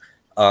you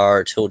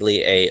are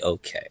totally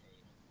A-okay.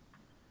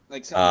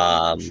 Like some of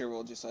them, I'm sure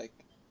will just like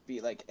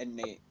be like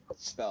innate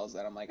spells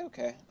that I'm like,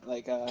 okay,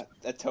 like a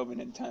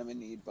Tobin in time of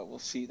need, but we'll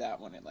see that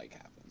when it like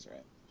happens,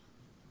 right?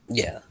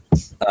 Yeah.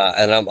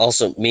 And I'm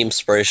also meme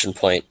inspiration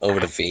point over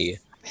to V.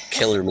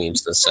 Killer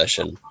memes this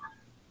session.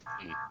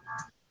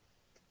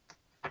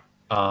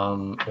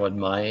 Would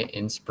my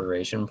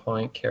inspiration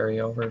point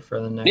carry over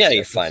for the next? Yeah,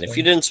 you're fine. If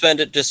you didn't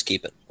spend it, just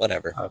keep it.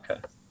 Whatever. Okay.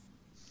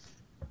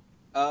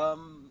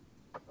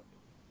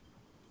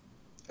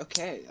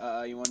 Okay.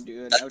 You want to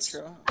do an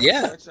outro?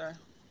 Yeah.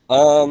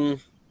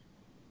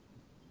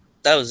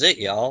 That was it,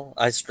 y'all.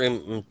 I'm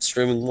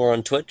streaming more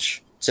on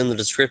Twitch. It's in the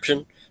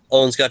description.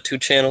 Owen's got 2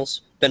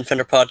 channels: Ben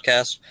Fender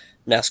Podcast,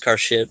 NASCAR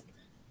shit,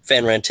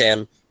 Fan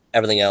Rantan,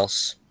 everything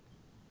else.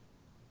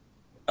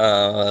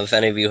 If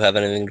any of you have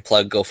anything to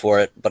plug, go for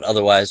it. But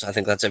otherwise, I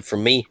think that's it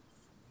from me.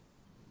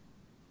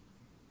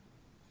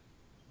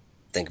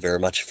 Thank you very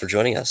much for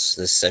joining us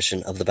this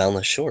session of the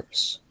Boundless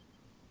Shores.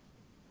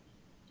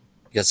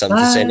 You got something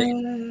to say,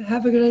 Nate?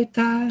 Have a great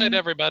time. Good night,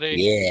 everybody.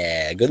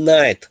 Yeah, good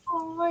night.